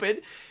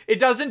stupid. It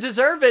doesn't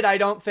deserve it, I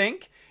don't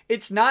think.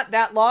 It's not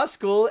that law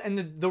school,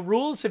 and the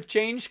rules have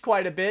changed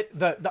quite a bit,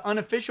 the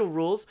unofficial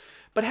rules.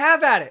 But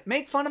have at it.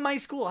 Make fun of my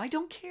school. I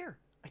don't care.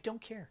 I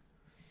don't care.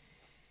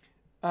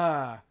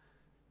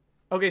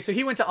 Okay, so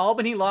he went to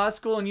Albany Law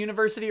School and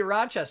University of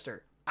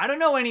Rochester. I don't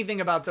know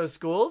anything about those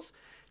schools.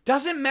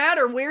 Doesn't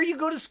matter. Where you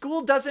go to school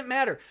doesn't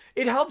matter.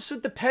 It helps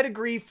with the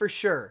pedigree for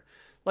sure.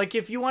 Like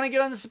if you want to get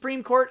on the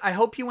Supreme Court, I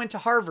hope you went to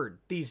Harvard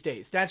these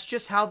days. That's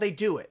just how they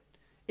do it.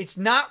 It's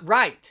not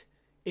right.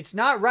 It's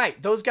not right.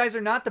 Those guys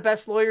are not the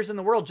best lawyers in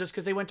the world just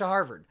because they went to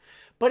Harvard.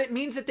 But it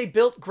means that they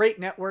built great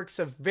networks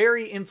of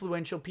very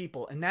influential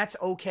people, and that's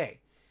okay.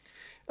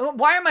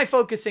 Why am I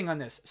focusing on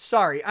this?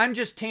 Sorry, I'm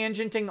just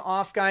tangenting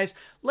off, guys.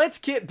 Let's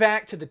get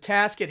back to the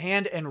task at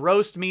hand and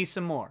roast me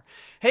some more.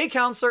 Hey,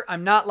 counselor,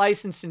 I'm not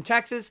licensed in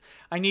Texas.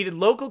 I needed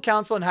local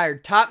counsel and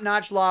hired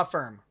top-notch law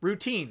firm.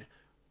 Routine.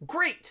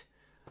 Great.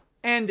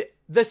 And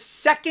the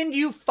second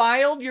you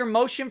filed your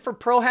motion for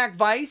Pro Hack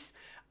Vice,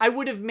 I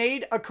would have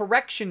made a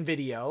correction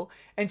video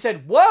and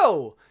said,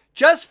 whoa,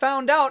 just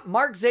found out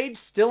Mark Zaid's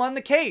still on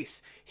the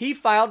case. He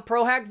filed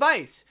Pro Hack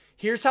Vice.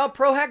 Here's how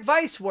Pro Hack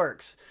Vice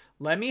works.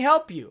 Let me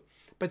help you.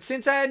 But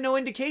since I had no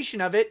indication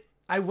of it,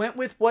 I went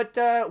with what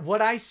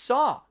I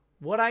saw.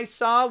 What I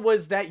saw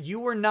was that you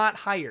were not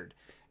hired.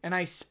 And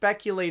I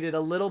speculated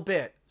a little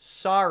bit.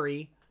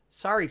 Sorry.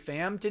 Sorry,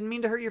 fam. Didn't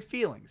mean to hurt your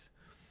feelings.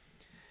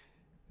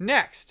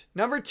 Next,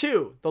 number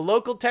 2. The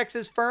local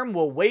Texas firm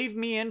will waive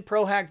me in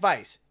Pro Hack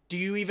Vice. Do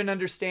you even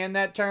understand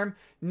that term?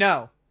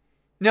 No.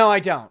 No, I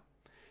don't.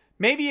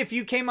 Maybe if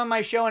you came on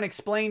my show and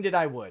explained it,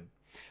 I would.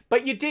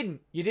 But you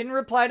didn't. You didn't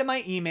reply to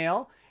my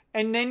email.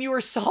 And then you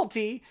were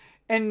salty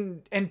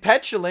and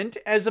petulant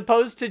as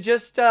opposed to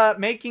just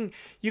making...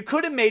 You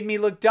could have made me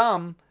look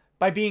dumb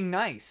by being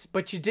nice,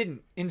 but you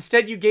didn't.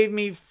 Instead, you gave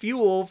me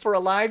fuel for a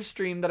live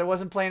stream that I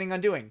wasn't planning on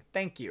doing.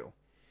 Thank you.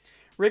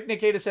 Rick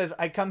Rekieta says,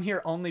 I come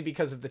here only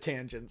because of the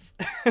tangents.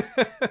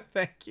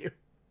 Thank you.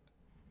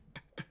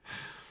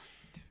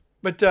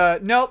 But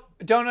nope,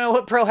 don't know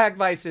what Pro Hack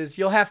Vice is.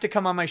 You'll have to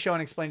come on my show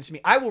and explain it to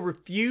me. I will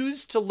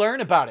refuse to learn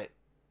about it.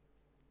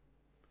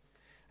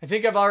 I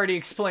think I've already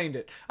explained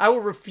it. I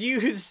will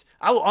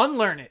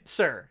unlearn it,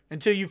 sir,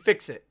 until you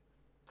fix it.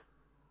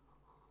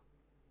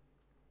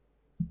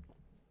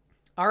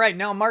 All right,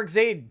 now Mark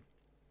Zaid.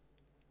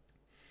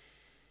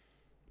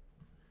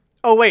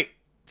 Oh, wait.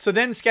 So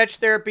then sketch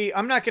therapy.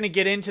 I'm not going to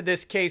get into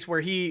this case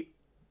where he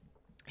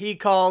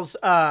calls,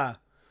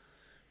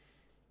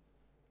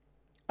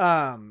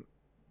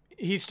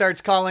 he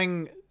starts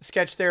calling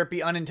sketch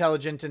therapy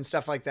unintelligent and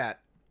stuff like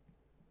that.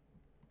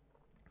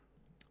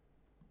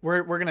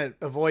 We're going to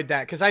avoid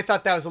that because I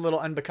thought that was a little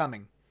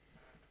unbecoming.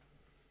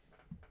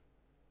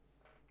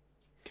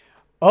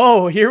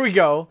 Oh, here we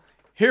go.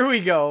 Here we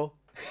go.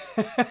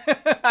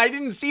 I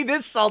didn't see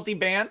this salty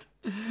bant.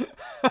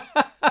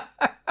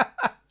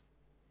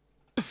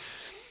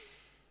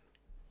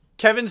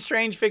 Kevin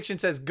Strange Fiction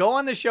says, go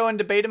on the show and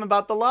debate him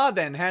about the law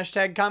then.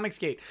 Hashtag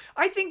Comicsgate.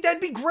 I think that'd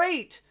be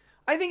great.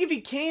 I think if he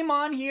came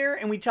on here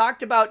and we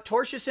talked about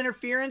tortious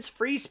interference,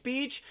 free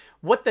speech,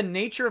 what the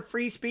nature of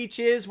free speech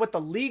is, what the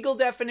legal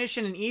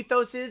definition and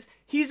ethos is,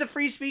 he's a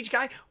free speech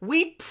guy,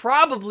 we'd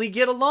probably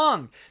get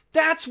along.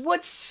 That's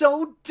what's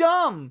so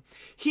dumb.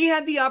 He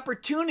had the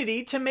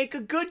opportunity to make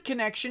a good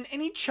connection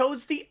and he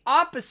chose the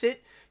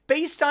opposite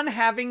based on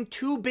having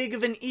too big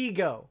of an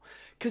ego.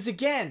 Because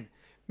again,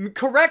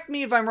 correct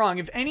me if I'm wrong,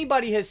 if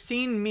anybody has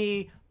seen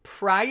me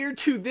prior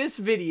to this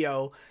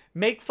video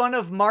make fun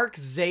of Mark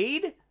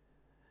Zaid,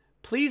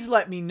 please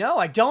let me know.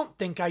 I don't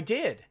think I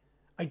did.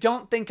 I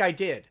don't think I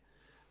did.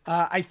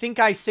 I think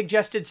I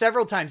suggested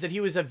several times that he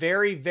was a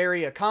very,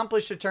 very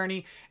accomplished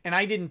attorney and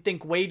I didn't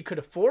think Waid could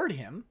afford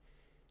him.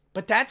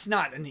 But that's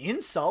not an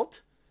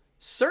insult.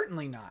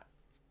 Certainly not.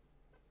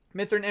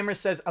 Mithrin Emrys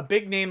says, a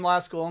big name law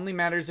school only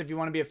matters if you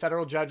want to be a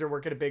federal judge or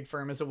work at a big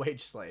firm as a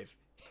wage slave.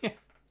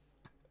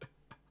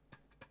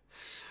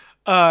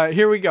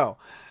 Here we go.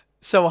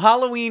 So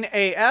Halloween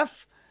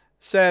AF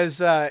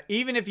says,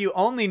 even if you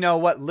only know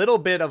what little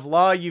bit of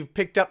law you've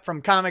picked up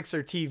from comics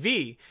or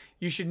TV,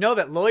 you should know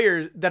that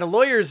a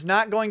lawyer is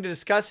not going to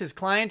discuss his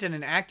client in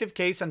an active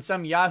case on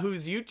some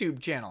Yahoo's YouTube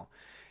channel.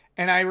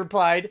 And I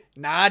replied,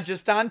 nah,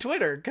 just on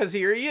Twitter, because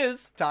here he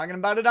is talking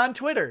about it on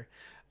Twitter.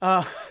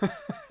 I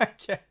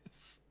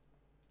guess.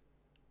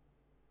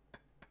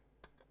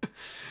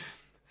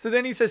 So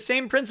then he says,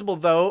 same principle,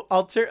 though.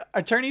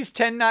 Attorneys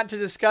tend not to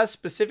discuss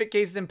specific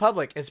cases in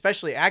public,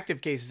 especially active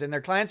cases, and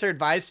their clients are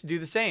advised to do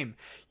the same.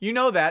 You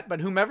know that,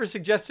 but whomever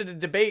suggested a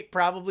debate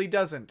probably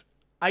doesn't.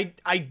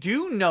 I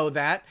do know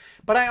that,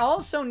 but I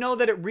also know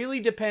that it really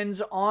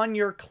depends on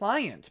your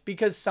client,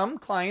 because some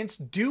clients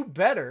do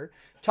better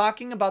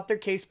talking about their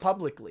case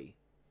publicly.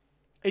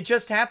 It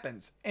just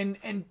happens.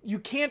 And you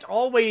can't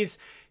always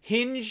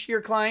hinge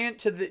your client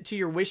to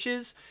your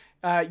wishes.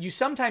 You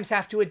sometimes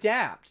have to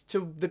adapt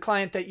to the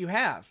client that you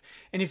have.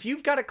 And if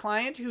you've got a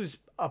client who's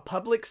a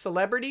public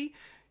celebrity,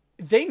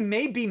 they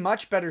may be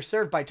much better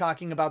served by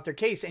talking about their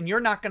case, and you're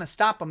not going to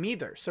stop them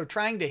either. So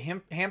trying to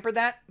hamper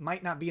that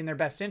might not be in their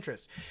best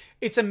interest.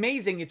 It's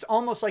amazing. It's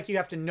almost like you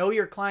have to know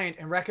your client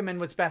and recommend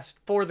what's best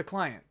for the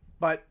client.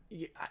 But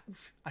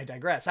I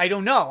digress. I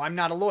don't know. I'm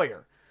not a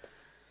lawyer.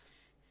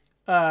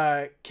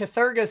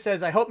 Kathurga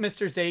says, I hope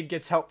Mr. Zaid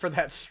gets help for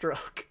that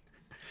stroke.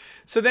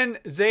 So then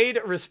Zaid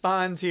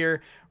responds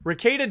here,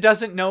 Rekieta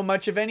doesn't know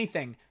much of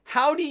anything.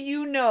 How do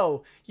you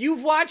know?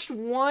 You've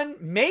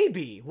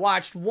maybe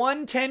watched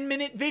one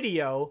 10-minute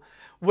video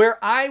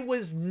where I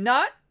was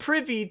not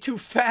privy to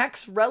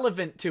facts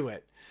relevant to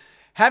it.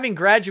 Having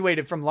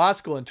graduated from law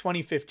school in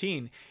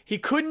 2015, he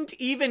couldn't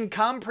even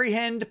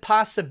comprehend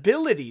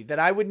possibility that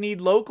I would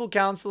need local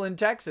counsel in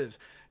Texas.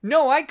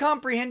 No, I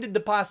comprehended the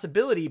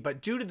possibility,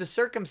 but due to the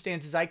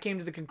circumstances, I came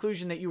to the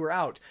conclusion that you were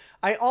out.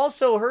 I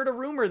also heard a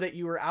rumor that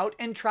you were out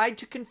and tried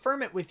to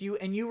confirm it with you,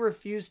 and you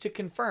refused to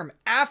confirm.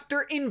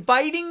 After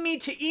inviting me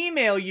to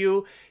email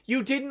you,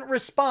 you didn't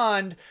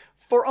respond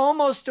for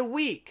almost a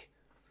week.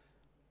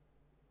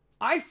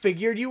 I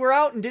figured you were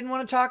out and didn't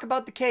want to talk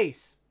about the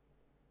case.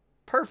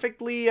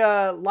 Perfectly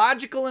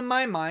logical in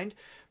my mind.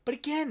 But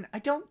again, I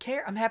don't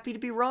care. I'm happy to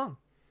be wrong.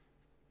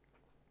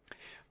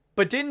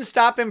 But didn't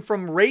stop him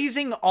from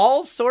raising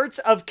all sorts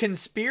of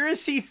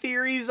conspiracy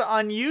theories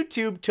on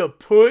YouTube to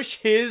push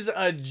his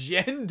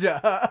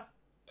agenda.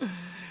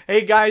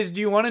 Hey guys,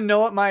 do you want to know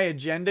what my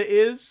agenda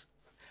is?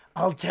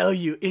 I'll tell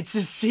you, it's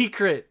a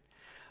secret.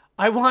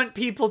 I want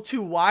people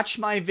to watch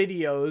my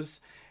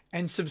videos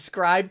and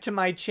subscribe to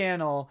my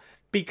channel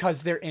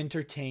because they're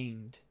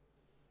entertained.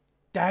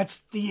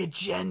 That's the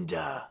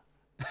agenda.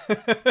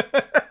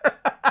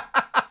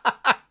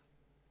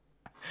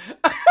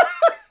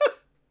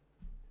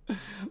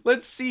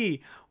 Let's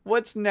see.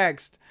 What's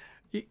next?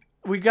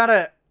 We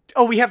gotta...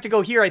 Oh, we have to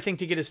go here, I think,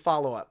 to get his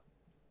follow-up.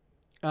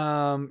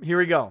 Here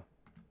we go.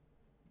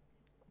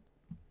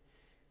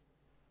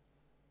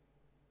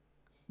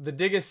 The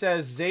Digga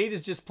says, Zaid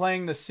is just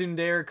playing the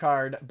Sundar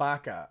card,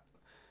 Baka.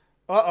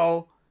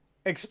 Uh-oh.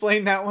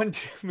 Explain that one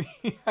to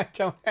me. I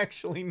don't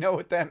actually know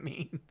what that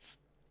means.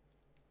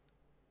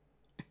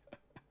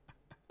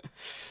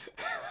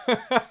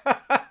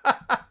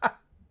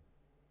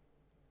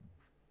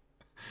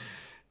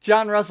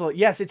 John Russell,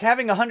 yes, it's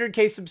having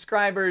 100K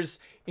subscribers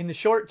in the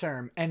short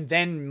term and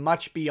then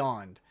much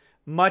beyond.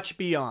 Much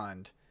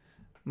beyond.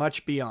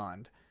 Much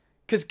beyond.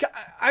 Because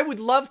I would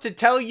love to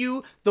tell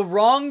you the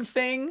wrong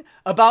thing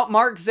about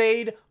Mark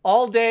Zaid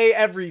all day,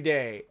 every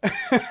day.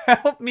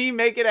 Help me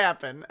make it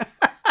happen.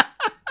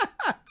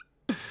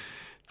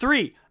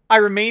 3, I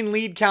remain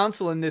lead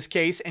counsel in this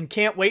case and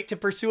can't wait to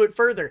pursue it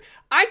further.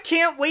 I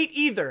can't wait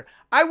either.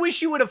 I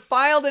wish you would have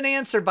filed an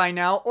answer by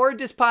now or a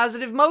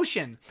dispositive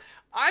motion.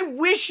 I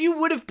wish you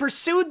would have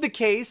pursued the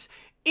case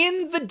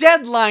in the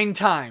deadline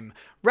time,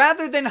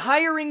 rather than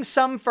hiring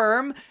some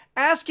firm,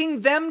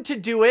 asking them to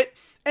do it,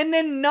 and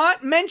then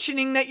not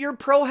mentioning that you're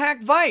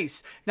pro-hack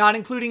vice, not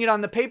including it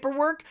on the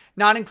paperwork,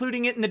 not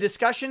including it in the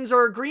discussions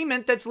or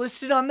agreement that's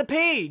listed on the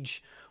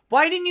page.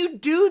 Why didn't you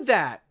do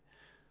that?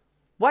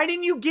 Why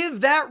didn't you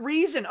give that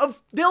reason?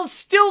 They'll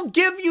still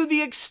give you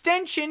the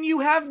extension.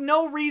 You have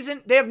no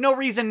reason. They have no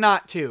reason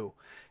not to.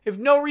 They have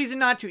no reason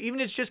not to,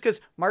 even if it's just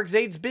because Mark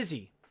Zaid's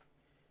busy.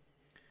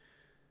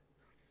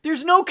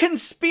 There's no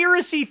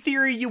conspiracy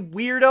theory, you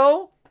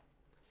weirdo.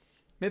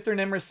 Mithrin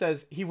Emrys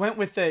says, he went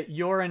with the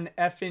you're an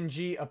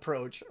FNG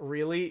approach.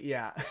 Really?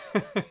 Yeah,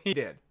 he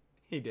did.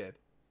 He did.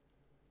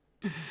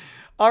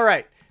 All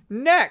right,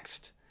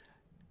 next.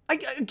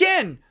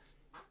 Again,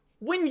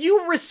 when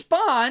you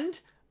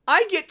respond,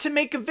 I get to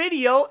make a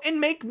video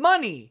and make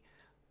money.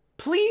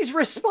 Please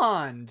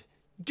respond.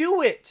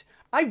 Do it.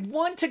 I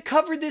want to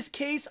cover this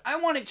case.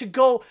 I want it to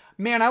go,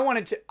 man, I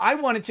want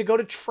it to go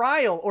to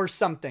trial or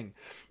something.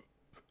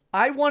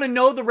 I want to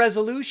know the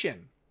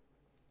resolution.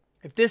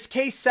 If this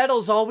case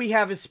settles, all we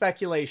have is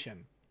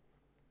speculation.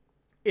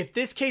 if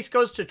this case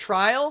goes to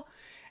trial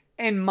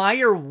and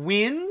Meyer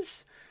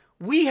wins,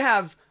 we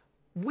have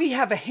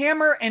a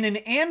hammer and an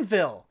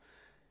anvil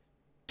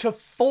to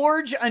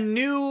forge a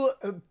new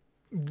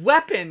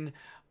weapon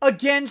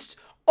against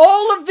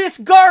all of this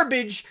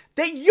garbage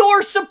that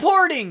you're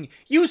supporting.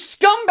 You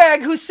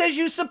scumbag who says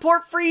you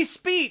support free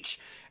speech.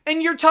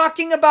 And you're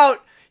talking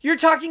about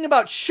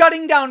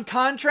shutting down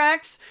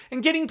contracts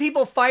and getting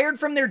people fired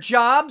from their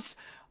jobs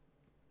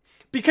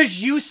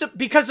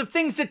because of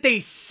things that they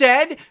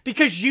said,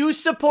 because you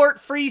support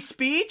free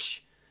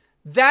speech.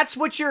 That's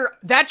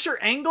your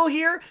angle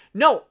here?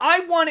 No,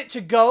 I want it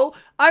to go.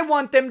 I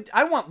want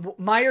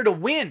Meyer to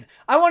win.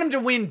 I want him to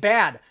win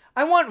bad.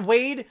 I want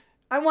Waid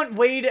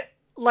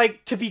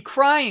like to be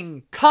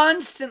crying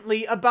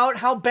constantly about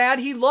how bad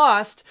he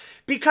lost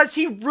because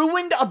he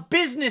ruined a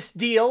business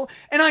deal,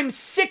 and I'm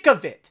sick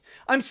of it.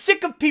 I'm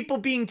sick of people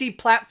being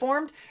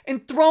deplatformed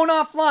and thrown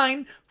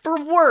offline for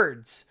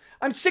words.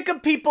 I'm sick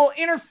of people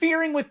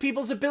interfering with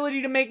people's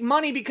ability to make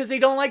money because they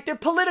don't like their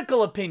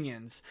political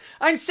opinions.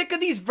 I'm sick of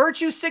these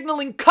virtue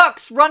signaling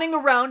cucks running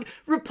around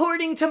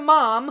reporting to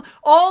mom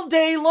all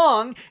day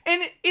long,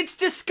 and it's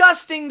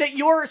disgusting that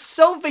you're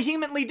so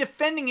vehemently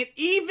defending it,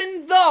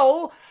 even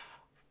though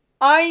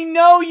I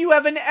know you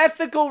have an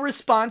ethical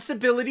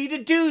responsibility to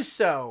do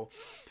so.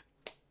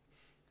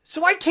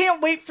 So I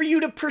can't wait for you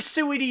to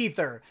pursue it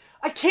either.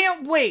 I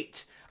can't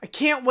wait. I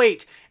can't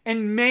wait.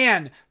 And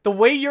man, the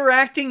way you're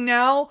acting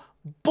now,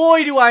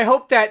 boy, do I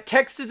hope that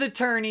Texas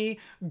attorney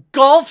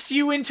golfs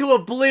you into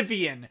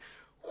oblivion.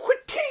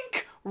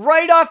 Tink!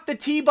 Right off the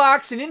tee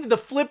box and into the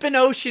flippin'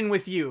 ocean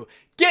with you.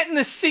 Get in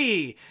the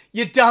sea,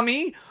 you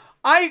dummy.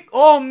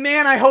 Oh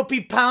man, I hope he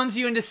pounds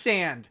you into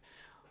sand.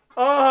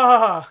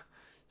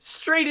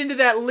 Straight into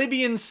that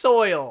Libyan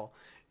soil.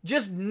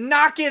 Just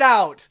knock it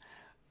out.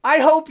 I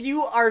hope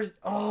you are,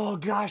 oh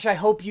gosh, I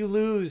hope you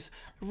lose.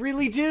 I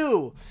really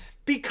do.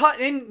 Because,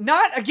 and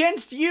not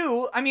against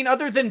you, I mean,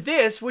 other than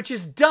this, which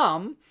is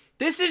dumb.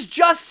 This is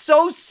just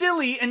so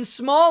silly and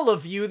small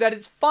of you that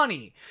it's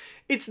funny.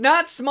 It's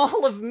not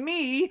small of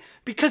me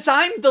because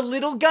I'm the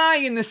little guy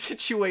in the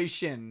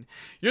situation.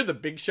 You're the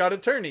big shot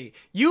attorney.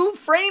 You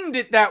framed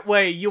it that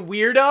way, you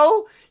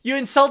weirdo. You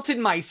insulted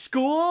my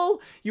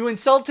school. You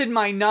insulted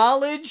my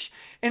knowledge.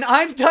 And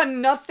I've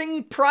done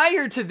nothing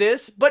prior to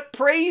this but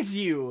praise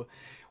you.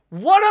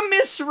 What a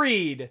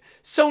misread.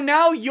 So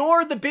now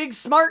you're the big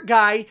smart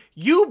guy.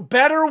 You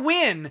better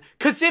win.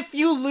 Because if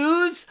you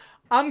lose,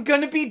 I'm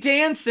going to be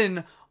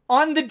dancing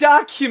on the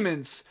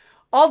documents.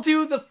 I'll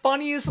do the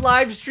funniest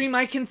live stream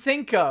I can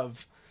think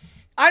of.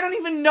 I don't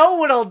even know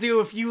what I'll do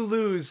if you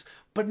lose.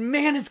 But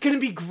man, it's going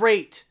to be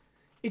great.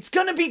 It's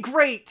going to be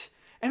great.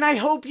 And I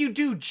hope you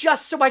do,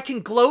 just so I can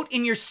gloat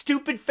in your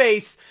stupid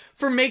face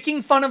for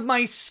making fun of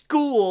my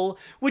school,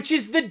 which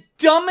is the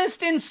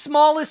dumbest and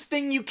smallest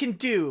thing you can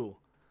do.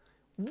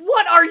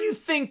 What are you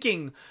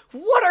thinking?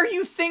 What are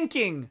you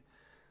thinking?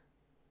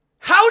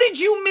 How did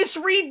you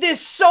misread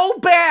this so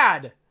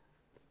bad?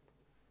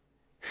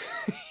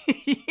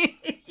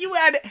 You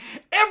had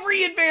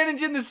every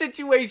advantage in the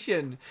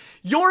situation.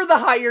 You're the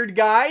hired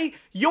guy,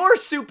 you're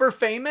super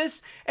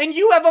famous, and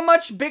you have a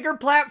much bigger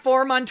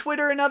platform on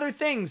Twitter and other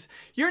things.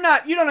 You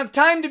don't have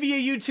time to be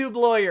a YouTube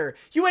lawyer.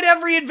 You had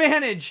every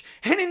advantage,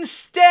 and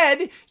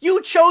instead,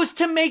 you chose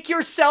to make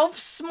yourself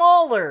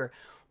smaller.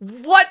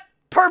 What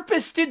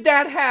purpose did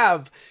that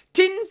have?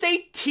 Didn't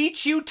they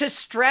teach you to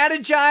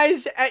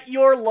strategize at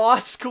your law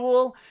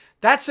school?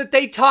 That's what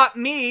they taught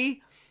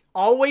me.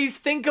 Always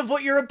think of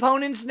what your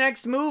opponent's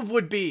next move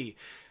would be.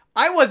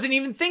 I wasn't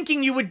even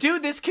thinking you would do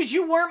this because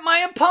you weren't my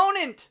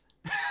opponent.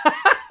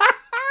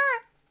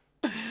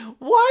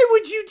 Why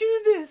would you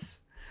do this?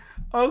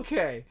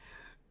 Okay.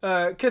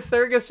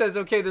 Cathurga says,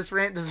 okay, this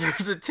rant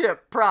deserves a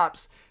tip.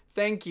 Props.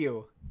 Thank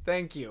you.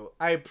 Thank you.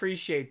 I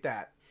appreciate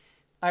that.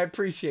 I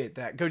appreciate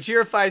that.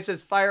 Gojirify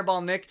says, Fireball,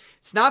 Nick.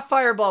 It's not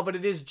Fireball, but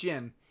it is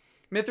gin.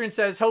 Mithrin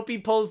says, hope he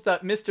pulls the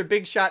Mr.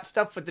 Big Shot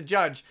stuff with the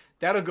judge.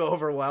 That'll go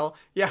over well.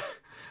 Yeah.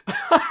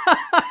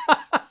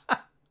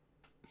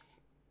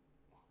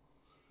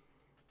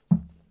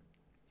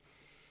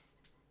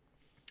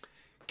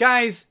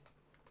 Guys,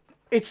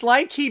 it's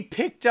like he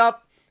picked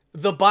up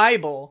the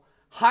Bible,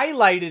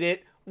 highlighted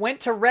it, went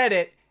to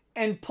Reddit,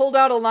 and pulled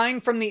out a line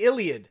from the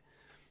Iliad.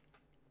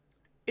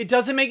 It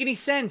doesn't make any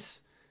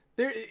sense.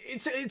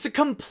 It's a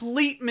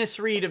complete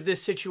misread of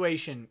this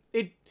situation.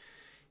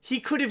 He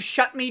could have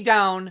shut me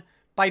down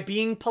by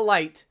being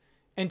polite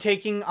and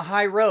taking a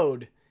high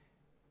road.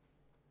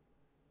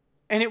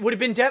 And it would have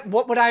been,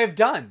 what would I have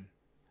done?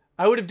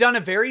 I would have done a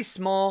very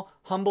small,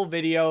 humble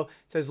video. It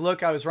says,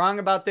 look, I was wrong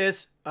about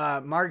this.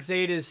 Mark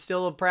Zaid is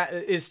still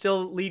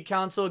lead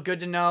counsel.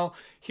 Good to know.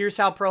 Here's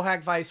how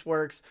ProHack Vice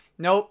works.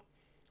 Nope.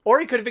 Or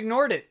he could have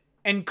ignored it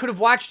and could have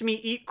watched me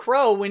eat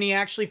crow when he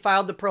actually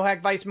filed the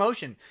ProHack Vice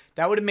motion.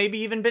 That would have maybe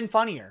even been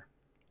funnier.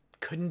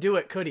 Couldn't do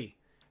it, could he?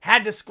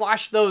 Had to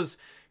squash those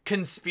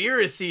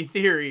conspiracy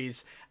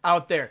theories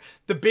out there.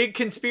 The big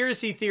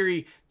conspiracy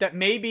theory that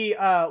maybe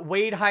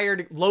Waid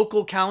hired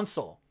local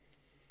counsel.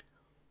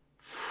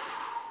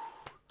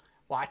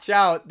 Watch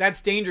out.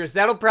 That's dangerous.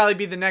 That'll probably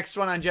be the next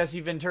one on Jesse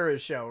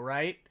Ventura's show,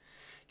 right?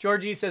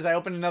 Georgie says, I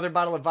opened another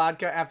bottle of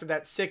vodka after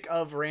that sick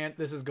of rant.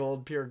 This is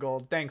gold, pure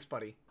gold. Thanks,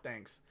 buddy.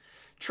 Thanks.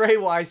 Trey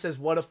Y says,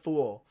 what a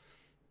fool.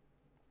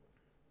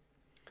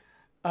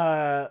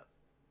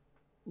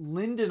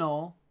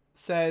 Lindenol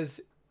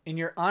says, in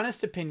your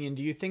honest opinion,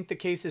 do you think the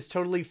case is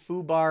totally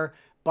foobar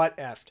butt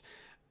effed?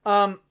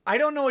 I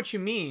don't know what you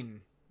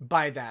mean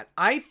by that.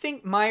 I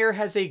think Meyer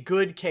has a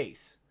good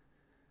case.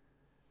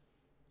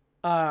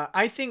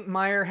 I think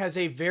Meyer has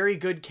a very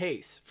good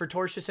case for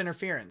tortious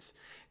interference.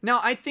 Now,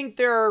 I think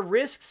there are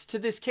risks to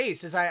this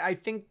case. I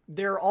think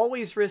there are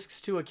always risks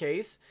to a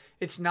case.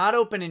 It's not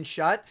open and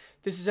shut.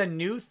 This is a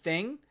new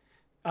thing.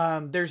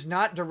 There's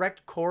not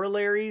direct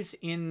corollaries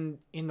in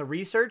the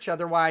research.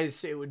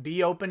 Otherwise, it would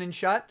be open and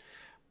shut.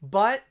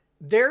 But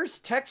there's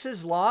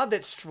Texas law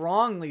that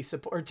strongly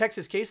or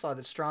Texas case law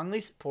that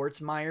strongly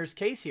supports Meyer's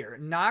case here.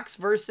 Knox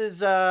versus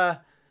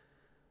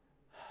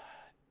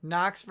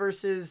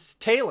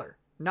Taylor.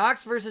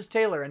 Knox versus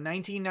Taylor, a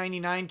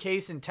 1999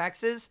 case in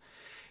Texas,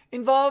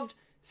 involved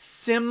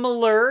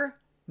similar,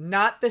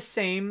 not the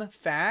same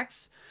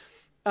facts.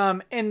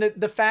 And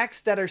the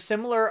facts that are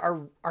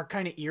similar are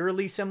kind of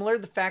eerily similar.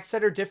 The facts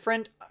that are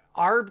different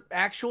are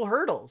actual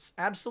hurdles.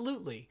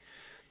 Absolutely.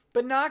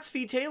 But Knox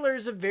v. Taylor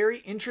is a very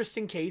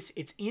interesting case.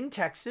 It's in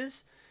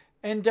Texas,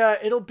 and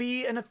it'll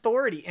be an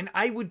authority. And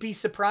I would be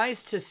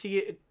surprised to see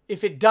it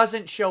if it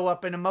doesn't show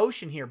up in a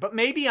motion here. But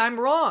maybe I'm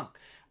wrong.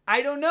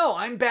 I don't know.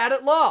 I'm bad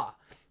at law.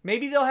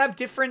 Maybe they'll have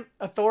different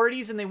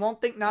authorities and they won't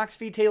think Knox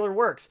v. Taylor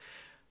works.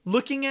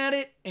 Looking at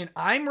it, and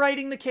I'm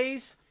writing the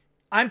case,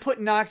 I'm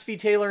putting Knox v.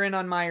 Taylor in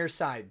on Meyer's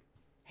side.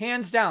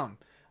 Hands down.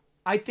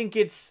 I think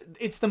it's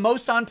the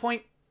most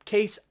on-point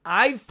case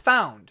I've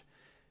found.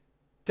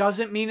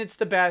 Doesn't mean it's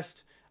the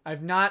best.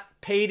 I've not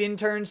paid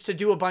interns to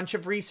do a bunch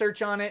of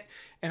research on it,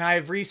 and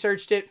I've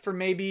researched it for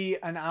maybe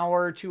an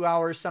hour, 2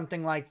 hours,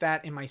 something like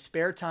that in my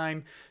spare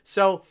time.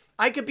 So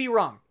I could be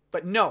wrong,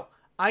 but no,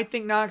 I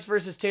think Knox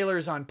versus Taylor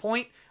is on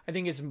point. I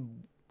think it's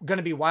going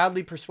to be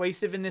wildly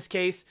persuasive in this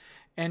case,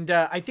 and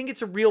I think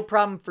it's a real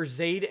problem for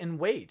Zaid and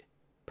Waid,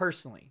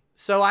 personally.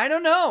 So I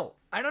don't know.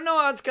 I don't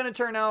know how it's going to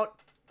turn out.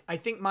 I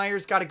think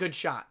Meyer's got a good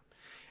shot,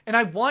 and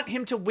I want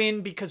him to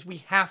win because we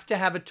have to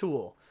have a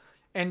tool.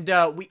 And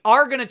we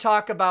are going to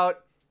talk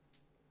about,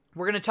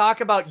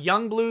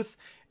 Youngbluth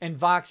and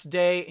Vox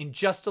Day in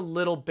just a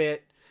little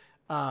bit,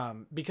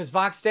 because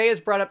Vox Day has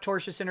brought up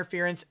tortious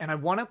interference, and I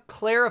want to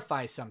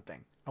clarify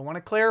something. I want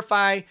to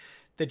clarify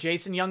that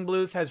Jason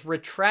Youngbluth has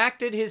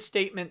retracted his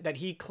statement that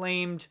he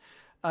claimed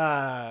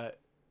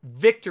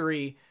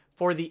victory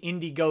for the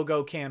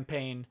Indiegogo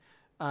campaign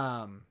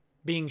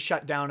being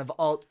shut down of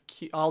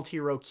Alt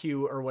Hero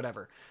Q or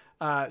whatever.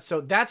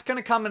 So that's going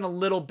to come in a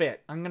little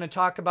bit. I'm going to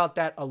talk about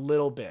that a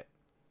little bit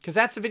because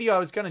that's the video I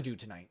was going to do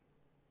tonight.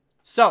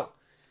 So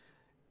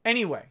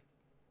anyway,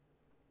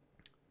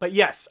 but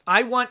yes,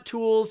 I want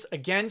tools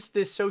against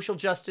this social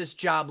justice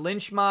job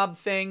lynch mob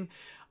thing.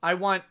 I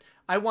want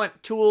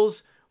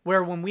tools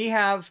where when we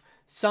have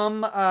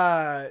some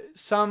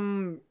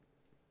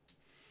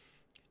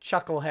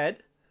chucklehead,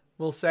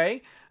 we'll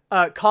say,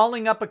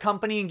 calling up a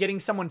company and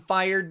getting someone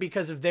fired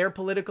because of their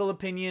political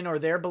opinion or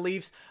their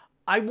beliefs,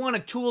 I want a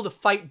tool to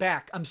fight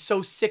back. I'm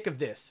so sick of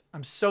this.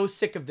 I'm so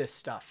sick of this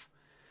stuff.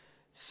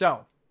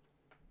 So,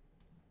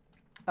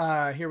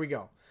 here we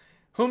go.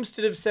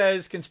 Homestead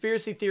says,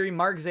 conspiracy theory,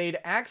 Mark Zaid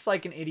acts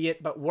like an idiot,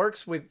 but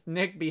works with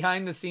Nick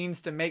behind the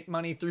scenes to make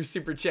money through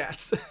super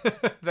chats.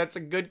 That's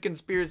a good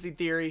conspiracy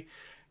theory.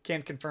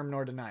 Can't confirm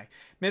nor deny.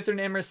 Mithran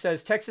Emrys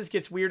says, Texas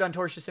gets weird on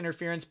tortious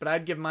interference, but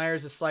I'd give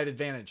Myers a slight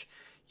advantage.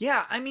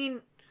 Yeah, I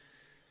mean,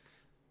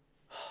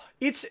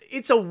 it's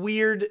a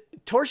weird,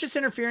 tortious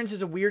interference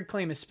is a weird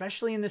claim,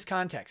 especially in this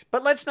context.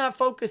 But let's not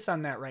focus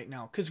on that right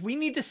now, because we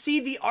need to see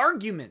the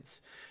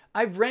arguments.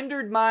 I've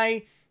rendered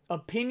my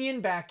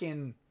opinion back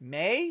in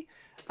May.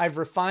 I've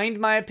refined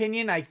my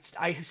opinion. I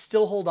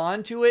still hold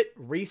on to it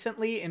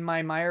recently in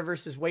my Meyer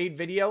versus Waid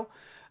video,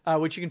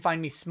 which you can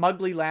find me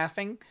smugly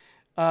laughing.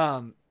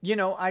 You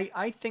know,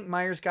 I think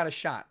Meyer's got a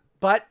shot,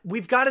 but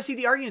we've got to see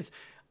the arguments.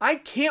 I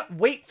can't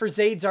wait for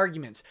Zaid's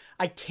arguments.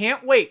 I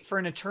can't wait for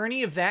an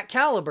attorney of that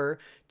caliber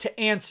to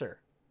answer.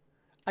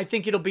 I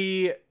think it'll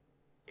be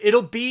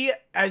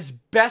as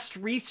best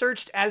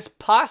researched as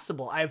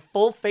possible. I have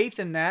full faith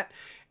in that.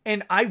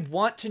 And I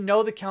want to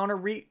know the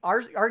counter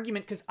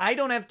argument because I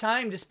don't have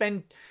time to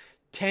spend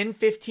 10,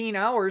 15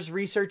 hours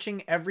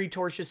researching every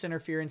tortious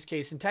interference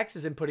case in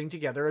Texas and putting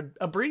together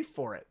a brief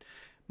for it.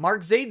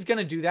 Mark Zaid's going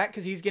to do that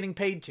because he's getting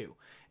paid to.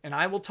 And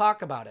I will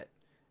talk about it.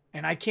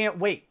 And I can't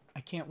wait. I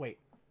can't wait.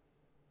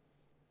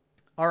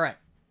 All right.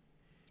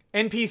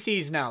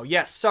 NPCs now.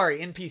 Yes, sorry,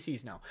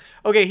 NPCs now.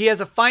 Okay, he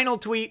has a final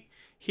tweet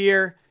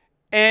here.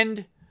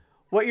 And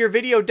what your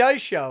video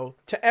does show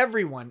to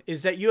everyone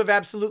is that you have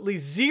absolutely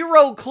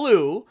zero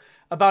clue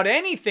about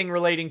anything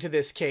relating to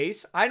this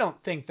case. I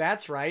don't think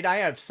that's right. I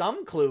have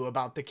some clue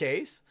about the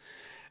case.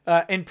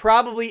 And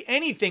probably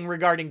anything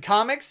regarding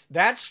comics.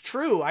 That's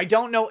true. I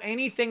don't know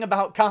anything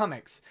about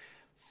comics.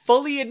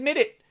 Fully admit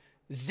it.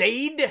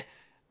 Zaid,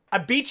 I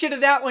beat you to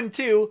that one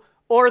too.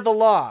 Or the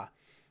law.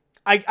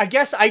 I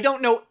guess I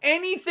don't know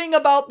anything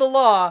about the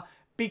law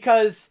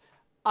because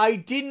I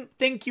didn't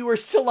think you were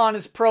still on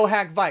as pro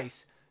hack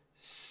vice.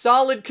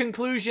 Solid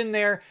conclusion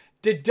there.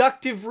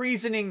 Deductive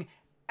reasoning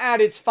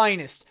at its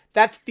finest.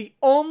 That's the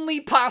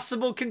only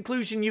possible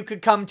conclusion you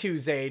could come to,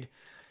 Zaid.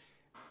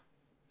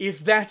 If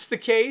that's the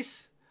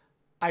case,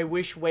 I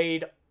wish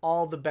Waid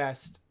all the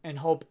best and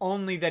hope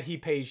only that he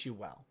pays you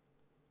well.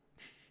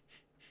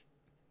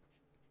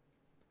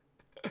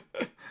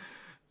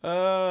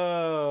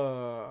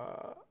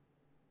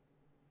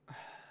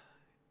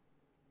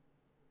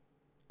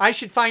 I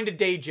should find a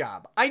day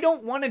job. I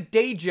don't want a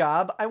day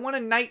job. I want a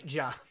night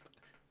job.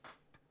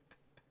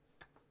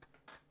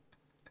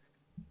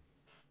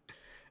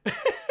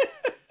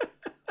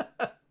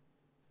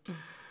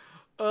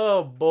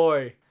 Oh,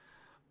 boy.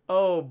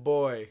 Oh,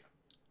 boy.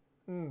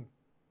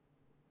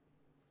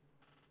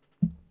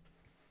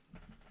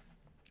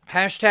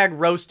 Hashtag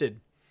roasted.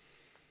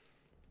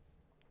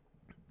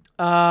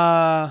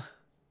 Let's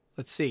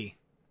see.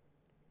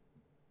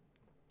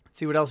 Let's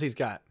see what else he's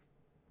got.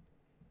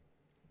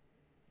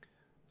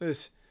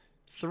 There's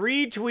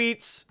 3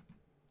 tweets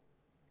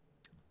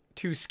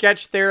to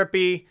Sketch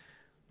Therapy.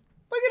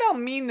 Look at how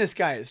mean this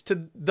guy is.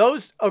 To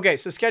those... Okay,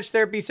 so Sketch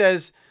Therapy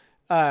says...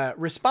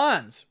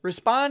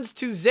 responds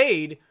to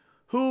Zaid,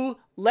 who,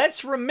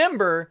 let's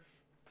remember,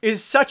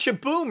 is such a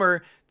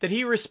boomer that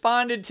he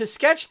responded to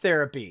Sketch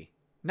Therapy.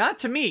 Not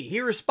to me. He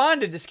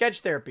responded to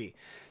Sketch Therapy.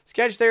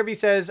 Sketch Therapy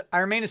says, I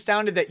remain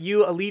astounded that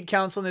you, a lead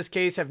counsel in this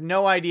case, have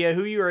no idea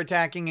who you are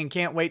attacking and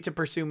can't wait to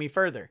pursue me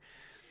further.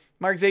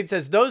 Mark Zaid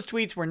says, those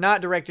tweets were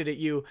not directed at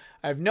you.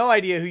 I have no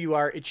idea who you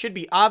are. It should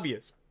be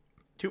obvious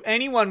to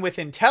anyone with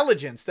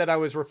intelligence that I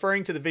was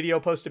referring to the video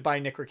posted by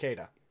Nick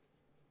Rekieta.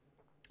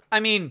 I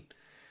mean,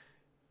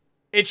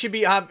 it should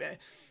be obvious.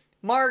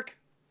 Mark,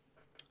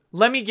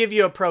 let me give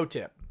you a pro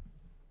tip.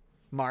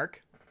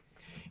 Mark,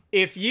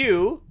 if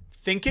you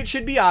think it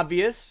should be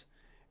obvious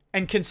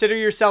and consider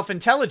yourself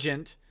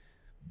intelligent,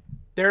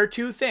 there are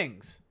 2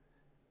 things.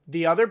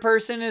 The other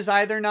person is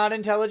either not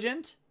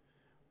intelligent,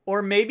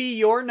 or maybe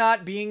you're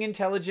not being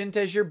intelligent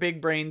as your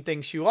big brain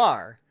thinks you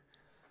are.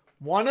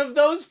 One of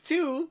those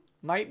 2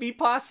 might be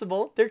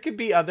possible. There could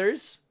be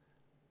others,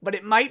 but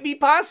it might be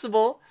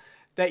possible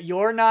that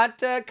you're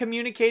not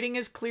communicating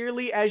as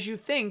clearly as you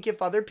think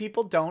if other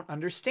people don't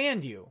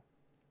understand you.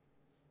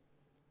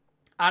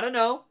 I don't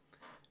know.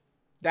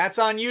 That's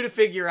on you to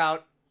figure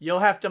out. You'll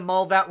have to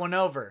mull that one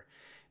over.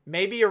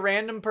 Maybe a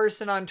random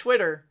person on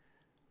Twitter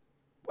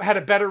had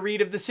a better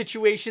read of the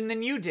situation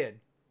than you did.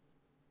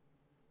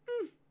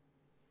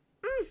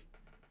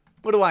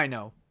 What do I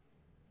know?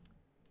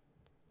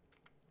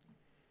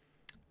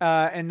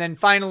 And then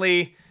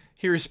finally,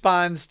 he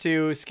responds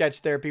to Sketch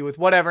Therapy with,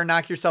 whatever,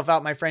 knock yourself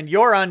out, my friend.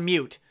 You're on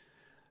mute.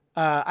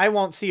 I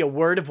won't see a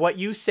word of what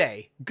you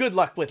say. Good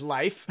luck with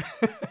life.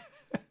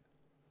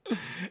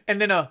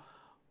 And then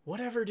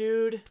whatever,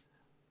 dude.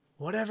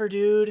 Whatever,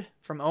 dude.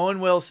 From Owen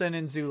Wilson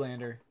and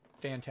Zoolander.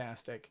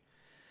 Fantastic.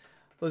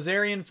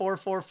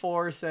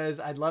 Lazarian444 says,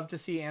 I'd love to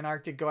see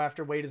Antarctic go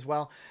after Waid as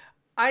well.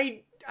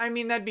 I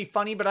mean, that'd be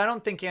funny, but I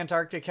don't think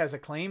Antarctic has a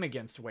claim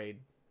against Waid.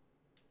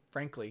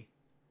 Frankly.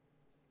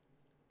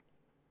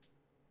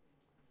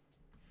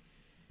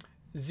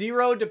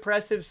 Zero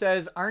Depressive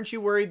says, aren't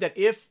you worried that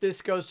if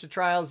this goes to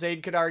trial,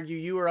 Zaid could argue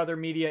you or other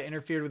media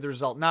interfered with the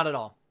result? Not at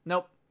all.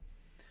 Nope.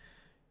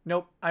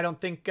 Nope. I don't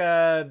think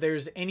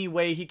there's any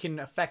way he can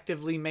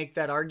effectively make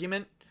that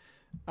argument.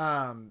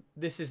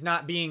 This is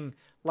not being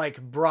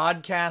like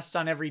broadcast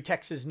on every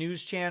Texas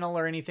news channel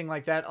or anything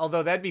like that.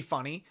 Although that'd be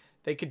funny.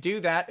 They could do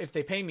that if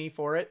they pay me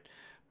for it.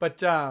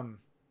 But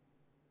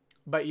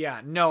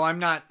yeah, no, I'm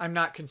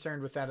not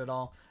concerned with that at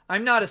all.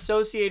 I'm not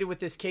associated with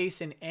this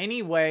case in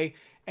any way.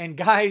 And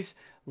guys,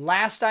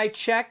 last I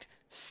checked,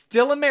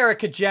 still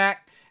America,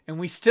 Jack. And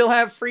we still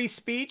have free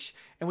speech.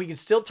 And we can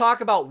still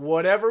talk about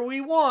whatever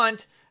we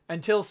want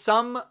until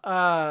some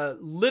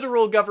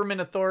literal government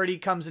authority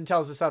comes and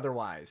tells us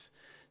otherwise.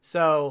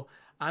 So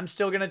I'm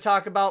still going to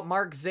talk about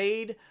Mark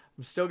Zaid.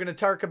 I'm still going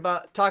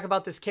to talk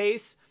about this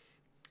case.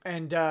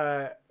 And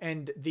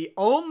the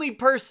only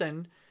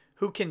person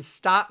who can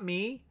stop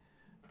me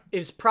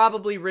is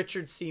probably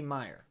Richard C.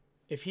 Meyer.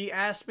 If he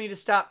asked me to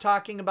stop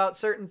talking about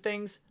certain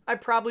things, I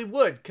probably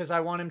would, because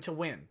I want him to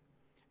win.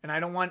 And I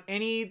don't want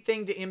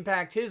anything to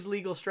impact his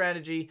legal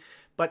strategy.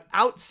 But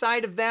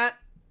outside of that,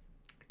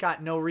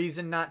 got no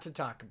reason not to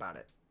talk about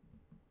it.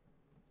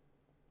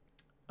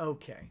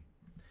 Okay.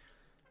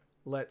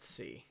 Let's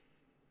see.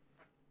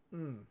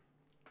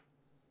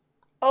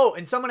 Oh,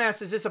 and someone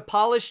asked, is this a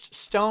polished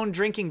stone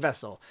drinking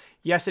vessel?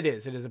 Yes, it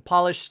is. It is a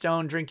polished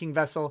stone drinking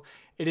vessel.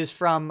 It is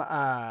from,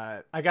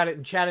 I got it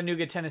in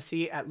Chattanooga,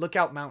 Tennessee at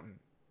Lookout Mountain.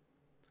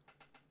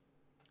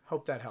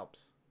 Hope that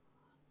helps.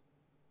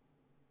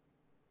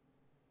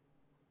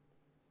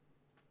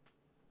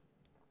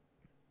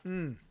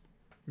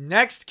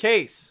 Next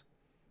case.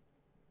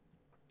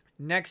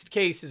 Next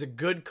case is a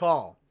good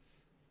call.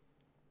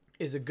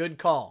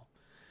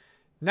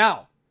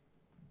 Now,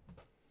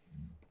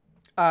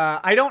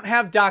 I don't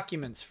have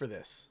documents for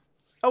this.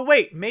 Oh,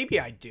 wait, maybe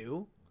I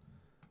do.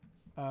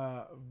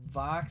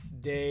 Vox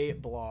Day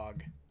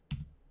blog.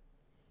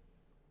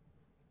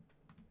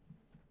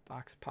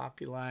 Vox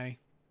Populi.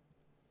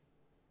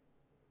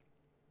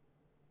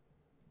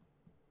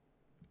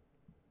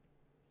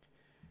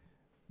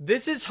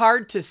 This is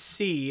hard to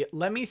see.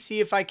 Let me see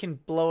if I can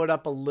blow it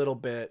up a little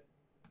bit.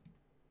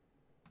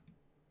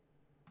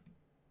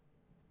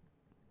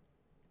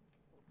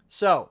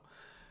 So,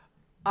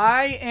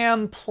 I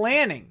am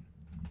planning.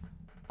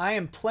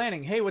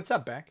 Hey, what's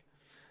up, Beck?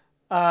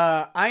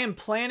 I am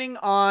planning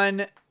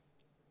on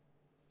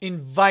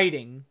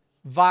inviting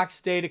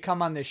Vox Day to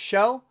come on this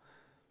show.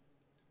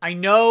 I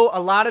know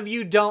a lot of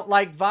you don't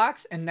like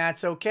Vox, and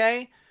that's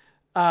okay.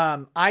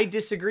 I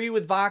disagree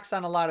with Vox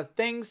on a lot of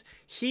things.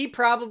 He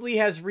probably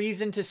has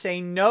reason to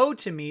say no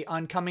to me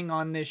on coming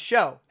on this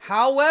show.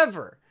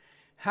 However,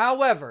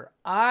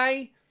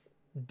 I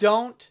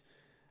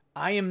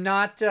am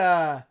not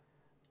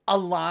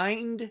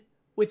aligned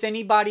with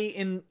anybody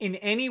in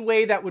any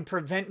way that would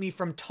prevent me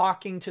from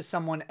talking to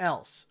someone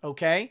else,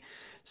 okay?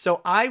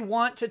 So I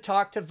want to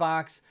talk to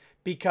Vox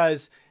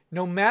because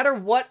no matter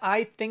what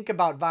I think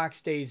about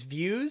Vox Day's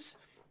views,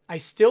 I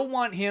still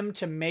want him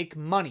to make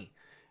money.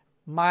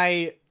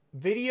 My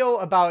video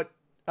about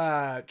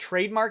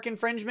trademark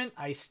infringement,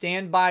 I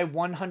stand by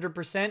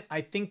 100%.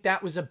 I think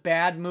that was a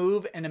bad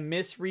move and a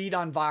misread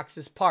on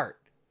Vox's part,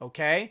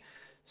 okay?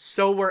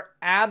 So we're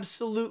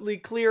absolutely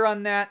clear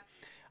on that.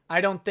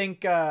 I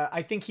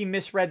think he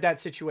misread that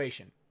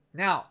situation.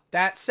 Now,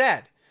 that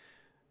said,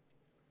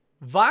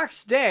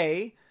 Vox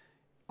Day,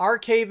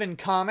 Arcaven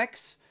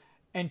Comics,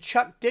 and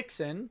Chuck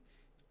Dixon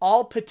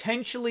all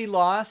potentially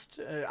lost,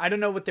 I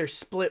don't know what their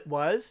split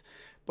was,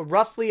 but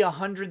roughly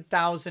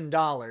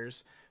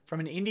 $100,000 from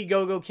an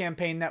Indiegogo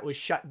campaign that was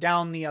shut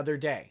down the other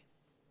day.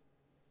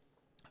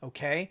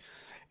 Okay?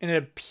 And it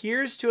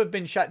appears to have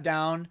been shut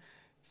down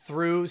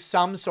through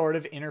some sort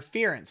of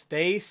interference.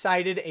 They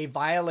cited a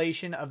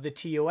violation of the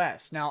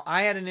TOS. Now,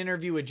 I had an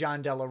interview with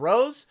John Della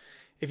Rose.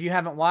 If you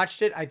haven't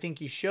watched it, I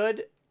think you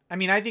should. I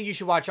mean, I think you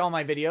should watch all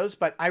my videos,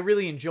 but I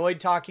really enjoyed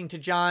talking to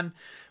John.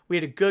 We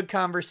had a good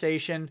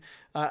conversation.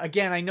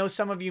 Again, I know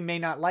some of you may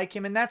not like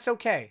him, and that's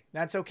okay.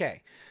 That's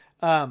okay.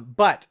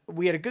 But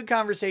we had a good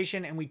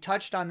conversation, and we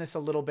touched on this a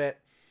little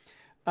bit.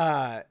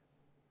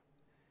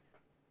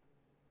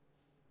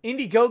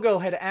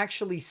 Indiegogo had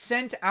actually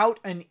sent out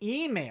an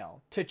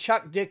email to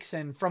Chuck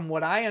Dixon, from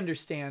what I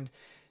understand,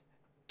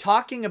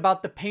 talking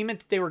about the payment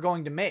that they were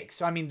going to make.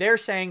 So, I mean, they're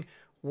saying,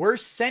 we're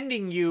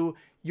sending you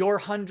your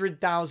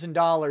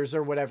 $100,000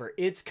 or whatever.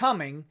 It's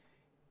coming.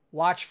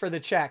 Watch for the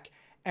check.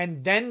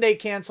 And then they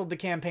canceled the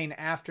campaign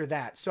after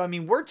that. So, I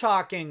mean, we're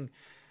talking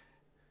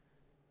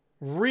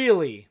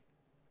really,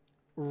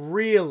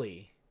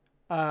 really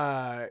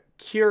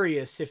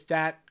curious if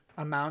that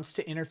amounts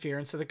to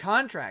interference of the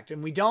contract.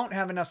 And we don't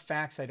have enough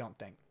facts, I don't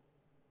think.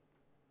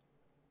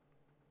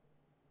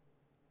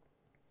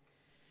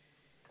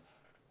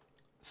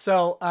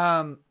 So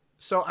I'm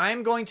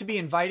going to be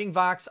inviting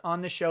Vox on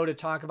the show to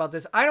talk about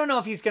this. I don't know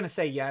if he's going to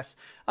say yes.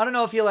 I don't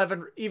know if he'll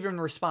ever even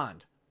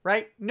respond,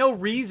 right? No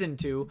reason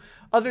to,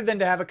 other than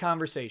to have a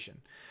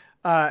conversation.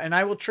 And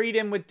I will treat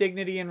him with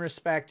dignity and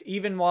respect,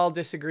 even while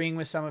disagreeing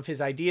with some of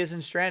his ideas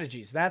and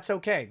strategies. That's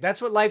okay.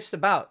 That's what life's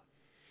about.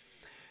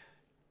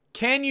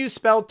 Can you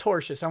spell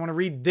tortious? I want to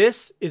read.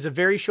 This is a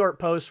very short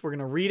post. We're going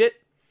to read it,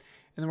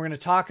 and then we're going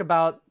to talk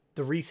about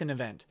the recent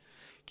event.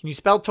 Can you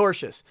spell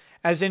tortious?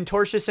 As in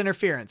tortious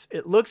interference.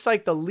 It looks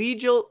like the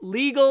legal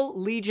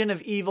Legion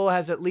of Evil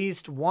has at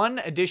least one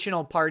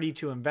additional party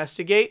to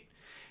investigate.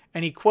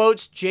 And he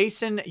quotes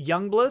Jason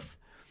Youngblood.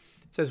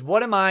 It says,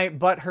 what am I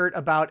butthurt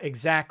about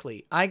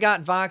exactly? I got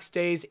Vox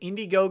Day's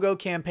Indiegogo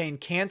campaign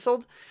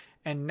canceled,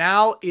 and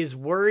now is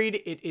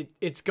worried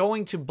it's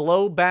going to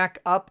blow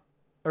back up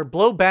or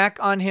blow back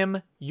on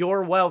him.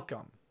 You're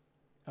welcome.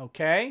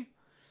 Okay?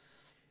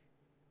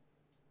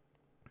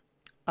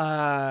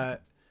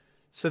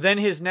 So then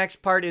his next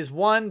part is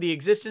 1, the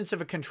existence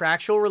of a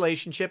contractual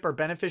relationship or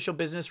beneficial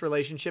business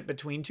relationship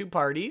between two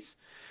parties.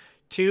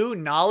 2,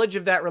 knowledge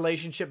of that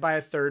relationship by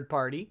a third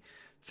party.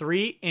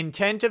 3,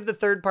 intent of the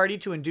third party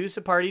to induce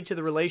a party to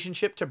the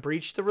relationship to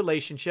breach the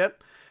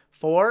relationship.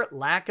 4,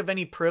 lack of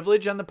any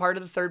privilege on the part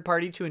of the third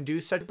party to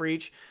induce such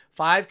breach.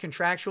 5,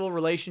 contractual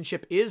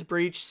relationship is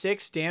breached.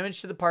 6,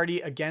 damage to the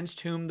party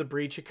against whom the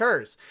breach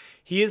occurs.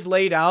 He has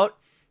laid out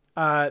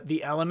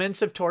the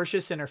elements of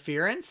tortious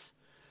interference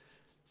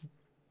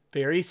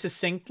very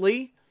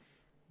succinctly.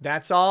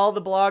 That's all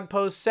the blog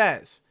post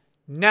says.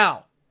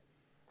 Now,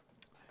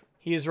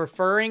 he is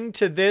referring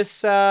to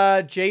this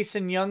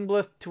Jason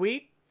Youngblood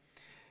tweet.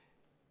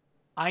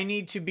 I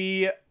need to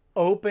be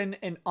open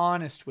and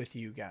honest with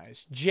you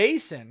guys.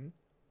 Jason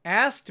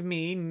asked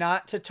me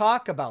not to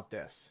talk about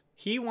this.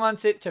 He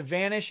wants it to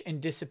vanish and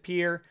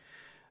disappear.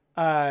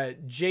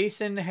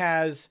 Jason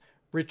has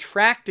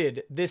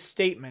retracted this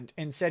statement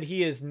and said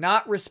he is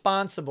not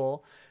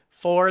responsible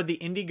for the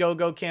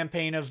Indiegogo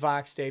campaign of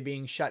Vox Day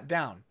being shut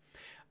down.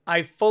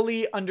 I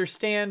fully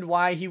understand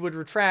why he would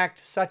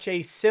retract such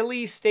a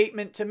silly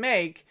statement to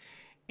make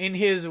in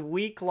his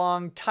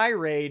week-long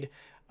tirade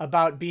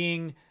about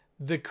being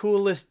the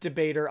coolest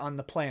debater on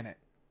the planet.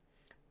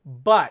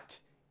 But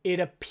it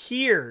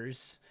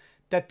appears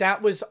that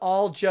that was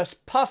all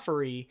just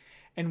puffery,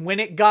 and when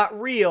it got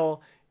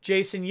real,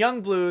 Jason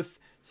Youngbluth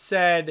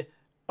said,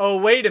 "Oh,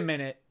 wait a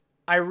minute.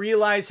 I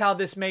realize how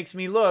this makes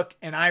me look,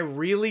 and I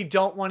really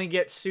don't want to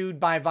get sued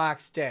by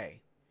Vox Day."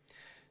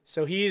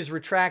 So he has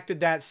retracted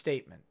that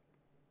statement.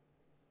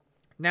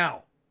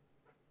 Now,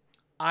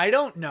 I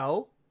don't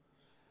know.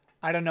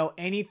 I don't know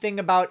anything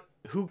about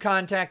who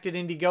contacted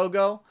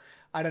Indiegogo.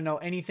 I don't know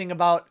anything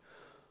about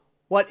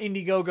what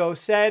Indiegogo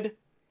said.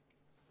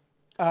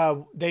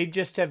 They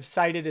just have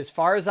cited, as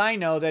far as I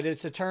know, that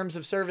it's a terms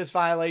of service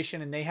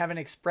violation, and they haven't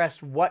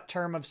expressed what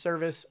term of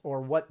service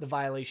or what the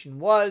violation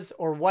was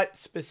or what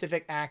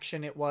specific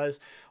action it was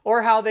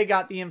or how they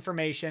got the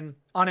information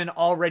on an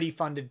already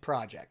funded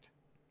project.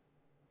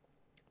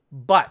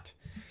 But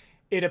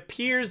it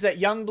appears that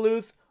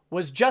Youngbluth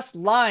was just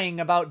lying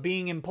about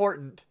being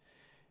important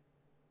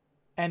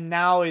and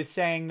now is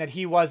saying that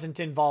he wasn't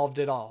involved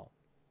at all.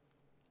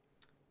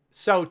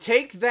 So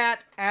take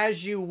that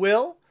as you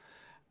will.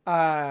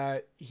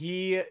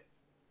 He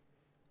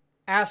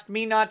asked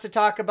me not to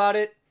talk about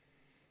it.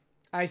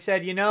 I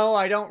said, you know,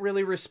 I don't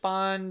really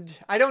respond.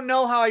 I don't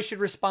know how I should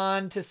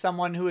respond to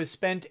someone who has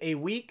spent a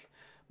week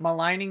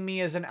maligning me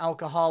as an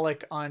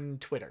alcoholic on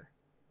Twitter.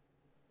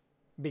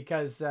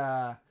 Because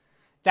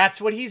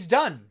that's what he's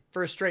done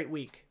for a straight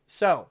week.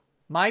 So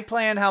my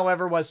plan,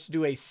 however, was to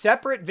do a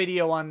separate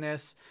video on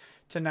this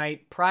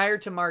tonight prior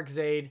to Mark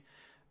Zaid.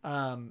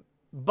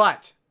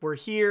 But we're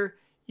here.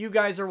 You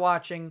guys are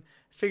watching.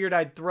 Figured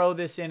I'd throw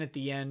this in at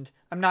the end.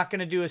 I'm not going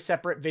to do a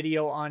separate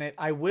video on it.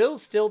 I will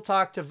still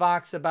talk to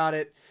Vox about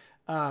it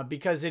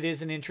because it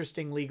is an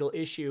interesting legal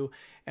issue.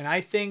 And I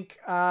think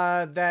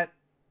that,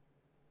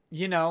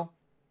 you know,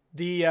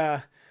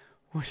 the...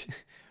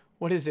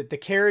 what is it? The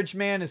carriage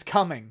man is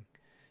coming.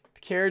 The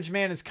carriage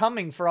man is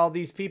coming for all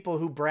these people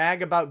who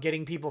brag about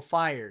getting people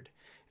fired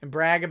and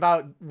brag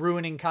about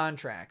ruining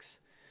contracts.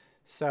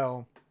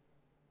 So,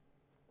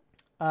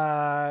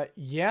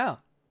 yeah,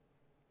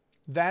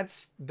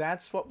 that's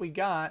what we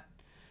got.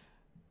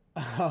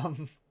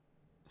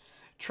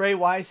 Trey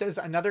Y says,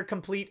 another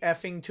complete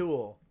effing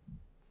tool.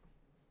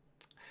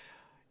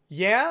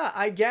 Yeah,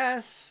 I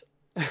guess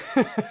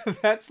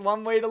that's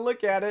one way to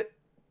look at it.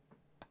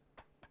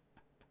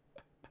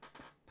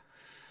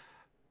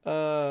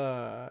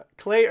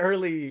 Clay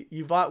Early,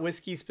 you bought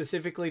whiskey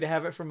specifically to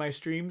have it for my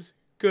streams?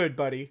 Good,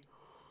 buddy.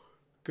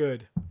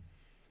 Good.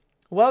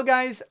 Well,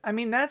 guys, I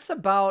mean, that's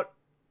about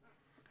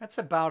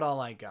all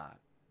I got.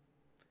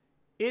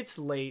 It's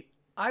late.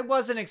 I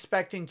wasn't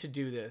expecting to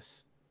do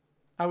this.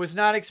 I was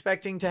not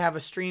expecting to have a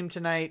stream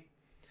tonight.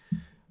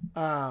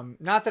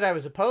 Not that I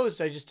was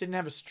opposed. I just didn't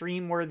have a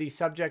stream-worthy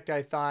subject,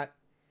 I thought,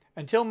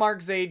 until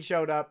Mark Zaid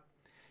showed up.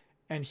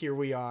 And here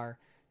we are.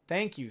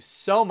 Thank you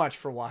so much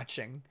for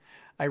watching.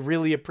 I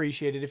really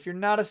appreciate it. If you're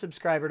not a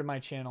subscriber to my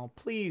channel,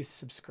 please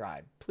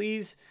subscribe.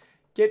 Please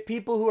get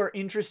people who are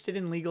interested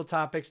in legal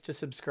topics to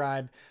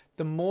subscribe.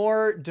 The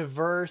more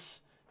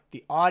diverse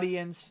the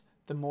audience,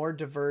 the more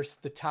diverse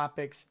the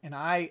topics. And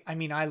I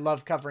mean, I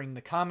love covering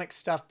the comic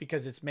stuff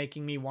because it's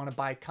making me want to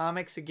buy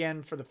comics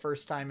again for the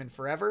first time in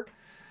forever.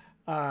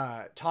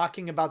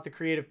 Talking about the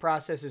creative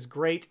process is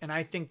great. And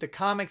I think the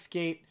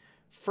Comicsgate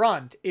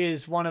front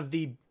is one of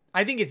the,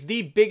 I think it's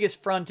the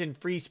biggest front in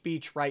free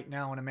speech right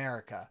now in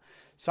America.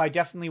 So I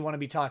definitely want to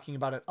be talking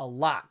about it a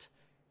lot.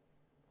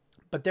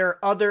 But there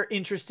are other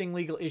interesting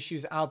legal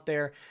issues out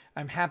there.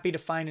 I'm happy to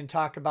find and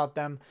talk about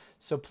them.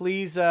 So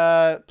please,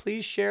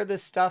 please share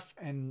this stuff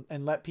and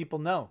let people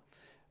know.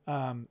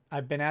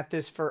 I've been at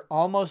this for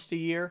almost a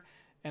year,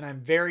 and I'm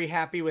very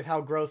happy with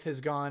how growth has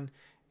gone.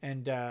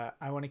 And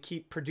I want to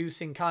keep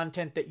producing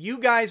content that you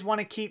guys want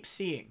to keep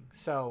seeing.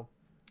 So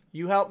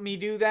you help me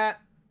do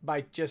that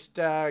by just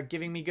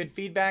giving me good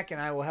feedback,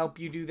 and I will help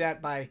you do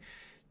that by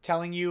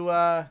telling you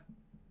what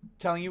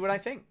I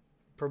think,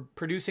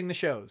 producing the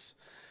shows.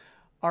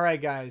 All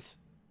right, guys,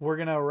 we're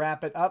going to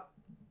wrap it up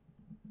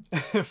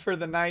for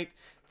the night.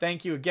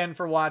 Thank you again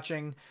for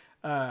watching.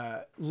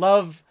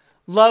 Love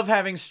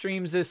having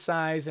streams this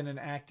size and an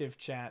active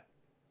chat.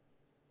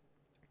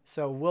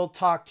 So we'll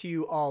talk to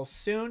you all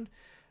soon.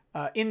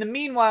 In the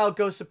meanwhile,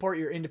 go support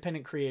your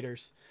independent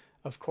creators,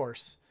 of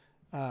course,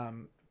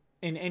 in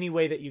any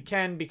way that you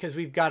can, because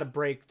we've got to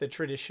break the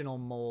traditional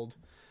mold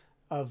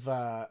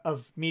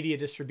of media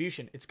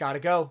distribution. It's got to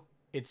go.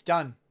 It's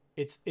done.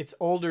 It's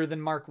older than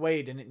Mark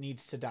Waid, and it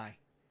needs to die.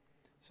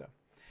 So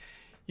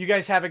you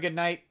guys have a good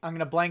night. I'm going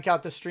to blank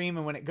out the stream,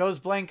 and when it goes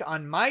blank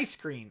on my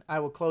screen, I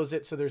will close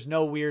it so there's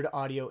no weird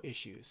audio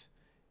issues.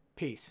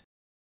 Peace.